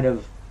buildings kind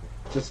of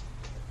just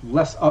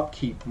less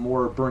upkeep,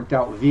 more burnt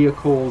out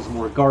vehicles,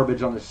 more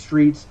garbage on the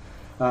streets,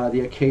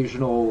 the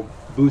occasional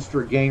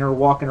booster ganger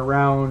walking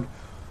around,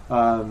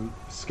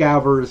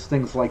 scavers,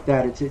 things like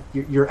that.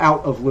 You're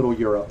out of Little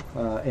Europe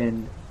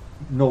and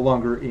no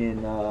longer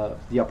in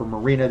the upper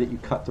marina that you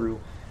cut through.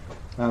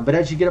 But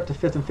as you get up to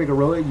 5th and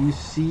Figueroa, you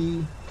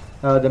see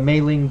the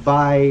Mei-Ling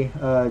Bai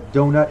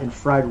donut and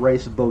fried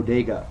rice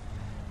bodega.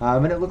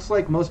 And it looks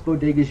like most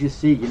bodegas you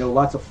see,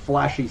 lots of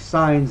flashy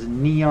signs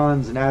and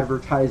neons and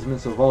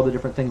advertisements of all the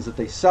different things that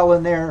they sell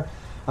in there.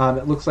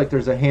 It looks like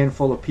there's a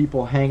handful of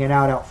people hanging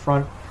out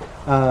front.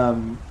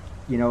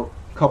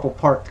 Couple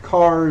parked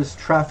cars,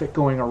 traffic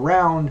going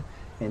around.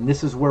 And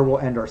this is where we'll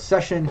end our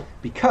session,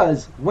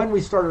 because when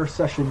we start our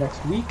session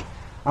next week,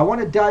 I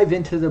want to dive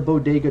into the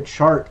bodega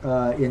chart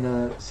in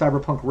the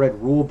Cyberpunk Red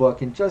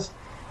rulebook and just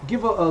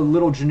give a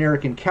little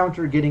generic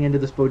encounter getting into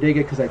this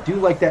bodega, because I do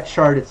like that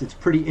chart. It's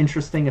pretty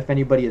interesting if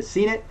anybody has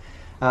seen it.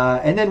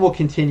 And then we'll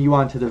continue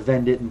on to the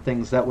Vendit and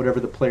things that whatever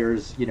the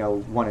players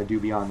want to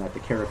do beyond that, the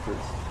characters.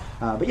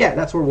 But yeah,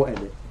 that's where we'll end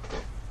it.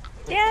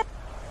 Yeah.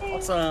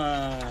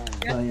 Awesome.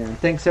 And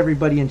thanks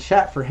everybody in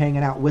chat for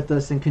hanging out with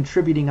us and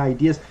contributing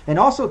ideas. And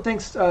also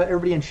thanks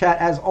everybody in chat,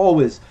 as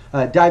always,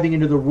 diving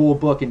into the rule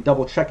book and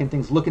double checking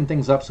things, looking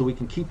things up so we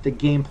can keep the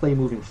gameplay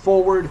moving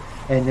forward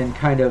and then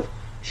kind of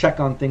check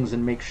on things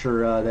and make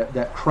sure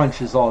that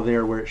crunch is all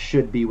there where it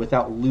should be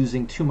without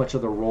losing too much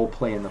of the role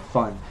play and the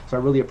fun. So I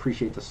really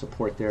appreciate the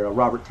support there.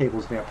 Robert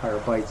Tables, Vampire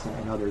Bites,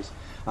 and others.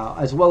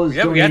 As well as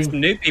Yeah, we had donating... some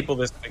new people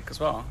this week as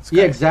well. It's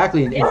Yeah, great.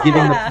 exactly, and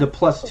giving the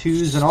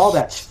 +2s and all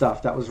that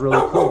stuff. That was really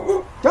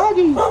cool.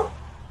 Doggy!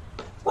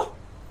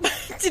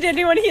 Did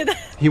anyone hear that?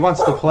 He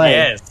wants to play.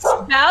 Yes.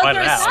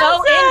 Bowser's so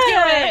Bowser!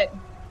 into it.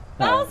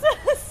 Bowser,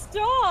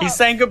 stop! He's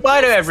saying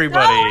goodbye to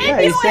everybody.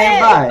 Yeah, he's saying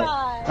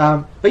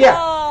bye. But yeah,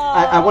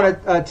 I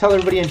want to tell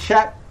everybody in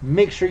chat,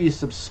 make sure you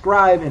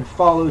subscribe and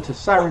follow to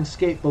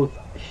Sirenscape, both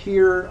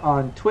here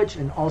on Twitch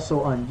and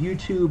also on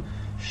YouTube.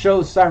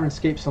 Show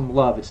Sirenscape some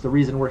love. It's the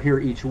reason we're here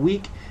each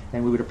week,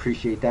 and we would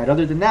appreciate that.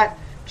 Other than that,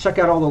 check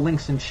out all the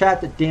links in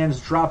chat that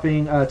Dan's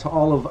dropping to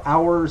all of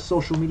our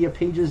social media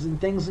pages and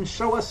things, and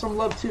show us some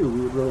love too. We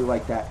would really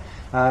like that.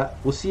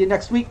 We'll see you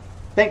next week.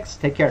 Thanks.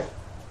 Take care.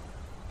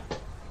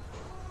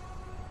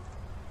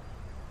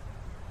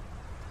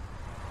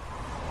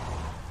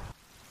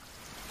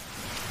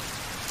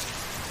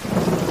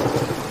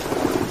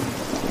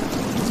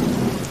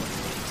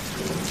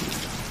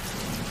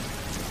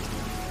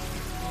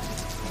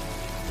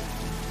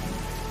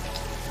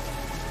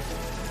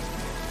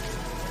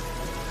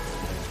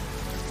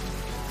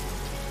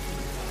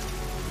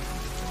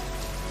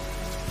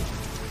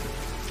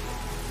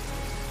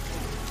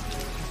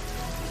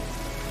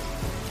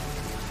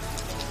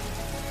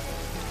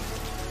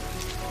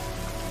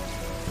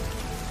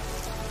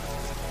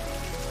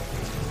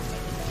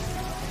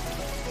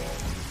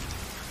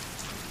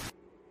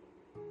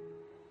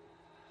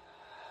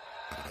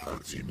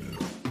 Nazi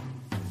man.